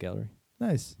my gallery.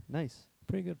 Nice. Nice.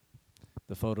 Pretty good.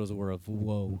 The photos were of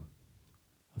woe,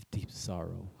 of deep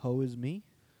sorrow. Ho is me.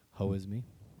 Ho is me.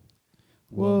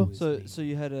 Whoa. Woe is So me. so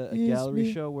you had a Is gallery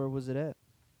me. show. Where was it at?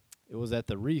 It was at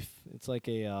the Reef. It's like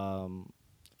a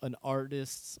an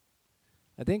artist's.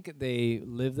 I think they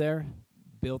live there,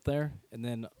 built there, and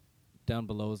then down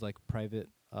below is like private,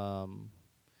 I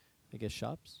guess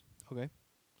shops. Okay.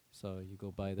 So you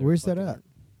go by there. Where's that at?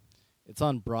 It's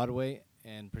on Broadway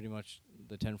and pretty much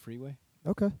the 10 freeway.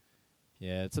 Okay.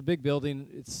 Yeah, it's a big building.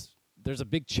 There's a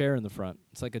big chair in the front.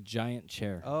 It's like a giant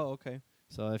chair. Oh, okay.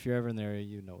 So if you're ever in there,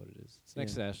 you know what it is. It's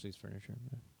next Yeah. to Ashley's Furniture.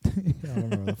 I don't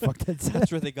know where the fuck that's at.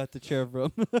 That's where they got the chair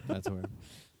from. That's where.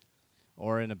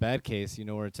 Or in a bad case, you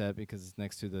know where it's at because it's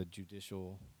next to the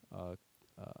judicial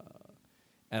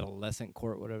adolescent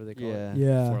court, whatever they call Yeah. it.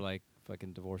 Yeah. For like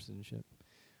fucking divorces and shit.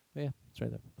 But yeah, it's right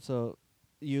there. So,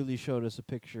 Yuli showed us a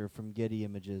picture from Getty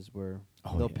Images where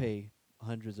Oh, they'll yeah. pay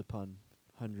hundreds upon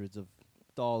hundreds of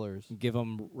dollars, Give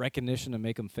them recognition and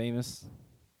make them famous.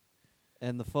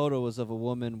 and the photo was of a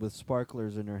woman with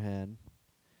sparklers in her hand,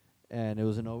 and it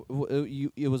was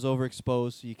it was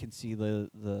overexposed, so you can see the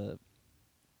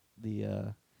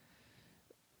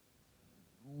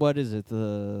what is it,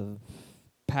 the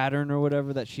pattern or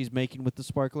whatever that she's making with the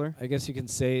sparkler. I guess you can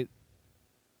say,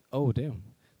 oh, damn.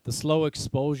 The slow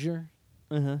exposure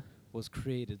Uh-huh. was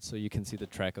created so you can see the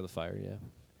track of the fire, yeah.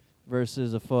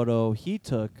 Versus a photo he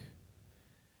took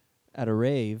at a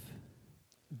rave.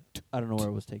 I don't know where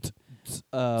it was taken.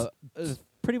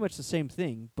 Pretty much the same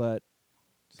thing, but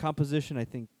composition I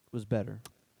think was better.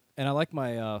 And I like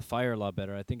my fire a lot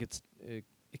better. I think it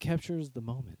captures the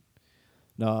moment.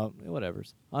 No,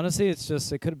 whatever's. Honestly, it's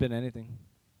just, it could have been anything.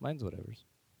 Mine's whatever's.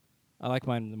 I like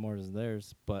mine more than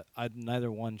theirs, but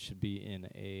neither one should be in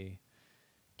a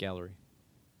gallery.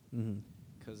 Mm-hmm.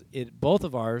 Because both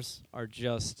of ours are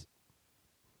just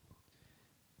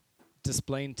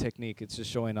displaying technique. It's just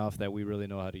showing off that we really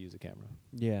know how to use a camera.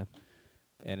 Yeah.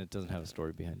 And it doesn't have a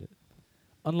story behind it.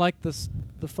 Unlike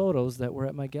the photos that were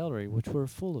at my gallery, which were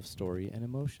full of story and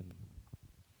emotion.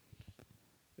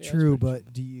 Yeah, that's True, pretty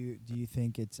but do you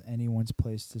think it's anyone's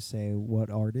place to say what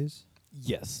art is?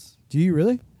 Yes. Do you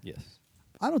really? Yes.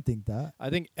 I don't think that. I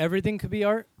think everything could be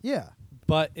art, Yeah.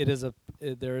 but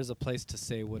there is a place to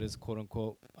say what is quote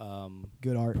unquote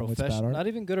Good art and what's bad professional. art. Not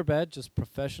even good or bad, just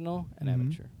professional and Mhm.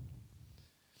 amateur.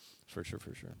 For sure.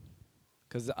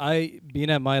 Because being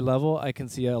at my level, I can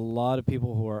see a lot of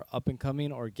people who are up and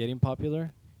coming or getting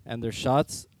popular, and their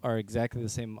shots are exactly the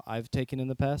same I've taken in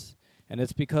the past. And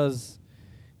it's because,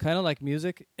 kind of like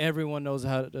music, everyone knows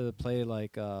how to play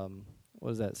like, what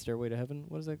is that, Stairway to Heaven?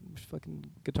 What is that fucking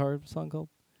guitar song called?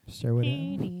 Stairway to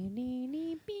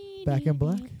Heaven. Back in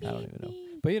Black? I don't even know.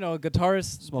 But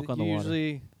guitarists Smoke on the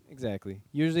water.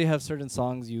 usually have certain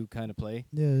songs you kind of play,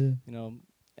 Yeah.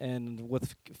 and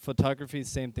with photography,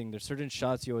 same thing. There's certain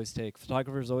shots you always take.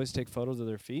 Photographers always take photos of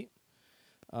their feet.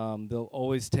 They'll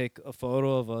always take a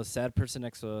photo of a sad person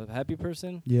next to a happy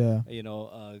person. Yeah.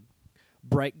 A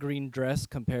bright green dress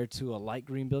compared to a light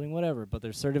green building, whatever. But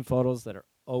there's certain photos that are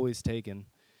always taken,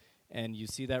 and you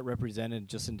see that represented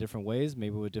just in different ways,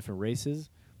 maybe with different races,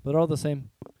 but all the same.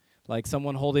 Like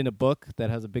someone holding a book that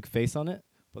has a big face on it,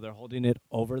 but they're holding it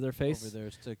over their face. Over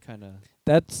there's to kind of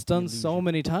That's done so illusion.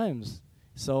 many times.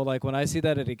 So like when I see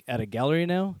that at a gallery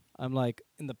now, I'm like,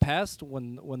 in the past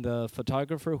when the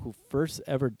photographer who first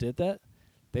ever did that,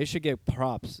 they should get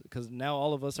props because now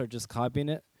all of us are just copying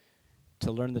it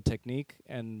to learn the technique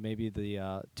and maybe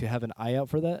the to have an eye out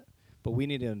for that. But we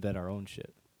need to invent our own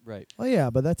shit. Right. Oh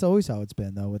yeah, but that's always how it's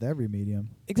been though with every medium.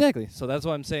 Exactly. So that's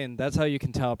why I'm saying that's how you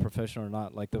can tell a professional or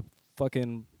not. Like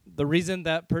the reason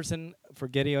that person for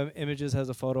Getty Images has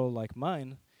a photo like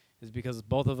mine is because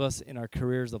both of us in our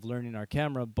careers of learning our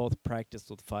camera both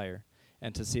practiced with fire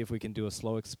and to see if we can do a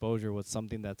slow exposure with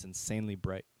something that's insanely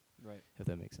bright. Right. If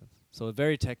that makes sense. So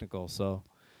very technical. So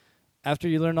after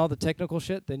you learn all the technical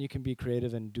shit, then you can be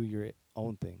creative and do your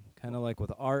own thing. Kind of like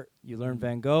with art, you learn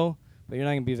Van Gogh, but you're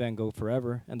not going to be Van Gogh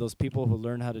forever. And those people who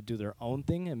learn how to do their own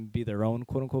thing and be their own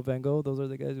quote-unquote Van Gogh, those are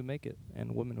the guys who make it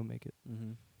and women who make it.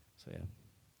 Mm-hmm. So, yeah.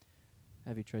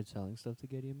 Have you tried selling stuff to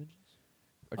Getty Images?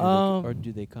 Or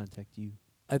do they contact you?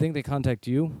 I think they contact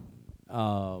you,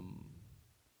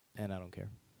 and I don't care.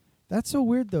 That's so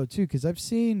weird though too, because I've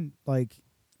seen like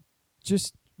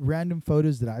just random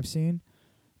photos that I've seen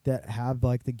that have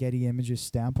like the Getty Images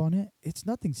stamp on it. It's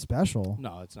nothing special.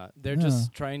 No, it's not. They're Yeah.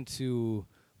 just trying to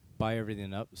buy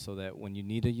everything up so that when you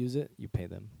need to use it, you pay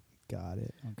them. Got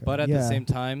it. Okay. But at Yeah. the same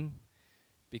time,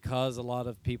 because a lot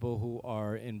of people who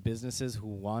are in businesses who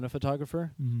want a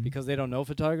photographer, Mhm. because they don't know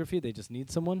photography, they just need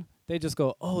someone. They just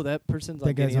go, "Oh, that person's that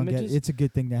on Getty guy's on Get- Images." it's a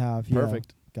good thing to have. Yeah.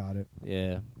 Perfect. Got it.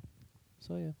 Yeah.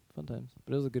 So yeah, fun times.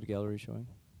 But it was a good gallery showing.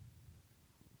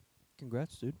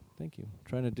 Congrats, dude. Thank you.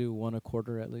 Trying to do one a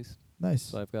quarter at least. Nice.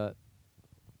 So I've got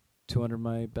 2 under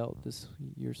my belt this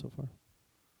year so far.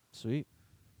 Sweet.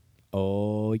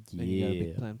 Oh And you got a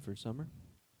big plan for summer?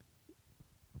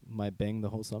 Might bang the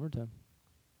whole summertime.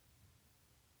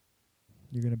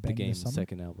 You're gonna bang The Game's summer?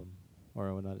 second album,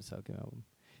 or not a second album.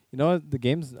 You know what? The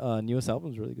Game's newest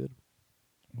album's really good.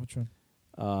 Which one?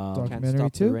 Um, Can't Documentary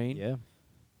Stop too? the Rain? yeah,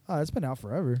 Oh, it's been out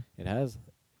forever. it has.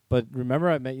 But remember,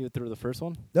 I met you through the first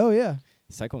one. Oh yeah.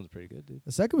 The second one's pretty good, dude.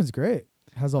 The second one's great.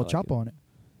 Has all like Choppa it. on it.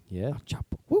 Yeah.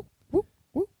 Choppa. Woo woo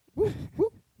woo woo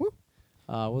woo woo.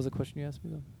 What was the question you asked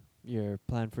me though? Your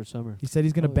plan for summer. He said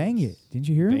he's gonna Oh, bang it. yes. Didn't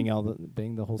you hear him?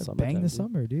 Bang the whole summer. Bang the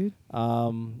summer, dude.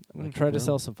 I'm gonna Like a try to girl.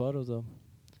 sell some photos though. I'm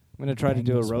gonna try to Bang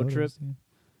do a those road photos, trip. dude.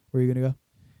 Where are you gonna go?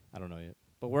 I don't know yet,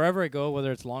 but wherever I go,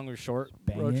 whether it's long or short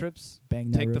Bang road it. trips,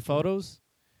 Bang that take road the trip. photos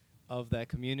of that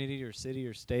community or city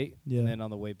or state, Yeah. and then on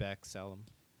the way back sell them,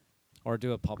 or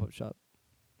do a pop-up shop.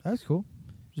 That's cool.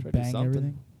 Just Try to do bang something.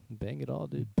 everything. Bang it all,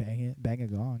 dude. Bang it. Bang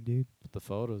it gone, dude. The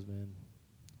photos, man.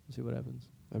 We'll see what happens.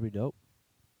 That'd be dope.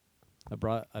 I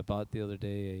bought the other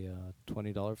day a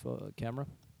 $20 camera.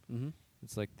 Mm-hmm.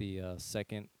 It's like the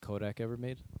second Kodak ever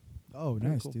made. Oh,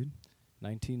 Very nice, cool. dude.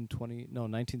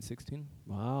 1916.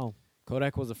 Wow.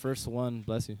 Kodak was the first one.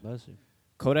 Bless you. Bless you.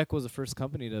 Kodak was the first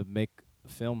company to make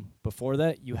film. Before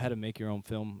that, you had to make your own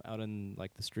film out in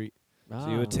like the street. So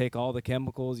you would take all the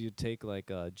chemicals. You'd take like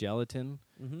gelatin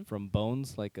Mm-hmm. from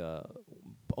bones, like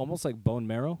almost like bone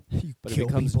marrow. You But it kill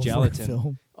becomes people for a gelatin.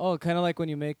 film. Oh, kind of like when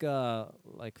you make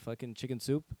like fucking chicken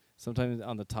soup. Sometimes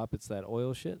on the top it's that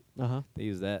oil shit. Uh-huh. They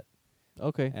use that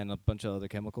Okay. and a bunch of other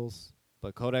chemicals.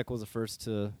 But Kodak was the first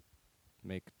to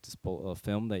make a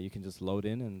film that you can just load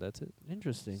in and that's it.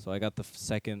 Interesting. So I got the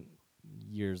second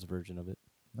year's version of it,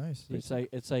 Nice.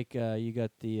 It's like you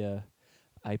got the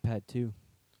iPad 2.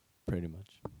 pretty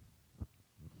much.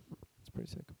 It's pretty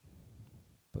sick.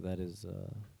 But that's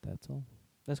all.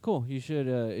 That's cool. You should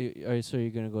so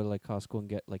you're going to go to like Costco and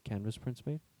get like canvas prints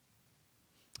made?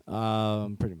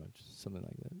 Pretty much something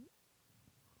like that.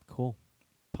 Cool.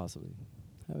 Possibly.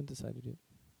 Haven't decided yet.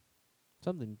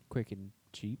 Something quick and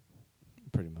cheap.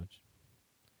 Pretty much.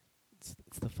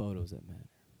 It's the photos that matter.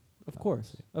 Of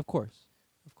course. Of course.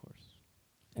 Of course.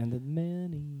 And the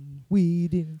money. We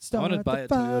didn't I start want to buy the a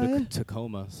Toyota fire.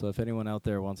 Tacoma. So if anyone out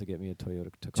there wants to get me a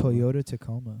Toyota Tacoma, Toyota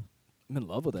Tacoma. I'm in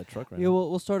love with that truck right Yeah, now.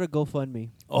 we'll start a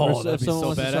GoFundMe. Oh, Or that'd if be someone so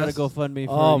wants to start a badass. GoFundMe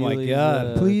for Oh my Yuli's,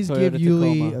 God. Please Toyota give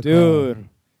Yuli Tacoma. a Dude. car.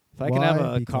 If I can have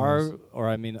Why? a car, Because- or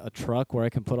I mean a truck where I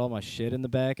can put all my shit in the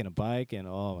back and a bike, and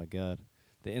oh my god,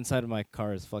 the inside of my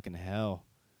car is fucking hell.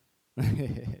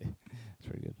 It's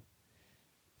pretty good.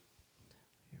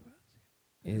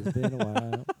 It's been a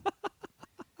while.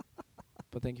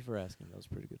 But thank you for asking. That was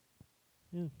pretty good.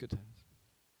 Yeah. Good times.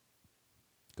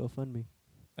 GoFundMe.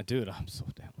 Dude, I'm so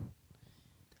down.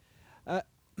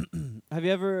 Have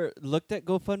you ever looked at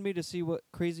GoFundMe to see what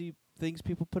crazy things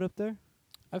people put up there?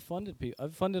 I've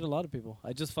funded a lot of people.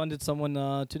 I just funded someone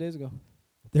 2 days ago.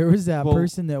 There was that Well-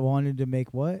 person that wanted to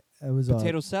make what? It was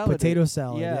Potato salad. Potato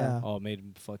salad. Yeah. Yeah. Oh,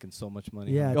 made fucking so much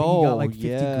money. Yeah. I on think it. he got Oh, like 50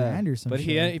 yeah. grand or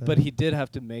something. But he did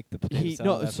have to make the potato He, salad.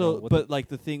 no, after so all with but like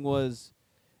the thing was,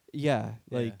 yeah,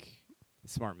 Yeah. like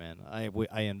smart man. I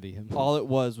envy him. all it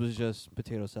was just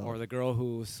potato salad. Or the girl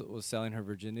who was selling her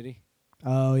virginity.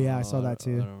 Oh yeah, I saw that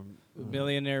too.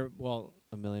 Millionaire. Well,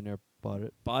 A millionaire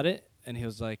bought it, and he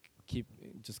was like,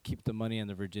 just keep the money and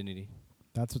the virginity.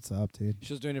 That's what's up, dude.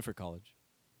 She was doing it for college.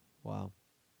 Wow.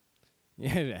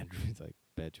 Yeah, Andrew's like,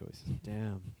 bad choice.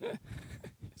 Damn.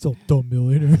 So dumb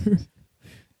millionaire.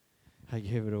 I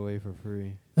gave it away for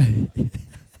free.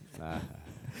 Nah.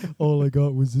 All I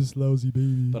got was this lousy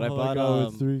baby. But I All bought got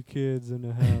was 3 kids in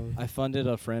a house. I funded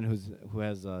a friend who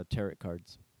has tarot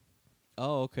cards.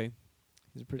 Oh, okay.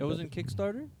 He's a pretty. It wasn't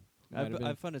Kickstarter? Might have been.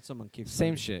 I funded some on Kickstarter.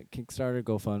 Same shit. Kickstarter,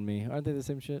 GoFundMe. Aren't they the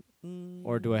same shit?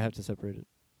 Or do I have to separate it?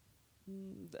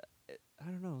 I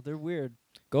don't know. They're weird.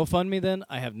 GoFundMe, then,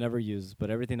 I have never used, but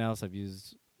everything else I've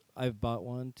used. I've bought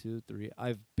 1, 2, 3.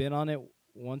 I've been on it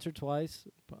once or twice.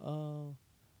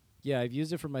 Yeah, I've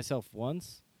used it for myself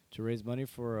once to raise money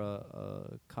for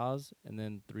a cause, and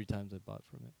then 3 times I bought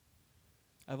from it.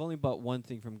 I've only bought one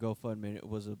thing from GoFundMe, and it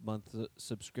was a month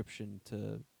subscription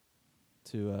to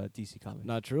DC Comics.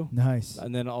 Not true. Nice.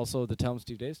 And then also the Tell 'em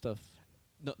Steve Dave stuff.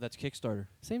 No, that's Kickstarter.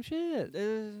 Same shit.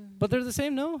 But they're the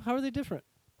same, no? How are they different?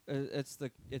 It's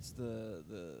the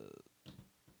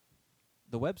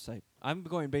website. I'm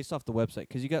going based off the website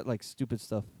because you got like stupid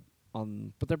stuff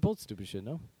on. But they're both stupid shit,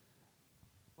 no?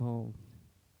 Oh,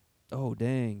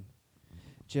 dang.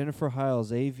 Jennifer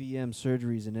Hiles, AVM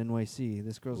surgeries in NYC.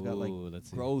 This girl's got like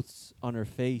let's see. growths on her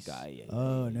face.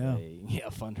 Oh, no. Yeah,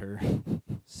 fund her.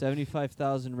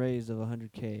 75,000 raised of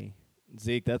 100K.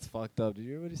 Zeke, that's fucked up. Did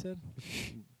you hear what he said?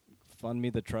 Fund me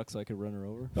the truck so I could run her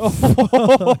over.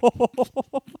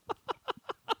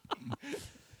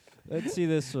 Let's see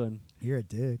this one. You're a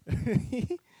dick.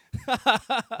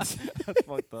 That's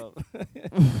fucked up.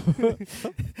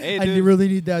 Hey, I dude. really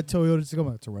need that Toyota to come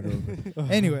out to run over.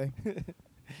 Anyway,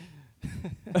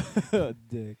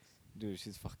 Dicks. Dude,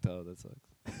 she's fucked up. That sucks.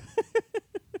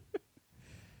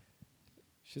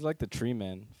 She's like the tree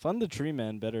man. Fund the tree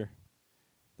man better.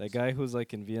 That guy who's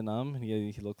like in Vietnam and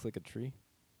he looks like a tree.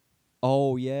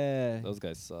 Oh yeah. Those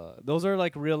guys suck. Those are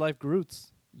like real life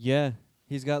Groots. Yeah.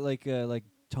 He's got like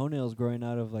toenails growing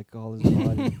out of like all his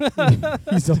body.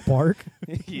 he's a bark.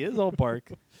 He is all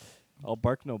bark. All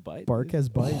bark, no bite. Bark dude. has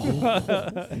bite. Dude.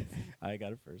 I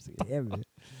got it first. Again. Damn it.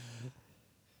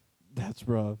 That's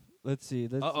rough. Let's see.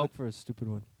 Let's Uh-oh. look for a stupid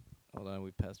one. Hold on,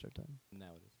 we passed our time.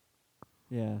 Now it is.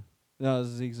 Yeah. No,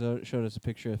 Zeke showed us a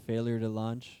picture of failure to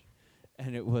launch,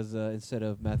 and it was instead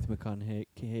of Matthew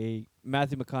McConaughey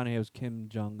was Kim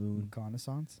Jong-un.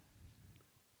 Reconnaissance.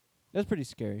 That's pretty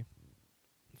scary.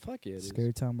 Fuck yeah, it is.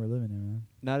 Scary time we're living in, man.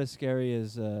 Not as scary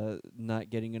as not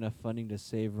getting enough funding to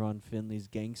save Ron Finley's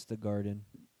Gangsta Garden.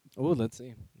 Oh, let's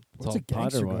see. It's What's all a pot or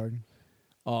gangster what? garden?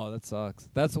 Oh, that sucks.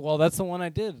 That's the one I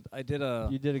did. I did a.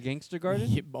 You did a Gangster Garden?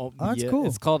 Yeah, oh, that's yeah, cool.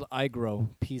 It's called I Grow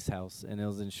Peace House, and it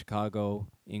was in Chicago,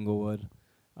 Inglewood,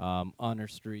 Honor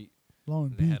Street.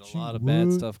 Long They had Beach, a lot of bad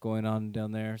Inglewood. stuff going on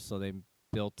down there, so they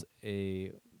built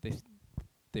they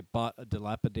bought a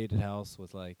dilapidated house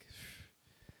with like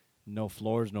no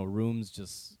floors, no rooms,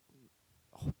 just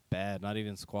bad. Not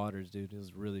even squatters, dude. It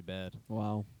was really bad.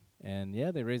 Wow. And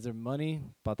yeah, they raised their money,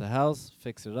 bought the house,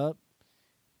 fixed it up,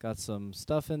 got some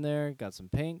stuff in there, got some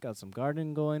paint, got some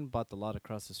gardening going, bought the lot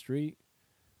across the street,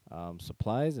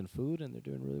 supplies and food, and they're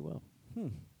doing really well.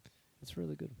 It's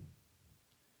really good.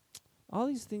 All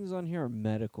these things on here are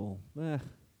medical.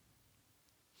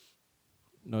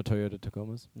 No Toyota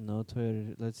Tacomas. No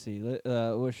Toyota. Let's see.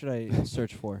 What should I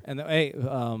search for? And hey,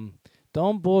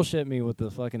 don't bullshit me with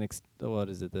the fucking what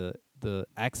is it? The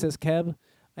access cab.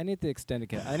 I need the extended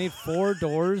cab. I need 4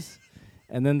 doors,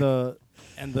 and then the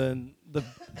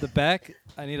back.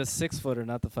 I need a 6-footer,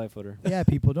 not the 5-footer. Yeah,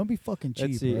 people, don't be fucking cheap.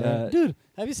 Let's see. bro. Dude,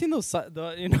 have you seen those?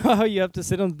 You know how you have to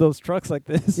sit on those trucks like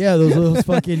this? Yeah, those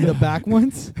fucking the back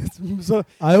ones. So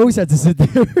I always had to sit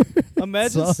there.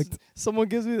 imagine Sucked. someone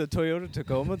gives me the Toyota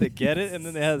Tacoma, they get it, and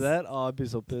then they have that. Oh, I'd be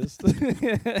so pissed.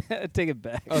 Take it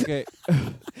back. Okay.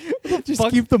 Just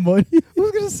fuck? keep the money.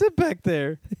 Who's gonna sit back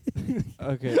there?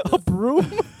 Okay. A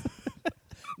broom?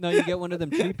 No, you get one of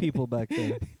them tree people back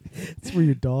there. It's for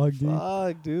your dog, dude.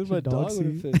 Fuck, dude, Your my dog dog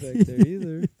wouldn't seat. fit back there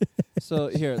either. So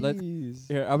here, Jeez.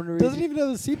 I'm gonna read. Doesn't even have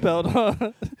a seatbelt,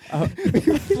 huh?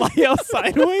 You fly out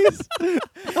sideways?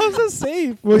 How's that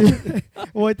safe?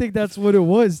 Well, I think that's what it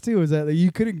was too. Is that like,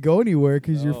 you couldn't go anywhere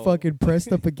because you're Oh. fucking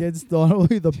pressed up against not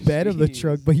only the bed of the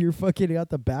truck, Jeez. but you're fucking out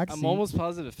the back seat. I'm almost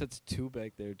positive it fits 2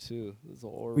 back there too. That's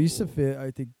horrible. We used to fit, I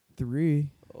think, 3,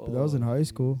 but that was in high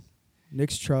school.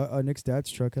 Nick's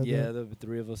dad's truck had Yeah, that. there were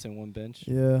 3 of us in one bench.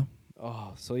 Yeah.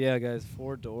 Oh, so yeah, guys,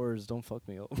 4 doors. Don't fuck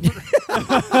me up.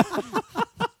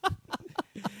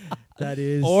 That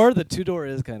is. Or the 2-door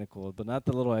is kind of cool, but not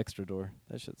the little extra door.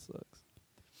 That shit sucks.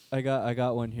 I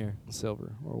got one here.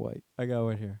 Silver or white. I got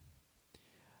one here.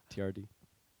 TRD.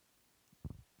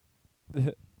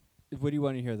 What do you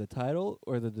want to hear? The title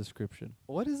or the description?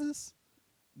 What is this?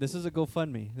 This is a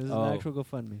GoFundMe. This is Oh. an actual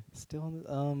GoFundMe. Still on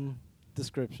the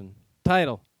description.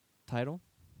 Title. Title?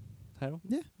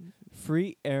 Yeah.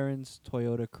 Free Aaron's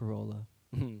Toyota Corolla.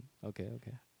 Okay,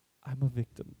 okay. I'm a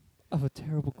victim of a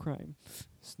terrible crime.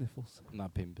 Sniffles. I'm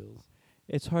not paying bills.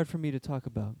 It's hard for me to talk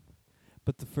about,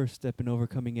 but the first step in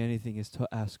overcoming anything is to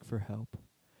ask for help.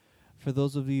 For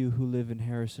those of you who live in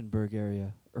Harrisonburg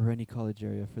area, or any college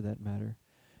area for that matter,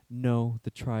 know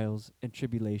the trials and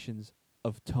tribulations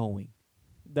of towing.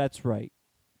 That's right.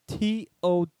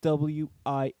 TOWING.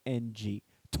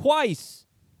 Twice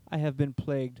I have been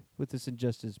plagued with this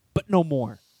injustice, but no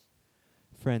more.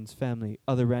 Friends, family,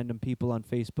 other random people on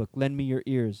Facebook, lend me your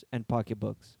ears and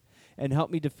pocketbooks and help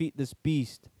me defeat this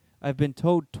beast. I've been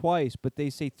towed twice, but they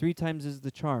say 3 times is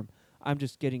the charm. I'm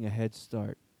just getting a head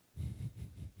start.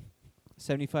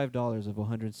 $75 of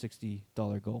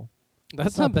 $160 goal.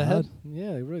 That's not not bad. bad.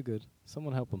 Yeah, really good.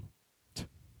 Someone help him.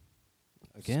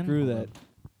 Again? Screw Hold that. on.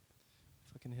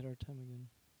 Fucking hit our time again.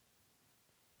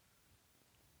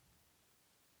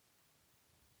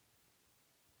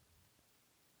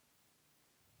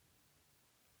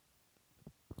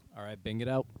 All right, bang it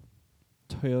out.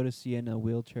 Toyota Sienna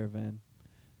wheelchair van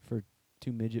for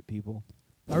 2 midget people.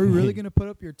 Are we really gonna put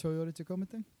up your Toyota Tacoma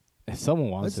thing? If someone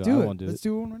wants Let's to, do I it. won't do Let's it.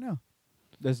 do one right now.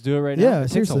 Let's do it right Yeah, now. It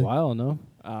takes seriously. a while, no?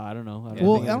 I don't know. Yeah,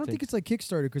 Well, think I it don't think takes- it's like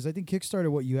Kickstarter because I think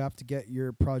Kickstarter, what you have to get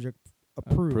your project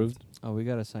approved. Oh, we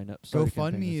gotta sign up. Start a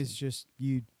campaign. GoFundMe is just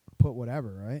you put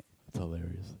whatever, right? It's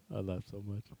hilarious. I laugh so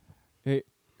much. Hey,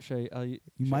 Shay,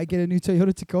 You might get a new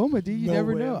Toyota Tacoma, dude. You No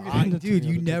never way know. I'm getting a Dude,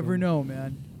 you Toyota never Tacoma. know,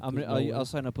 man. I'm There's gonna, no way. I'll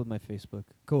sign up with my Facebook.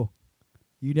 Cool.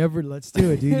 You never. Let's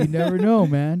do it, dude. You never know,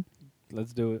 man.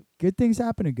 Let's do it. Good things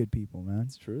happen to good people, man.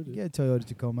 It's true, dude. Get a Toyota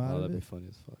Tacoma out Oh, of that'd be it. funny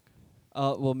as fuck.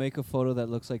 We'll make a photo that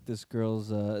looks like this girl's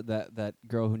that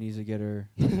girl who needs to get her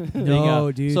thing No,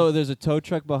 out. dude. So there's a tow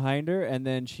truck behind her, and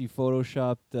then she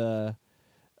photoshopped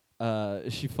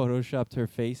her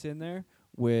face in there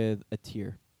with a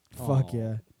tear. Fuck Aw.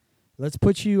 yeah. Let's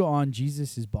put you on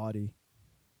Jesus's body.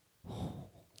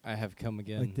 I have come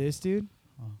again. Like this, dude.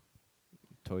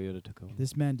 Toyota Tacoma.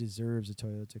 This man deserves a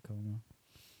Toyota Tacoma.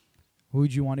 Who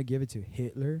would you want to give it to?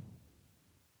 Hitler?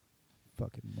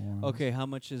 Fucking moron. Okay, how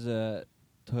much is a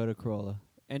Toyota Corolla?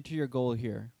 Enter your goal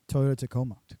here. Toyota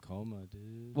Tacoma. Tacoma,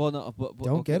 dude. Well, no, but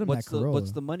Don't okay, get him what's that the Corolla.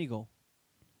 what's the money goal?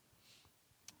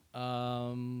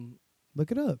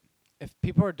 Look it up. If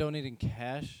people are donating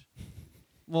cash,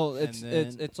 Well, And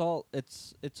it's all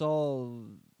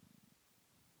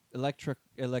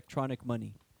electronic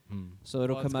money. So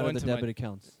it'll Well, it's come out of going the to my- debit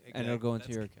accounts, and it'll go into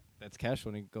That's your. That's cash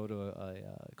when you go to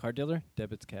a car dealer.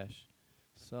 Debit's cash.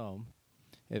 So,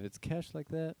 if it's cash like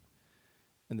that,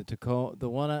 and the Tacoma, the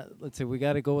one, let's say we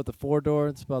got to go with the 4-door.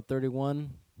 It's about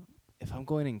 31. If I'm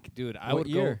going in, dude, I What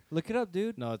would year? Look it up,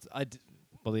 dude. go. No,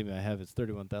 believe me, I have. It's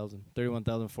 31,000.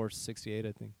 31,468,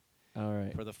 I think. All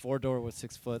right. For the 4-door with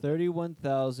 6 foot.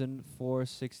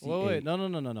 31,468. Wait,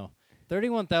 no.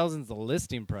 31,000 is the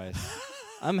listing price.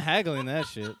 I'm haggling that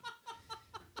shit.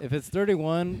 If it's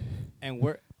 31, and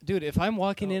dude, if I'm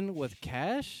walking in with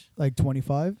cash, Like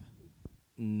 25?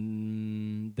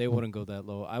 they wouldn't go that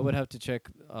low. I would have to check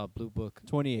Blue Book.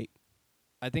 28.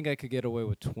 I think I could get away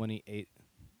with 28.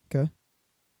 'Kay.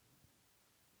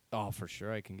 Oh, for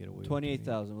sure, I can get away with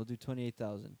 28,000. We'll do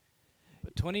 28,000.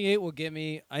 But 28 will get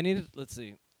me. Let's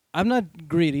see. I'm not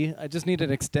greedy. I just need an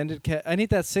extended I need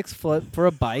that 6 foot for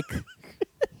a bike.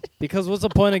 Because what's the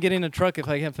point of getting a truck if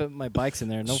I can't fit my bikes in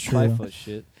there? No It's true. 5-foot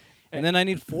shit. And then I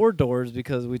need 4 doors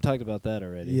because we talked about that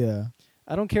already. Yeah.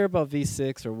 I don't care about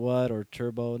V6 or what or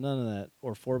turbo, none of that,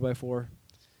 or 4x4.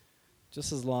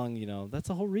 Just as long, that's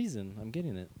the whole reason I'm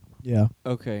getting it. Yeah.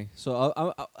 Okay, so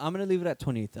I'm gonna leave it at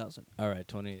 28,000. All right,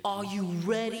 28. Are you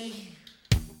ready?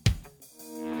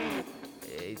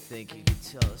 You think you could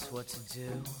tell us what to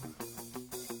do?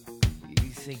 You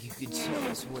think you could tell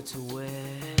us what to wear?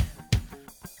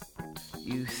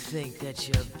 You think that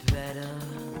you're better?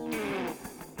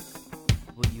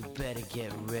 Well, you better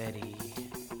get ready.